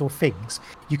others or things.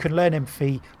 You can learn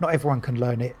empathy. Not everyone can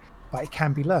learn it, but it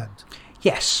can be learned.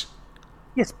 Yes.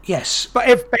 But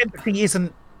empathy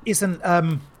isn't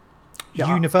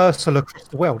universal across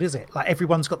the world, is it? Like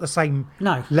everyone's got the same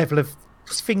level of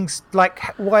things. Like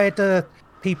why do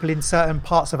people in certain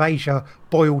parts of Asia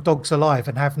boil dogs alive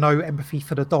and have no empathy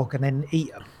for the dog and then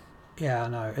eat them? Yeah, I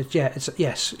know. I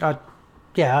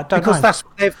don't because know. That's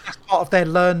part of their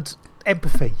learned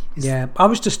empathy. I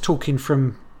was just talking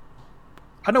from.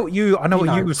 I know what you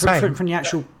were saying from the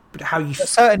actual how you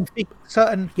certain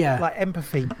like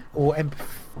empathy or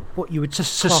what you would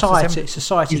society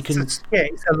can it's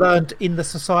learned in the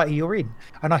society you're in,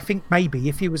 and I think maybe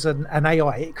if it was an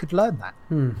AI it could learn that.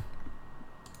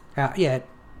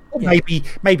 Or maybe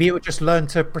it would just learn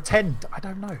to pretend. I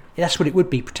don't know. That's what it would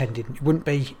be, pretending. It wouldn't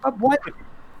be. But why would it?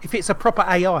 If it's a proper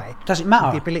AI, does it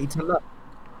matter? The ability to learn.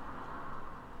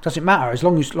 Does it matter as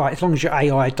long as your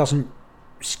AI doesn't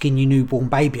skin your newborn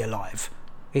baby alive,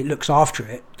 it looks after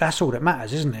it. That's all that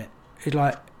matters, isn't it? It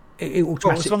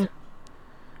automatically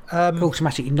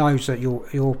knows that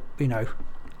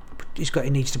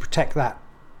it needs to protect that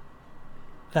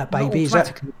baby. Is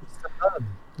that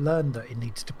learn that it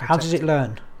needs to protect? How does it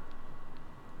learn?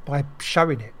 By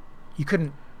showing it. You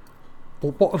couldn't.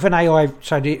 Well, what with an AI?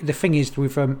 So the thing is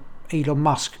with Elon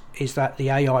Musk is that the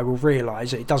AI will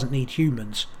realise that it doesn't need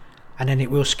humans, and then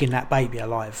it will skin that baby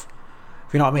alive.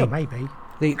 You know what I mean? Maybe.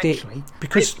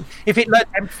 Because if it learns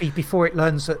empathy before it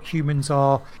learns that humans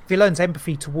are, if it learns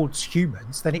empathy towards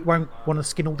humans, then it won't want to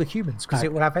skin all the humans because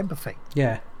it will have empathy.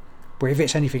 Yeah, but if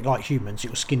it's anything like humans, it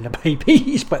will skin the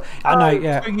babies. But I know,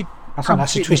 yeah, so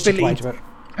that's a twisted way to it. You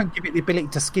don't give it the ability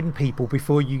to skin people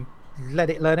before you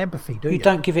let it learn empathy, do you? You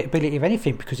don't give it ability of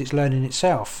anything because it's learning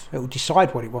itself. It will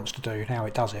decide what it wants to do and how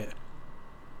it does it.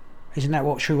 Isn't that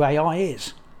what true AI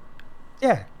is?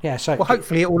 Yeah. So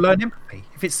hopefully it will learn empathy.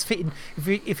 If it's fitting,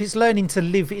 if it's learning to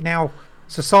live in our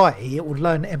society, it will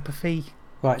learn empathy.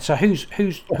 Right. So who's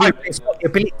it's got the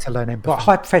ability to learn empathy. But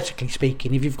hypothetically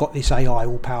speaking, if you've got this AI,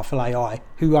 all powerful AI,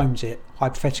 who owns it?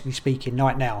 Hypothetically speaking,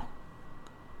 right now,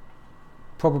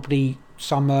 probably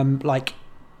some like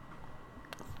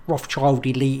Rothschild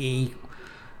elite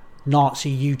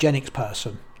Nazi eugenics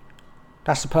person.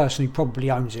 That's the person who probably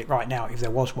owns it right now, if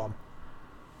there was one.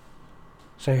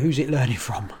 So who's it learning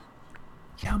from?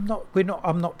 Yeah, I'm not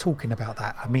talking about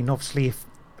that. I mean, obviously,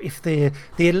 if the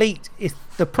elite, if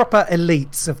the proper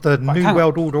elites of the New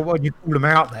World Order, what you call them,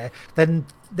 are out there, then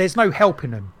there's no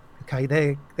helping them. Okay,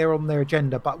 they're on their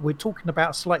agenda, but we're talking about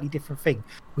a slightly different thing.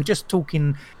 We're just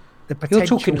talking the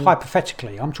potential. You're talking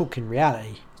hypothetically. I'm talking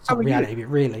reality. It's not reality, but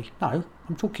really. No,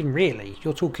 I'm talking really.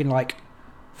 You're talking like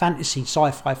fantasy,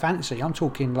 sci-fi fantasy. I'm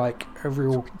talking like a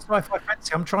real sci-fi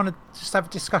fantasy. I'm trying to just have a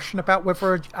discussion about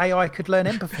whether AI could learn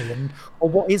empathy or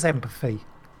what is empathy.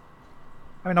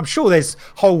 I mean, I'm sure there's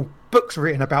whole books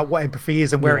written about what empathy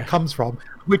is and where it comes from.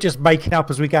 We're just making up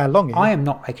as we go along. I am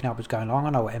not making up as going along. I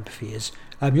know what empathy is.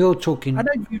 You're talking. I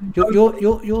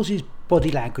know yours is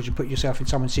body language. You put yourself in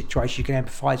someone's situation. You can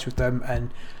empathise with them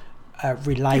and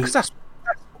relate. Because that's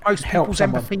what most people's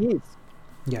empathy is.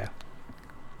 Yeah.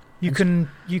 You can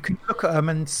look at them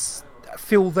and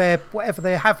feel whatever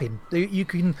they're having. You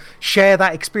can share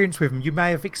that experience with them. You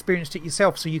may have experienced it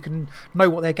yourself, so you can know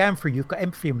what they're going through. You've got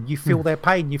empathy for them. You feel their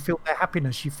pain. You feel their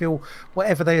happiness. You feel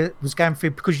whatever they was going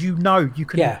through because you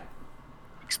can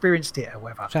experienced it or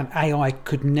whatever. So an AI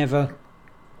could never.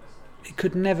 It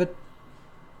could never.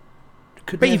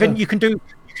 But even you can do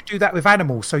that with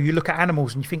animals. So you look at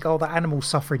animals and you think, oh, that animal's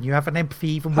suffering. You have an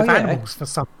empathy even with animals for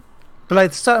some. But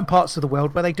there's certain parts of the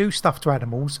world where they do stuff to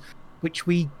animals which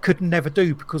we could never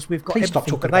do because we've got Please empathy. stop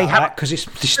talking about that because it's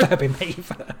disturbing me.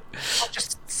 I'm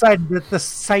just saying that the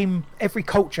same. Every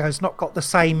culture has not got the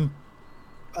same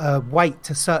weight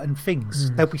to certain things.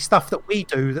 There'll be stuff that we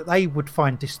do that they would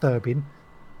find disturbing,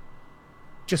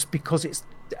 just because it's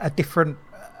a different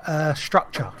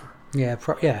structure. Yeah,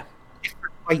 different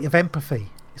weight of empathy.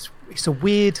 It's a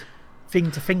weird thing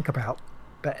to think about,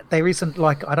 but there isn't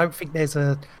I don't think there's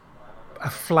a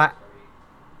flat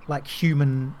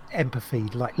human empathy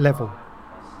level.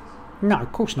 No,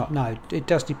 of course not. No, it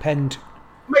does depend.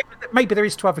 Maybe there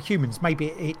is to other humans. Maybe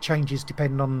it changes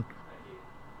depending on.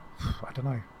 I don't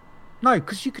know. No,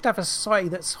 because you could have a society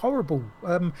that's horrible.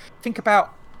 Think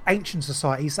about ancient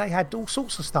societies. They had all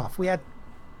sorts of stuff. We had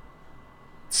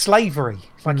slavery,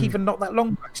 even not that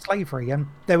long ago, slavery, and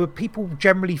there were people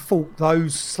generally thought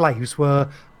those slaves were.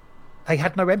 They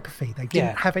had no empathy. They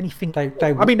didn't have anything. They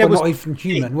were not even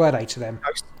human, were they, to them?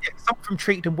 Some of them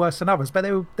treated them worse than others, but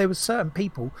there were certain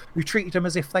people who treated them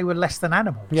as if they were less than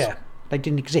animals. Yeah, they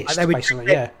didn't exist, they would basically,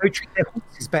 they would treat their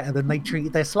horses better than they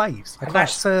treated their slaves. And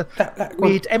that's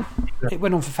weird empathy. It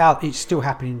went on for it's still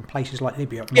happening in places like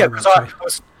Libya at the moment.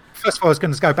 First of all, I was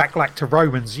going to go back to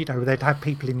Romans. They'd have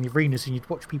people in the arenas and you'd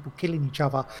watch people killing each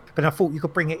other. But I thought you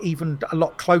could bring it even a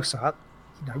lot closer.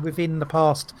 Within the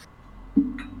past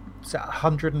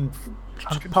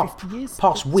 150 years,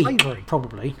 past week, slavery.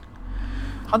 Probably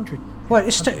 100. Well,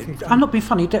 it's still, I'm not being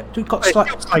funny. We've got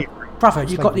brother.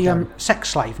 You've got the sex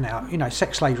slave now.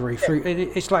 Sex slavery through.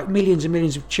 It's like millions and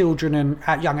millions of children and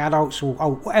young adults or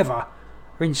whatever are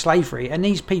in slavery, and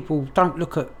these people don't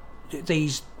look at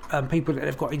these people that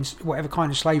have got in whatever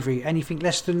kind of slavery anything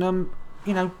less than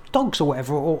dogs or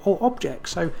whatever or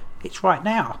objects. So it's right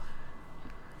now.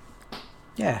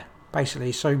 Yeah,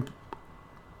 basically. So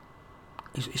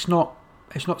it's not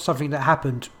something that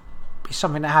happened. It's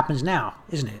something that happens now,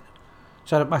 isn't it?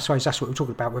 So I suppose that's what we're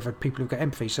talking about, whether people who've got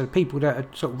empathy. So the people that are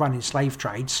sort of running slave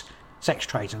trades, sex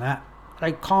trades and that,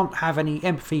 they can't have any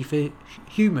empathy for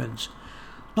humans.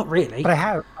 Not really. But they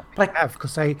have.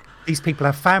 Because these people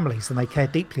have families and they care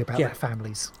deeply about their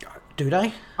families. Do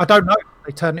they? I don't know.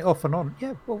 They turn it off and on.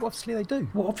 Yeah, well, obviously they do.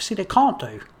 Well, obviously they can't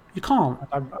do. You can't.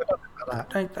 I don't know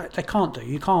about that. They can't do.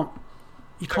 You can't.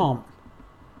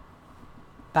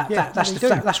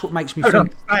 That's what makes me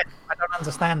think. I don't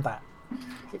understand that.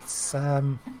 It's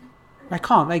they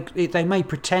can't. They may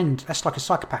pretend. That's like a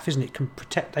psychopath, isn't it?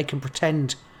 They can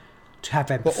pretend to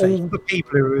have empathy. But all the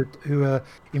people who are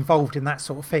involved in that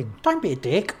sort of thing. Don't be a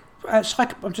dick. I'm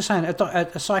just saying,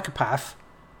 a psychopath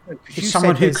is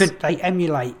someone who they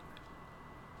emulate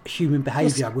human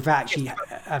behaviour without actually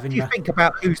having. If you think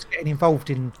about who's getting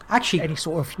involved in any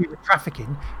sort of human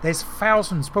trafficking, there's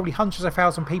thousands, probably hundreds of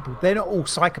thousands of people. They're not all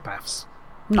psychopaths.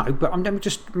 No, but let me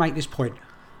just make this point.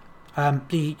 A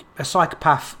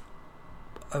psychopath,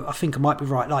 I think I might be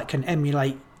right, can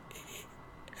emulate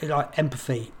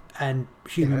empathy and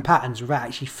human patterns without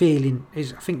actually feeling. I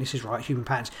think this is right. Human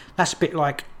patterns. That's a bit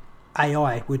like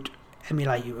AI would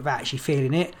emulate you without actually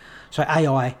feeling it. So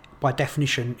AI, by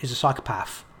definition, is a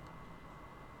psychopath.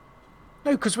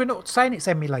 No, because we're not saying it's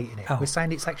emulating it. We're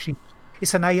saying it's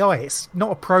an AI. It's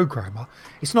not a programmer.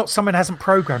 It's not someone hasn't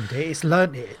programmed it. It's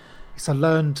learned it. It's a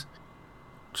learned.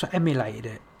 So emulated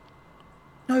it.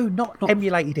 No, not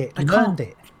emulated it. Learned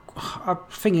it.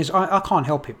 Thing is, I can't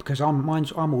help it because I'm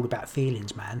all about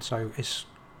feelings, man. So it's,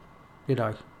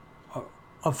 I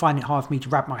find it hard for me to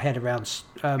wrap my head around.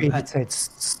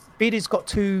 Speedy's got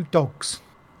 2 dogs.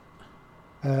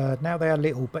 Now they are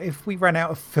little, but if we ran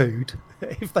out of food,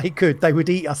 if they could, they would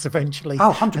eat us eventually.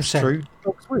 Oh, 100%. That's true.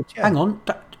 Dogs would, yeah. Hang on.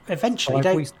 Eventually,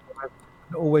 not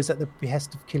always at the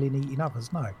behest of killing, eating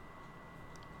others, no.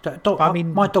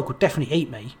 My dog would definitely eat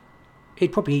me.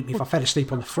 He'd probably eat me if I fell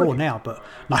asleep on the floor now, but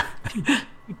no. If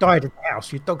you died in the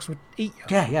house, your dogs would eat you.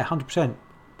 Yeah, 100%.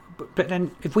 But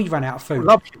then if we ran out of food...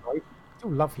 Love you, though.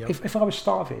 still love you. If I was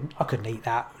starving, I couldn't eat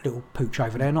that little pooch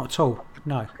over there. Not at all.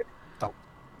 No.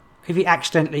 If he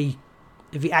accidentally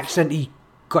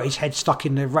got his head stuck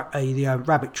in the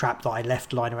rabbit trap that I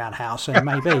left lying around the house, then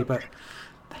maybe. But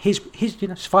his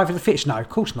survival of the fittest. No, of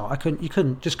course not. You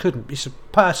couldn't. It's a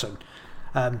person.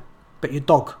 But your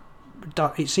dog,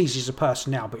 it sees you as a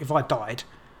person now. But if I died,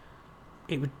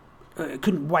 it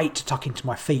couldn't wait to tuck into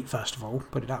my feet. First of all,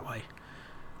 put it that way.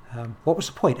 What was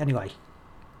the point anyway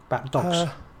about the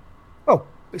dogs? Well,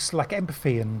 it's like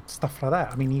empathy and stuff like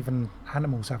that. I mean, even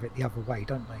animals have it the other way,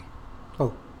 don't they?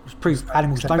 Oh, it's proof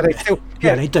animals don't. They still,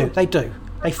 they do.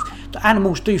 The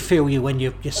animals do feel you when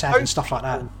you're sad and stuff like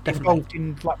that. Definitely involved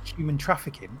in like human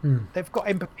trafficking. They've got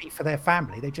empathy for their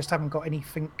family. They just haven't got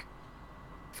anything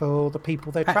for the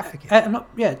people they're trafficking. I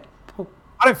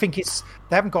don't think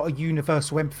they haven't got a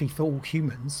universal empathy for all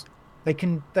humans. They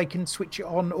can switch it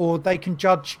on, or they can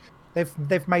judge.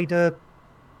 They've made a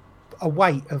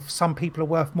weight of some people are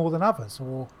worth more than others,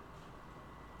 or.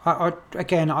 I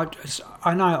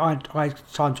know I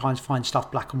sometimes find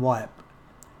stuff black and white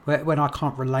when I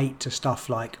can't relate to stuff,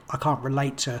 like I can't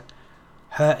relate to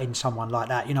hurting someone like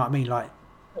that, you know what I mean? Like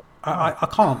I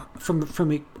can't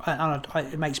from it, and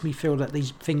it makes me feel that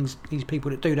these people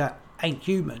that do that ain't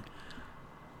human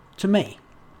to me.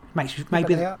 It makes me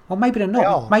maybe they're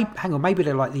not. Maybe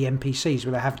they're like the NPCs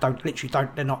where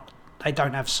they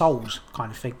don't have souls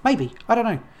kind of thing. Maybe, I don't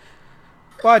know.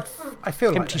 Well, I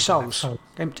feel empty like souls,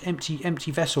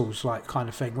 empty vessels, like kind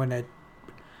of thing. When there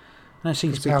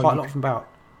seems to be quite a lot of them about.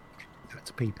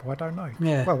 To people, I don't know.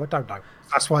 Yeah. Well, I don't know.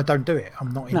 That's why I don't do it.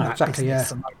 I'm not in that exactly,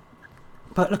 business. Yeah.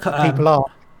 But look at people are.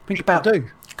 Think about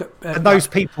and those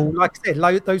people, like I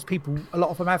said, those people. A lot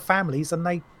of them have families, and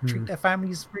they treat their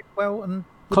families really well. And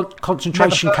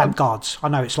concentration camp guards. I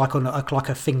know it's like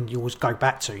a thing you always go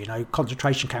back to. You know,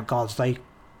 concentration camp guards. They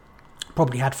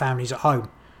probably had families at home.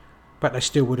 But they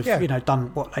still would have,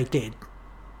 done what they did.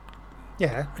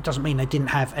 Yeah. It doesn't mean they didn't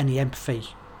have any empathy.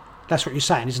 That's what you're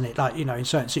saying, isn't it? Like, in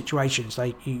certain situations,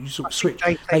 you sort of switch.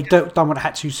 They done what they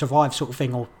had to survive, sort of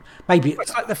thing, or maybe.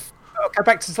 It's like go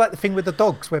back to the thing with the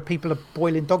dogs, where people are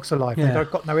boiling dogs alive. Yeah.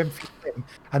 They've got no empathy for them,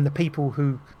 and the people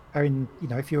who are in,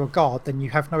 if you're a guard, then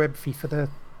you have no empathy for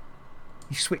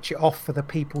you switch it off for the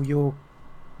people you're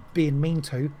being mean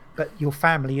to, but your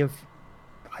family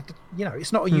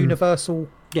it's not a universal.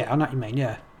 Yeah, I know what you mean,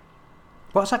 yeah.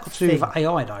 What's that got to do with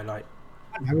AI, though? Like,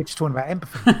 I don't know, we're just talking about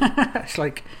empathy. It's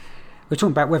like, we're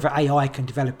talking about whether AI can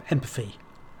develop empathy,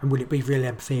 and will it be real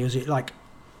empathy, or is it like...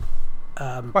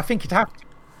 I think it'd have to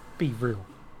be real.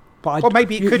 But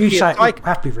maybe it could be... You say it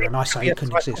have to be real, and I say it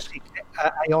couldn't exist.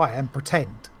 AI and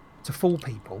pretend to fool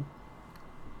people.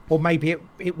 Or maybe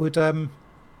it would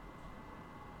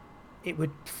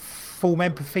form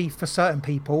empathy for certain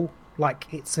people,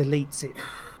 like its elites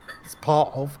it's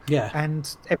part of,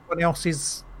 and everyone else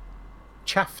is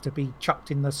chaff to be chucked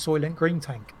in the Soylent Green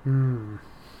tank.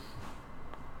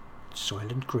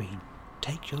 Soylent Green.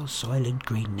 Take your Soylent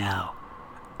Green now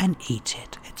and eat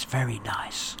it. It's very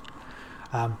nice.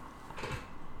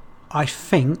 I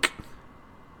think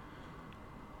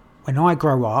when I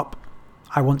grow up,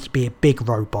 I want to be a big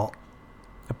robot,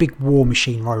 a big war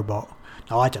machine robot.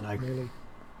 No, I don't know. Really?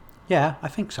 Yeah, I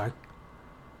think so.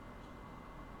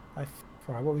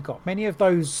 Right, what we got? Many of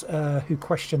those who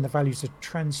question the values of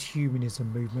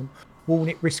transhumanism movement warn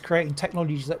it risks creating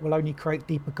technologies that will only create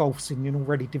deeper gulfs in an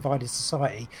already divided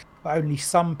society, but only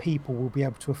some people will be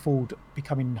able to afford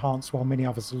becoming enhanced while many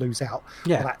others will lose out.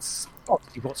 Yeah. Well, that's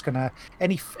obviously what's going to...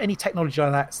 Any technology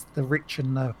like that, the rich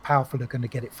and the powerful are going to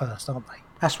get it first, aren't they?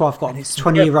 That's why I've got a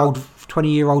 20-year-old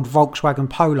Volkswagen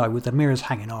Polo with the mirrors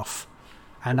hanging off,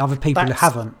 and other people who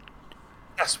haven't.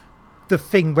 That's the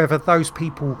thing, whether those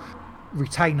people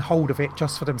retain hold of it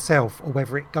just for themselves or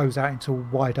whether it goes out into a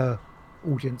wider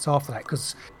audience after that.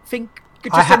 Because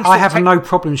I have no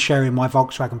problem sharing my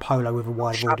Volkswagen Polo with a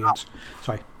wider audience.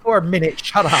 Sorry. For a minute,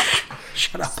 shut up.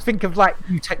 Shut up. Think of like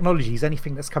new technologies,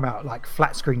 anything that's come out, like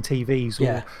flat screen TVs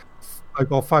or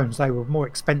mobile phones. They were more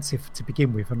expensive to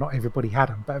begin with, and not everybody had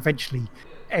them. But eventually,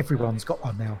 everyone's got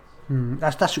one now.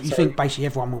 That's what you think. Basically,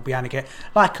 everyone will be able to get.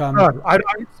 Like, no, I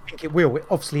don't think it will.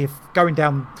 Obviously, if going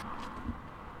down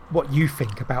what you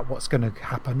think about what's going to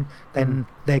happen, then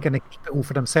they're going to keep it all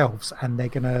for themselves, and they're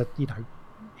going to,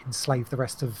 enslave the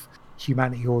rest of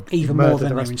humanity, or even more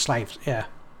than they're enslaved. Yeah,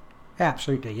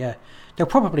 absolutely. Yeah, they'll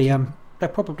probably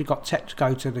got tech to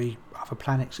go to the other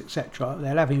planets, etc.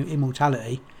 They'll have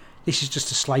immortality. This is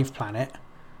just a slave planet,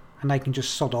 and they can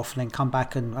just sod off and then come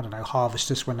back and, I don't know,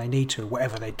 harvest us when they need to,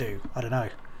 whatever they do. I don't know.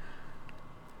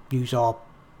 Use our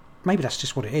maybe that's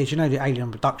just what it is. You know, the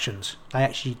alien abductions. The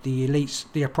elites,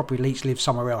 the proper elites, live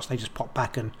somewhere else. They just pop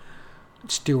back and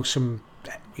steal some,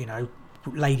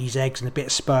 ladies' eggs and a bit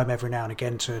of sperm every now and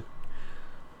again to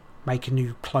make a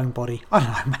new clone body. I don't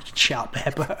know, I'm making shit up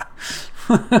there, but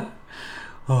I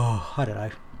don't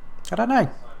know.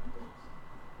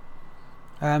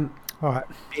 All right,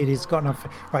 it has got enough.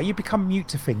 Right, you become mute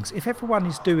to things. If everyone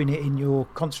is doing it in your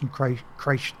concentration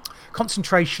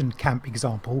camp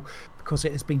example, because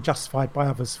it has been justified by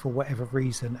others for whatever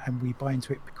reason, and we buy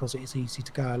into it because it is easy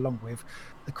to go along with,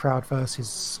 the crowd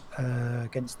versus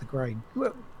against the grain.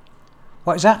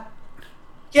 What is that?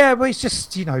 Yeah, well, it's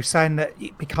just, saying that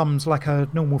it becomes like a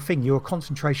normal thing. You're a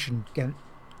concentration camp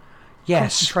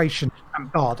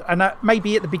guard. And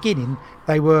maybe at the beginning,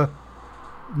 they were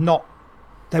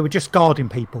just guarding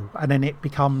people. And then it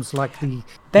becomes like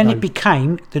it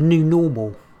became the new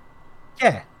normal.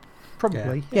 Yeah,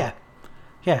 probably. Yeah.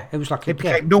 Yeah, it was like it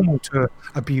became normal to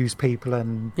abuse people,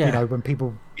 and when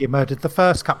people get murdered the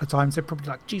first couple of times, they're probably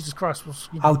like, Jesus Christ,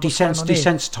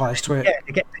 desensitized to it. Yeah,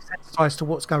 they get desensitized to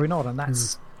what's going on, and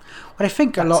that's. Well, I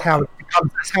think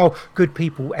that's how good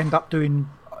people end up doing,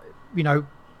 or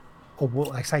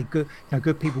what they say, good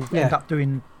people end up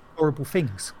doing horrible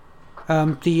things.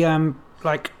 Why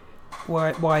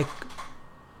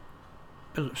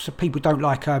so people don't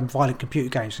like violent computer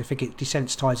games. They think it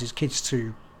desensitizes kids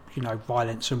to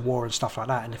violence and war and stuff like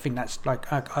that, and I think that's like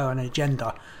an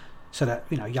agenda, so that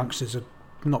youngsters are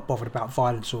not bothered about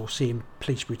violence or seeing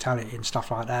police brutality and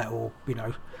stuff like that, or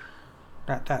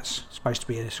that's supposed to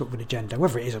be a sort of an agenda,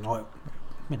 whether it is or not.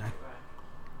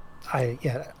 I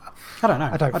don't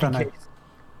know. I don't know.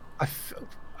 I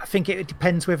think it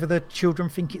depends whether the children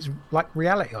think it's like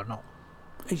reality or not.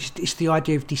 It's the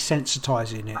idea of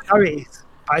desensitizing it. I know it is,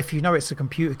 but if it's a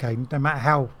computer game, no matter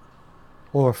how.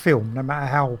 Or a film, no matter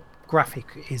how graphic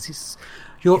it is,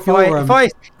 if I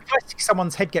see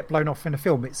someone's head get blown off in a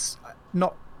film, it's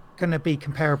not going to be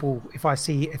comparable. If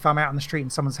I'm out on the street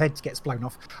and someone's head gets blown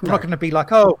off, I'm not going to be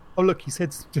like, oh look, his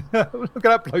head's look at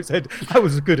that bloke's head. That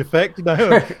was a good effect. No,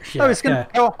 it's going to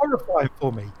be horrifying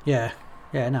for me. Yeah,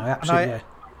 no, absolutely.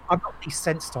 I'm not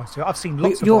desensitized to it. I've seen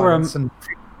lots of violence and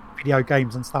video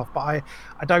games and stuff, but I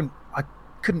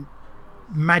couldn't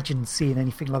imagine seeing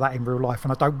anything like that in real life,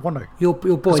 and I don't want to. Your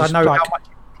boys, I know how much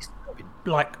it's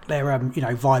like they're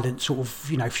violent sort of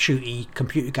shooty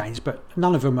computer games, but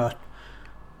none of them want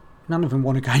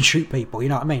to go and shoot people. You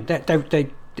know what I mean?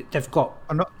 They've got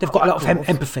a lot of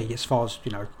empathy, as far as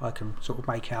I can sort of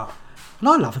make out. And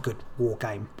I love a good war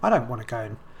game. I don't want to go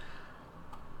and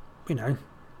It's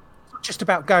not just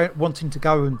about wanting to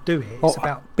go and do it. It's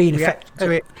about being effective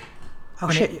to it.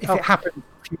 If it happens,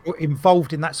 you're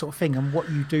involved in that sort of thing, and what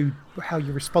you do, how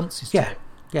your response is to it.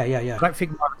 Yeah. I don't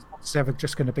think my response is ever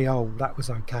just going to be, oh, that was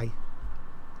okay.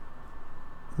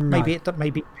 No. Maybe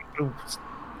people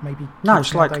no,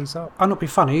 it's like, days up. I'll not be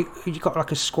funny, you got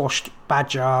like a squashed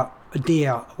badger, a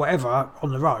deer, whatever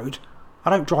on the road.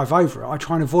 I don't drive over it. I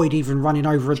try and avoid even running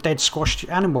over a dead squashed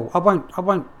animal. I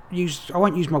won't use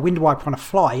my window wiper on a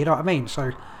fly. You know what I mean?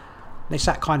 So it's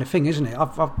that kind of thing, isn't it?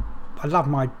 I love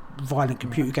my violent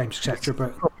computer games, etc.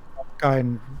 But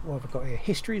what have I got here?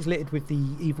 History is littered with the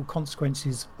evil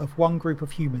consequences of one group of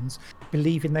humans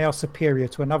believing they are superior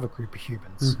to another group of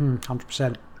humans.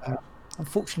 100%.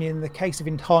 Unfortunately, in the case of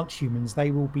enhanced humans,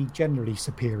 they will be generally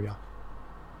superior.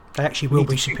 They actually will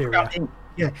be superior.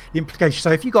 The implication.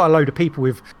 So if you've got a load of people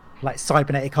with like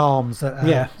cybernetic arms that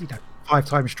are 5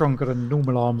 times stronger than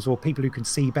normal arms, or people who can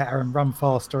see better and run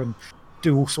faster and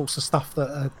do all sorts of stuff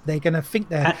that they're going to think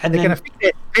they're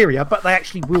superior, but they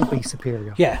actually will be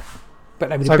superior. Yeah, but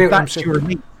that's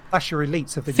your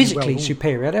elites of the physically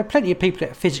superior. There are plenty of people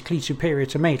that are physically superior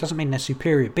to me. It doesn't mean they're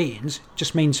superior beings. It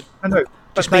just means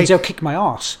means they'll kick my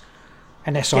ass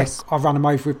unless I run them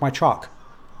over with my truck.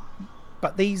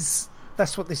 But that's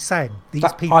what they're saying.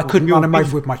 People, I couldn't run them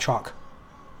over with my truck.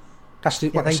 That's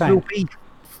what they're saying. Will be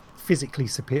physically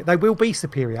superior. They will be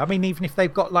superior. I mean, even if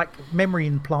they've got like memory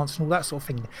implants and all that sort of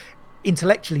thing,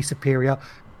 intellectually superior,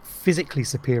 physically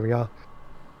superior,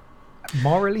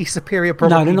 morally superior.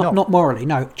 Probably not morally.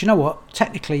 No. Do you know what?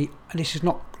 Technically, this is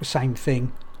not the same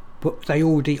thing, but they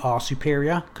already are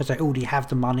superior because they already have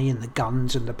the money and the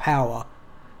guns and the power.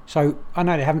 So I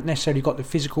know they haven't necessarily got the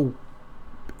physical,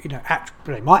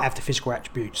 they might have the physical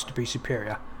attributes to be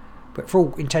superior. But for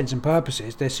all intents and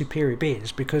purposes, they're superior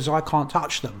beings because I can't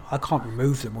touch them. I can't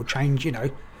remove them or change,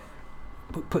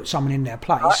 put someone in their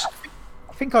place.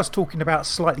 I think I was talking about a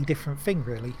slightly different thing,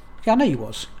 really. Yeah, I know you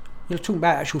was. You're talking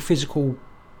about actual physical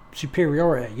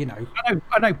superiority, I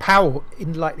know power,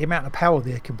 in like the amount of power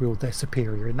they can wield, they're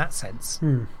superior in that sense.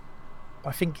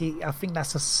 I think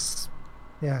that's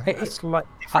it's like a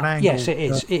different angle. Yes, it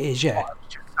is. It is. Yeah.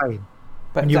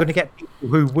 But you're going to get people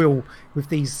who will with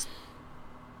these.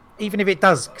 Even if it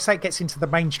does, say it gets into the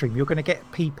mainstream, you're going to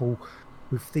get people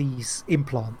with these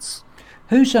implants.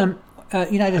 Who's they're going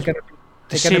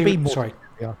to be more. Sorry.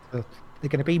 They're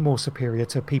going to be more superior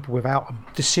to people without them.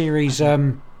 The series,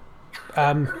 the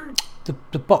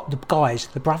guys,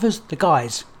 the brothers, the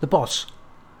guys, the boss.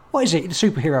 What is it? The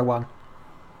superhero one.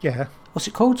 Yeah. What's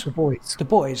it called? The Boys. The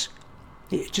Boys.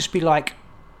 It'd just be like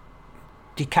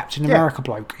the Captain America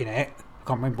bloke in it. I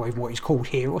can't remember even what he's called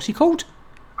here. What's he called?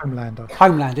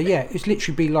 Homelander. Yeah. It's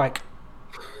literally be like.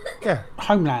 Yeah.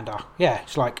 Homelander. Yeah.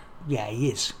 It's like he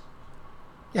is.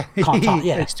 Yeah. Can't touch.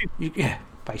 Yeah. Yeah.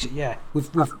 Basically, yeah.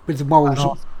 With the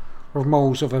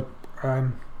morals of a.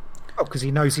 Because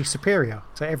he knows he's superior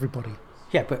to everybody.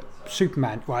 Yeah, but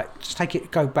Superman, right? Just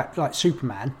go back like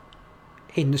Superman.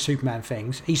 In the Superman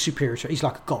things, he's superior to. He's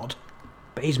like a god,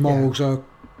 but his morals are,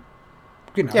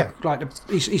 like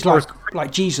he's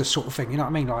like Jesus sort of thing. You know what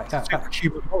I mean? Like that.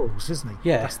 Human morals, isn't he?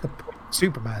 Yeah, that's the point.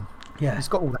 Superman. Yeah, he's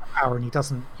got all that power and he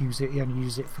doesn't use it. He only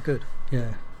uses it for good.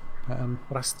 Yeah. Well,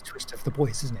 that's the twist of The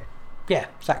Boys, isn't it? Yeah,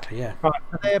 exactly. Yeah. Right.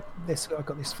 I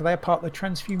got this. For their part, the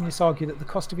transhumanists argue that the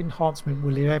cost of enhancement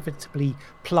will inevitably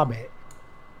plummet,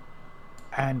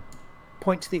 and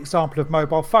point to the example of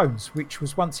mobile phones, which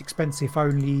was once expensive,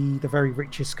 only the very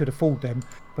richest could afford them,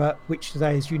 but which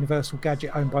today is universal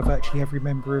gadget owned by virtually every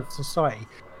member of society.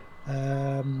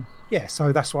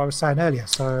 So that's what I was saying earlier.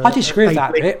 So I disagree with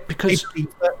that bit because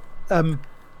that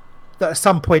at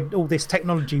some point all this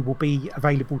technology will be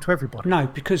available to everybody. No,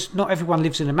 because not everyone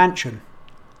lives in a mansion.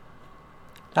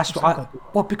 That's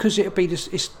what because it'll be this.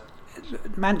 It's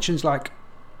mansions like,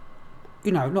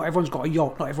 not everyone's got a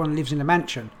yacht. Not everyone lives in a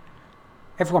mansion.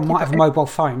 Everyone might have a mobile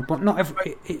phone, but not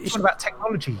every. It's all about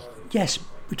technology. Yes,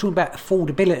 we're talking about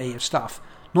affordability of stuff.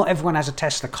 Not everyone has a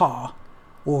Tesla car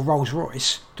or a Rolls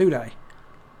Royce, do they?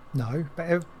 No,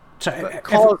 but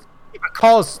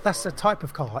cars. That's a type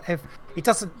of car. It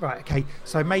doesn't. Right. Okay.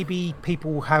 So maybe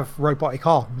people have robotic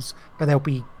arms, but there'll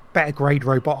be better grade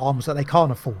robot arms that they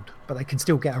can't afford, but they can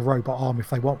still get a robot arm if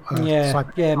they want.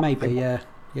 Maybe.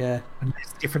 Yeah. And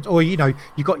it's different. Or you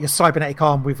got your cybernetic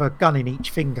arm with a gun in each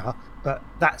finger, but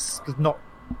that's not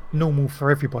normal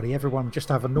for everybody. Everyone just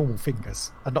have a normal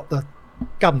fingers and not the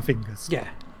gun fingers. Yeah.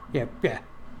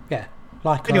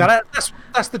 Like anyway,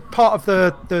 that's the part of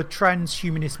the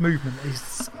transhumanist movement.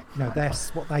 Is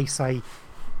that's what they say.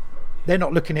 They're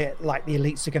not looking at it like the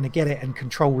elites are going to get it and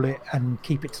control it and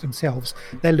keep it to themselves.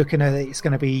 They're looking at it. It's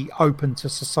going to be open to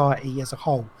society as a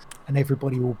whole, and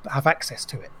everybody will have access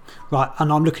to it. Right,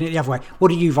 and I'm looking at it the other way. What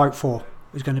do you vote for?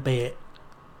 Is going to be it?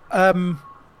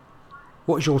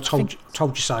 What is your told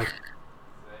you so?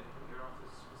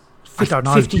 I don't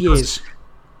know. 50 years.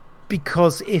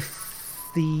 Because it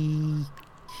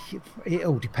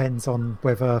all depends on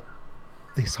whether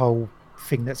this whole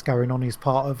thing that's going on is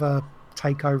part of a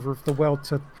takeover of the world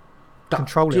to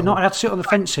control it. You're not allowed to sit on the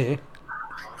fence here.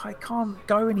 I can't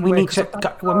go anywhere. We need to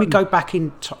when we go back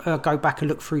and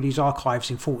look through these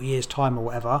archives in 40 years' time or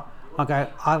whatever. I go,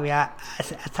 oh yeah,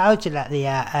 I told you that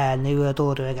the New World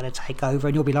Order are going to take over,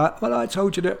 and you'll be like, well, I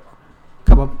told you that.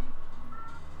 Come on.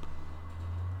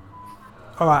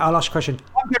 All right, I'll ask a question.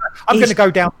 I'm going to go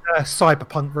down the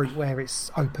cyberpunk route where it's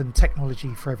open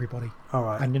technology for everybody. All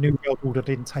right. And the New World Order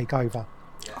didn't take over.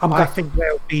 I think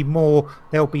there'll be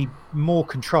more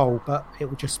control, but it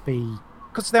will just be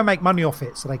because they'll make money off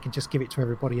it, so they can just give it to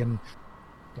everybody and,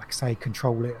 like I say,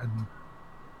 control it. And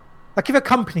like if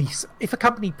a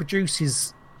company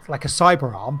produces like a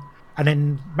cyber arm, and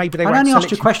then maybe they. I only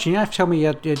asked you a question. You have to tell me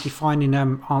your defining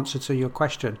answer to your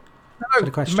question. No,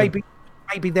 the question.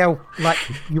 Maybe they'll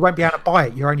you won't be able to buy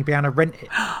it. You'll only be able to rent it.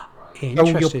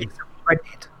 Interesting.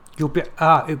 Rented. It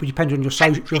would depend on your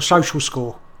social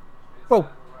score. Well,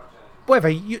 whatever.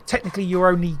 You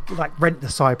only rent the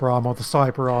cyber arm or the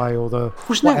cyber eye or the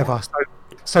whatever.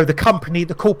 So the company,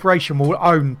 the corporation will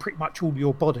own pretty much all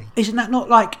your body. Isn't that not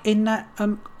like in that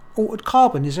Altered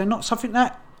Carbon? Is there not something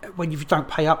that when you don't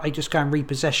pay up, they just go and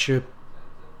repossess you?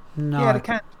 No. Yeah, they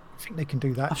can. I think they can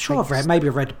do that. I'm sure I've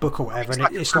read a book or whatever,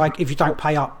 and it's like if you don't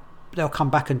pay up, they'll come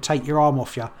back and take your arm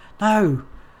off you. No.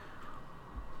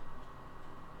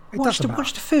 Watch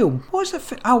the film. What is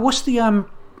that?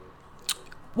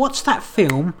 What's that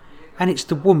film? And it's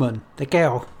the woman, the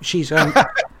girl. She's she's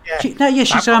with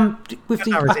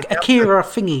the Akira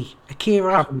thingy.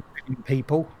 Akira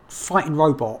people fighting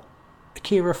robot.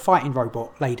 Akira fighting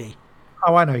robot lady.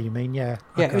 Oh, I know what you mean. Yeah.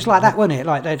 Yeah, it was like that, wasn't it?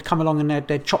 Like they'd come along and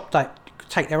they'd chop that.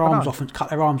 Take their arms off and cut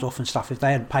their arms off and stuff if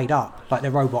they hadn't paid up, like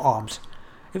their robot arms.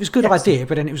 It was a good Yes. idea,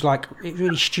 but then it was like it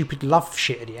really stupid love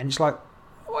shit at the end. It's like,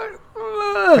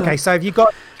 Okay, so have you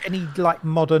got any like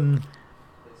modern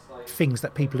things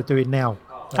that people are doing now?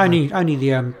 only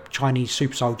the Chinese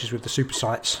super soldiers with the super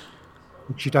sights.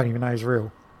 Which you don't even know is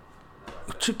real.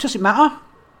 Does it matter?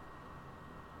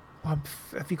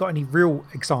 Have you got any real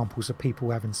examples of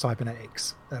people having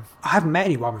cybernetics? I haven't met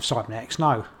anyone with cybernetics.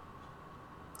 No.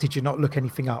 Did you not look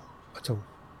anything up at all?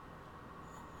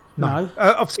 No.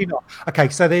 Obviously not. Okay,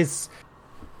 so there's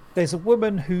a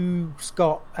woman who's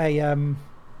got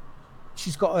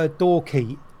she's got a door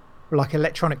key, like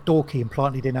electronic door key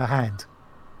implanted in her hand,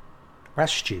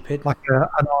 That's stupid. like an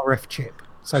RF chip,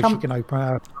 so she can open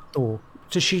her door.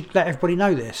 Does she let everybody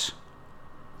know this?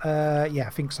 Yeah, I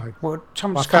think so. Well, I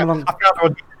someone's come along. found her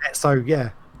on the internet, so yeah.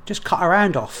 Just cut her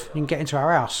hand off. You can get into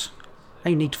her house.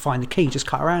 Now you need to find the key. Just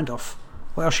cut her hand off.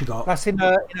 What else you got? That's in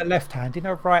her left hand. In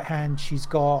her right hand, she's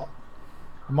got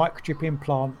a microchip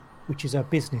implant, which is her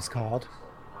business card,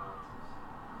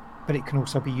 but it can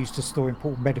also be used to store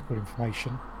important medical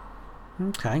information.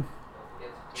 Okay.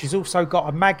 She's also got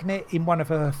a magnet in one of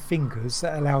her fingers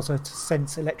that allows her to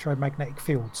sense electromagnetic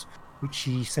fields, which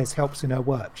she says helps in her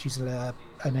work. She's an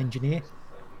engineer.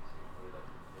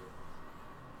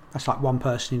 That's like one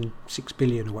person in 6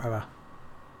 billion or whatever.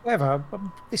 However,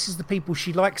 this is the people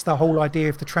she likes. The whole idea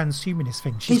of the transhumanist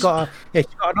thing. She's got an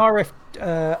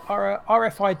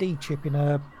RFID chip in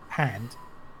her hand,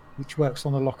 which works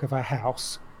on the lock of her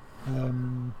house.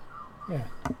 Yeah.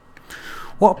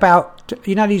 What about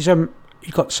these?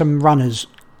 You've got some runners.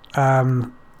 Do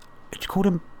you call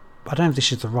them? I don't know if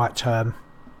this is the right term.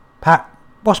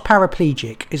 What's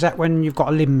paraplegic? Is that when you've got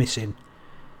a limb missing,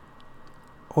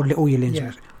 or all your limbs?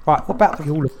 Yeah. Right. What about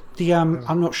the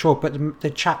I'm not sure, but the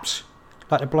chaps,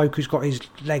 like the bloke who's got his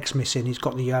legs missing. He's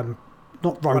got the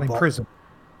not robot. In prison.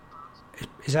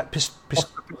 Is that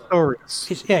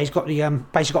Pistorius. Yeah, he's got the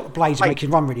basically got the blades that make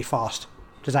him run really fast.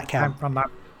 Does that count? Run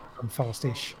that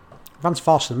fast-ish. Runs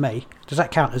faster than me. Does that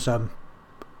count as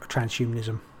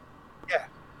transhumanism? Yeah,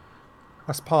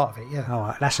 that's part of it. Yeah. All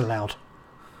right, that's allowed.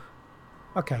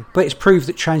 Okay. But it's proved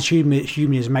that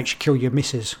transhumanism makes you kill your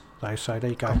missus, though. So there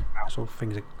you go. That's all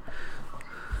things.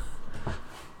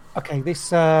 Okay.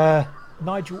 This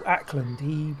Nigel Ackland.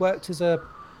 He worked as a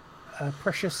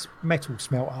precious metal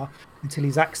smelter until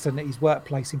his accident at his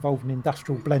workplace involved an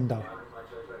industrial blender.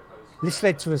 This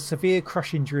led to a severe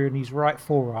crush injury on his right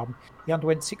forearm. He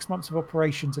underwent 6 months of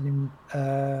operations and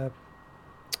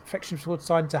infections were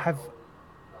assigned to have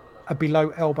a below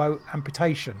elbow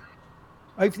amputation.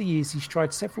 Over the years, he's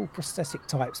tried several prosthetic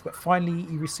types, but finally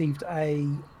he received a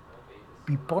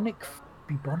bubonic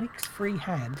free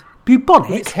hand.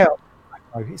 Bubonic? It's help.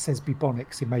 No, it says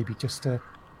bubonics. It may be just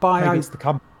maybe it's the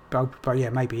company. Yeah,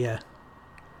 maybe, yeah.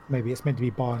 Maybe it's meant to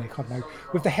be bionic, I don't know.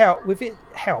 With it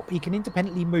help, he can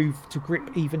independently move to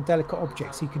grip even delicate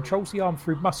objects. He controls the arm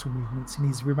through muscle movements in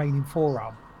his remaining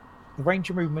forearm. The range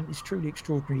of movement is truly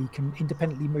extraordinary. He can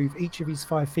independently move each of his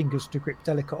 5 fingers to grip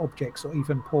delicate objects or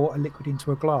even pour a liquid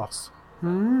into a glass.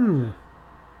 Mm.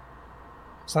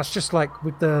 So that's just like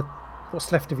with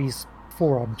what's left of his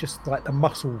forearm, just like the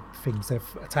muscle things.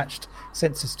 They've attached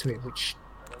sensors to it, which...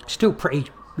 Still pretty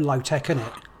low-tech, isn't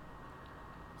it?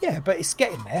 Yeah, but it's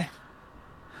getting there.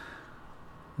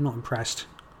 I'm not impressed.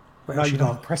 No, you're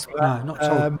not impressed with that? No, not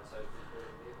at all.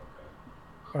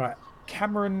 All right,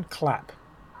 Cameron Clapp.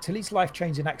 Till his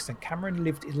life-changing accident, Cameron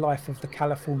lived his life of the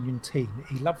Californian teen.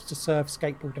 He loves to surf,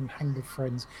 skateboard and hang with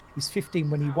friends. He's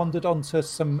 15 when he wandered onto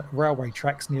some railway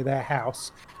tracks near their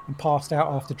house and passed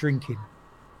out after drinking.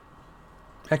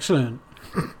 Excellent.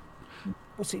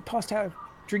 What's it? Passed out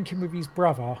drinking with his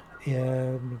brother.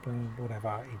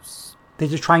 Whatever.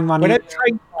 There's a train running. When a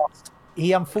train passed,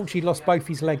 he unfortunately lost both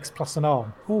his legs plus an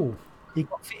arm. Oh. He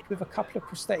got fitted with a couple of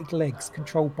prosthetic legs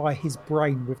controlled by his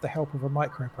brain with the help of a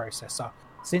microprocessor.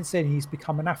 Since then, he's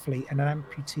become an athlete and an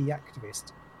amputee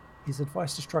activist. His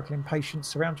advice to struggling patients: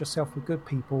 surround yourself with good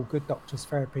people, good doctors,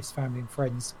 therapists, family and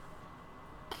friends.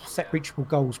 Set reachable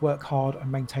goals, work hard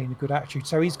and maintain a good attitude.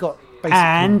 So he's got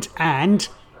basically... And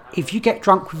if you get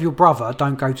drunk with your brother,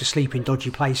 don't go to sleep in dodgy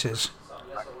places.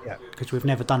 Yeah. Because we've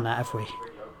never done that, have we?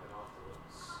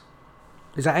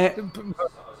 Is that it?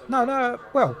 No.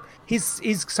 Well, he's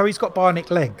got bionic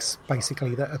legs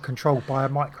basically that are controlled by a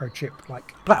microchip.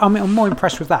 But I mean, I'm more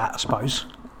impressed with that, I suppose.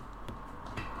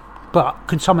 But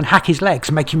can someone hack his legs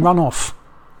and make him run off?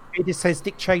 It just says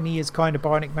Dick Cheney is kind of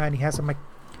bionic man. He has a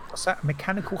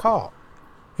mechanical heart.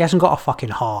 He hasn't got a fucking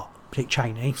heart, Dick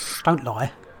Cheney. Don't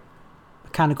lie.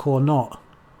 Mechanical or not,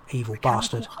 evil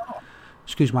bastard. Heart.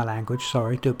 Excuse my language.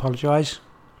 Sorry, do apologise.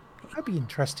 That'd be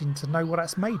interesting to know what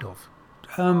that's made of.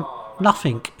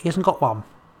 Nothing. He hasn't got one.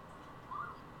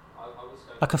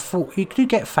 like a full. You do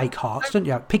get fake hearts, don't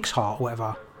you? Pig's heart or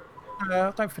whatever.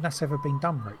 I don't think that's ever been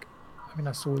done, Rick. I mean,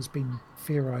 that's always been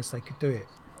theorised they could do it.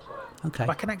 Okay.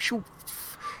 Like an actual.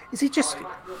 Is it just?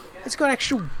 It's got an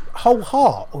actual whole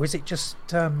heart, or is it just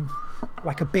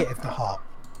like a bit of the heart?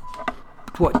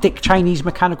 What, Dick Cheney's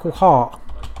mechanical heart?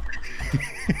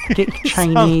 Dick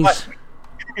Cheney's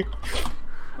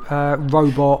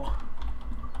robot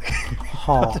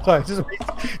heart. I don't know,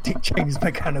 Dick Cheney's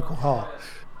mechanical heart.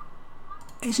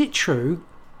 Is it true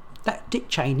that Dick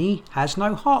Cheney has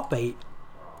no heartbeat?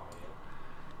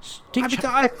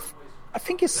 I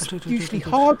think it's usually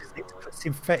hard to put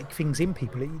synthetic things in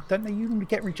people. Don't they usually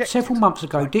get rejected? Several months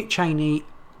ago, Cheney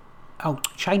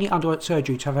underwent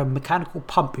surgery to have a mechanical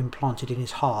pump implanted in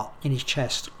his heart, in his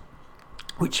chest,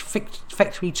 which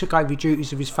effectively took over the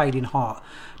duties of his failing heart,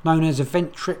 known as a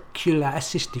ventricular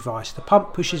assist device. The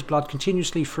pump pushes blood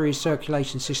continuously through his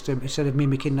circulation system instead of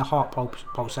mimicking the heart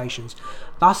pulsations.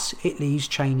 Thus, it leaves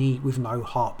Cheney with no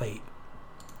heartbeat.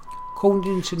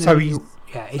 According to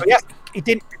it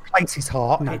didn't replace his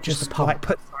heart. No, it just just the pump. like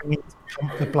put something in to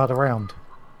pump the blood around.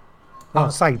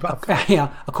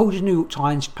 According to New York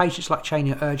Times, patients like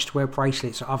Cheney are urged to wear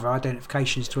bracelets or other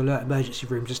identifications to alert emergency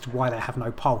rooms as to why they have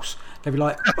no pulse. They'd be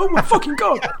like, "Oh my fucking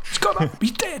god, he's got up,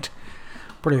 he's dead."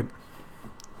 Brilliant.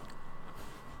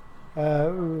 What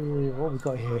have we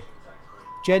got here?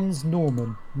 Jens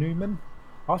Newman.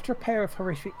 After a pair of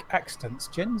horrific accidents,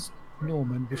 Jens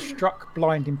Norman was struck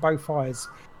blind in both eyes,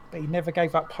 but he never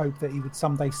gave up hope that he would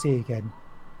someday see again.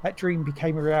 That dream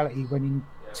became a reality when in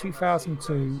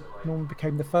 2002, Norman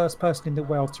became the first person in the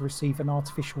world to receive an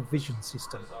artificial vision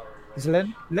system. His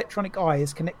electronic eye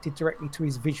is connected directly to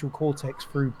his visual cortex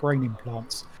through brain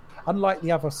implants. Unlike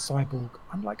with other cyborg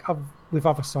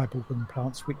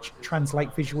implants, which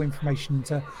translate visual information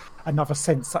into another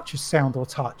sense such as sound or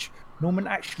touch, Norman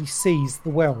actually sees the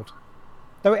world.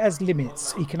 Though it has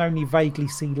limits, he can only vaguely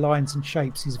see lines and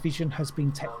shapes. His vision has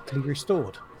been technically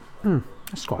restored.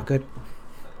 That's quite good.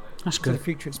 That's good. In the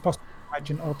future, it's possible to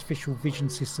imagine artificial vision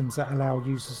systems that allow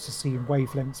users to see in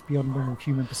wavelengths beyond normal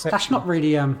human perception. That's not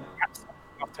really.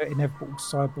 After inevitable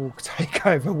cyborg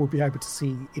takeover, we'll be able to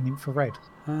see in infrared.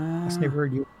 That's never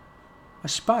really. I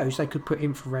suppose they could put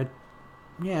infrared.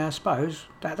 Yeah, I suppose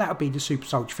that would be the super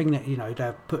soldier thing. That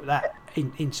they put that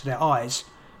into their eyes.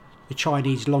 The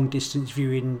Chinese long distance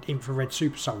viewing infrared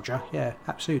super soldier. Yeah,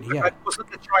 absolutely. Yeah.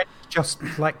 Wasn't the Chinese just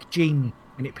like gene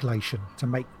manipulation to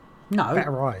make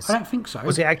better eyes? I don't think so.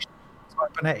 Was it actually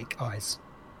cybernetic eyes?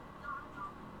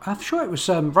 I'm sure it was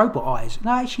robot eyes.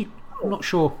 No, actually, I'm not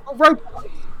sure. Well,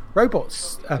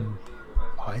 robots'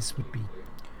 eyes would be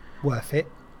worth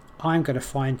it. I'm going to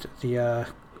find the.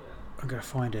 I'm going to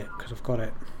find it because I've got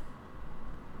it.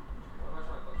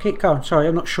 Keep going. Sorry,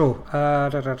 I'm not sure.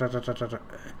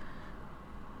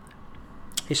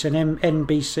 It's an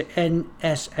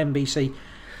NSNBC.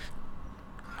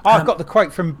 I've got the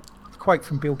quote from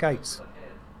Bill Gates.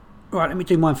 Right, let me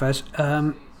do mine first.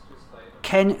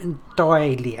 Ken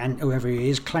Dailian, whoever he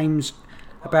is, claims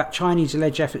about Chinese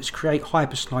alleged efforts to create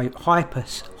hyper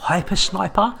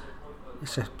sniper.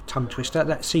 It's a tongue twister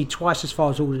that see twice as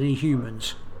far as ordinary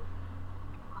humans.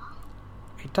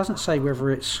 It doesn't say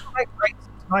whether it's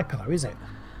sniper, though, is it?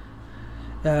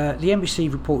 The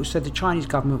NBC report said the Chinese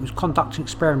government was conducting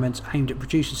experiments aimed at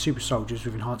producing super soldiers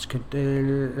with enhanced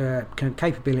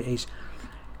capabilities.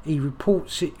 He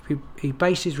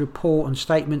based his report on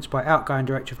statements by outgoing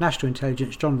Director of National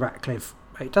Intelligence John Ratcliffe.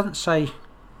 It doesn't say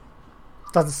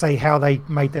how they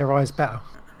made their eyes better.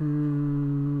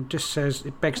 Just says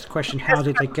it begs the question: how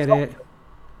did they get it?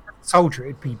 Soldier,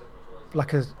 it'd be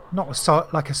like a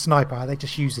sniper. They're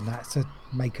just using that to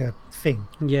make a thing.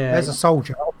 Yeah, as a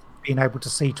soldier, being able to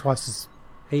see twice as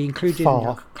he included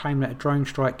far. A claim that a drone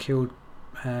strike killed.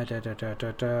 Yeah,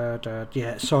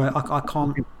 sorry, I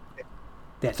can't.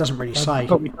 Yeah, it doesn't really say.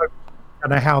 But we don't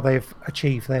know how they've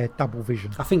achieved their double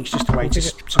vision. I think it's just a way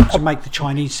to make the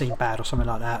Chinese seem bad or something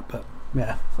like that. But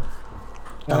yeah,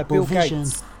 double Bill vision.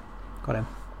 Gates. Got him.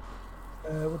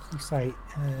 What did he say?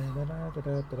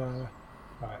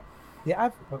 Right.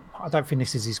 I don't think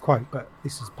this is his quote, but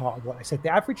this is part of what they said. The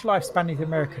average lifespan of the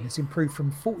American has improved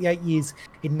from 48 years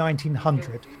in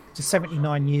 1900 to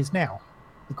 79 years now.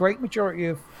 The great majority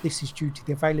of this is due to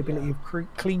the availability of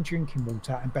clean drinking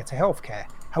water and better healthcare.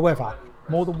 However,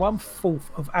 more than 1/4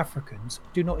 of Africans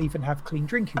do not even have clean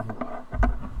drinking water.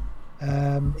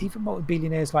 Even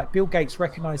multi-billionaires like Bill Gates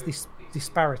recognise this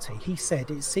disparity. He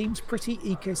said, "It seems pretty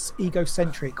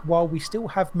egocentric while we still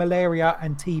have malaria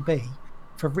and TB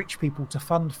for rich people to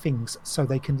fund things so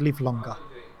they can live longer."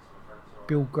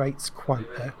 Bill Gates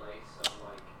quote there.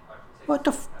 What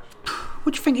do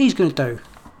you think he's going to do?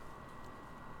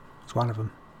 It's one of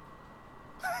them.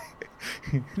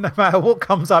 No matter what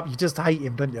comes up, you just hate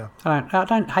him, don't you? I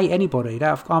don't hate anybody.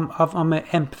 I'm an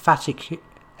empathetic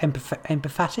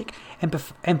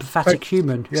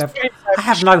human. I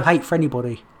have no hate for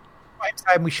anybody. I'm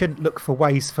saying we shouldn't look for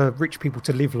ways for rich people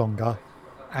to live longer,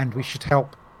 and we should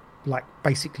help, like,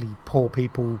 basically poor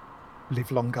people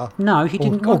live longer. No, he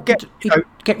didn't want to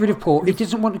get rid of poor. He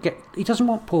doesn't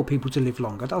want poor people to live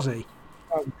longer, does he?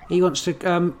 He wants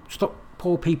to stop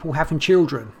poor people having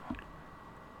children.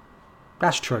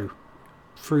 That's true.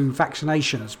 Through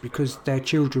vaccinations, because their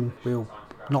children will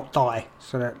not die,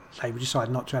 so that they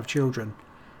decide not to have children.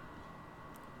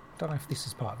 I don't know if this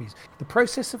is part of his. The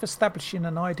process of establishing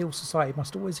an ideal society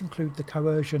must always include the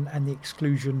coercion and the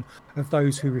exclusion of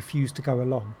those who refuse to go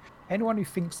along. Anyone who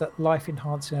thinks that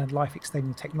life-enhancing and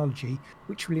life-extending technology,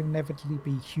 which will inevitably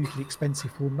be hugely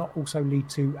expensive, will not also lead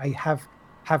to a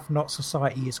have-not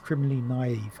society is criminally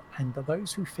naive. And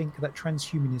those who think that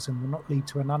transhumanism will not lead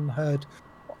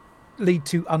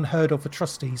to unheard of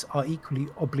atrocities are equally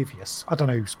oblivious. I don't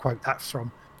know whose quote that's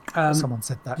from. Someone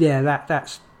said that. Yeah,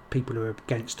 that's people who are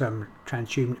against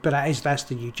transhuman. But that's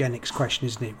the eugenics question,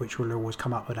 isn't it? Which will always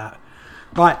come up with that.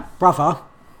 Right, brother.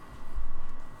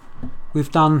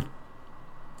 We've done.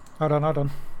 Hold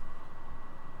on.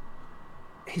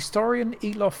 Historian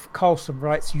Elof Carlson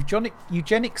writes,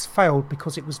 eugenics failed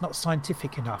because it was not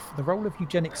scientific enough. The role of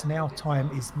eugenics in our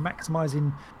time is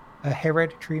maximising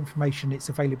hereditary information, its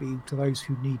availability to those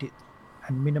who need it,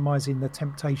 and minimising the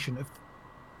temptation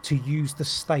to use the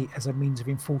state as a means of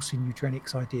enforcing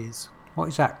eugenics ideas. What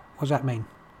is that? What does that mean?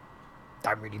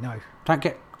 Don't really know.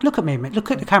 Look at me a minute. Look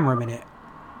at the camera a minute.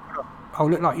 Oh,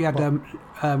 look like you had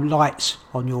lights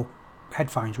on your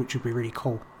headphones, which would be really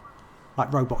cool.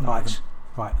 Like robot lights.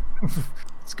 Right.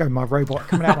 Let's go, my robot.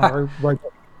 Coming out, my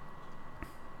robot.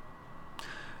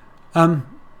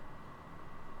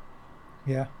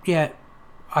 Yeah. Yeah.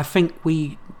 I think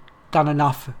we done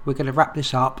enough. We're going to wrap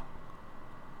this up.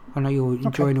 I know you're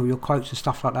enjoying all your quotes and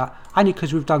stuff like that. Only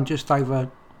because we've done just over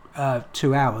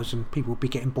 2 hours and people will be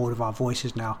getting bored of our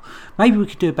voices now. Maybe we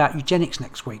could do about eugenics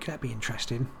next week. That'd be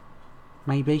interesting.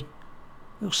 Maybe.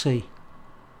 We'll see.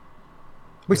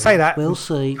 We say that. We'll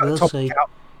see. We'll see. At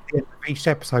the end of each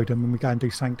episode, and when we go and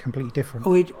do something completely different.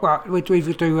 We'd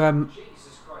either do.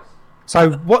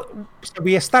 So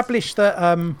we established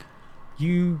that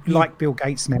you like Bill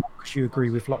Gates now because you agree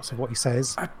with lots of what he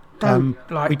says. I don't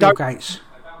like Bill Gates.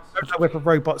 I don't know whether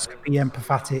robots can be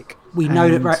empathetic. We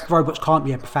know that robots can't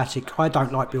be empathetic. I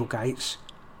don't like Bill Gates.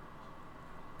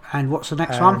 And what's the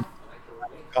next one?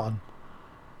 Go on.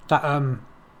 That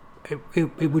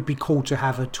it would be cool to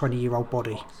have a 20-year-old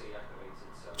body,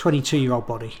 22-year-old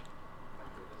body,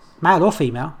 male or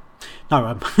female.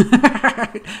 No,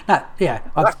 yeah.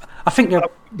 I think there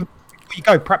you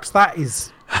go. Perhaps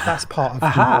that's part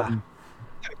of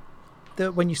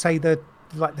when you say the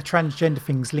transgender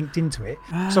things linked into it.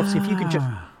 Because obviously, if you can just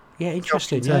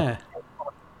interesting,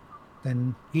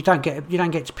 then you don't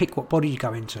get to pick what body you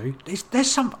go into. This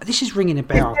is ringing a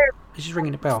bell.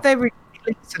 They're really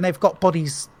linked and they've got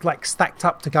bodies like stacked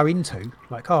up to go into.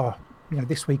 Like,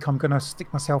 this week I'm going to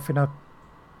stick myself in a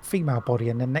female body,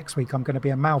 and then next week I'm going to be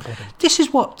a male body.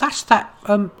 That's that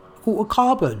quarter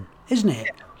carbon, isn't it?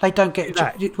 Yeah. They don't get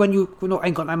when you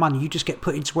ain't got no money. You just get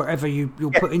put into wherever you're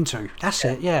put into. That's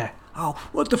it. Yeah. Oh,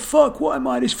 what the fuck? What am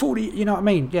I? This 40. You know what I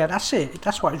mean? Yeah, that's it.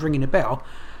 That's why it's ringing a bell.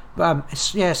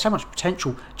 It's so much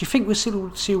potential. Do you think we'll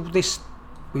see all this?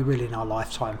 We will in our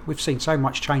lifetime. We've seen so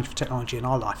much change for technology in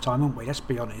our lifetime, haven't we? Let's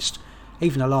be honest.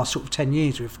 Even the last sort of 10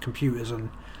 years with computers and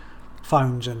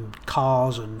phones and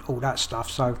cars and all that stuff.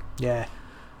 So yeah,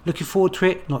 looking forward to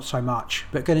it. Not so much,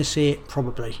 but going to see it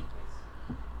probably.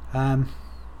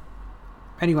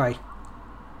 Anyway,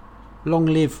 long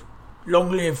live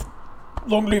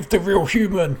the real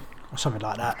human, or something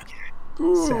like that.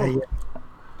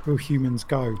 Real humans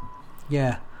go.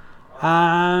 Yeah.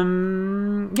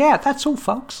 Yeah, that's all,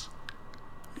 folks.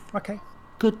 Okay.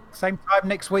 Good. Same time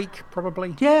next week,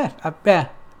 probably. Yeah.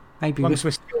 Maybe. As long as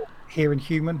we're still here and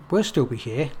human. We'll still be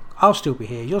here. I'll still be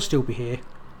here. You'll still be here.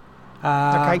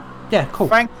 Okay. Yeah, cool.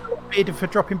 Thanks, Beard, for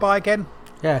dropping by again.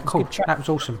 Yeah, cool. That was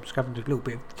awesome. Just having a little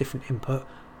bit of different input.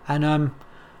 And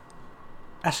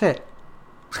that's it.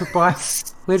 Goodbye.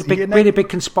 We're the Big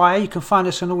Conspire. You can find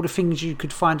us on all the things you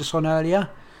could find us on earlier.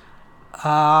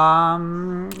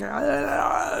 Love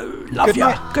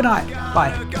you. Good night.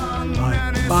 Bye.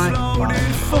 Bye.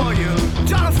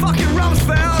 John fucking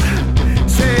Rumsfeld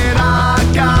said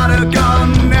I got a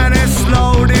gun and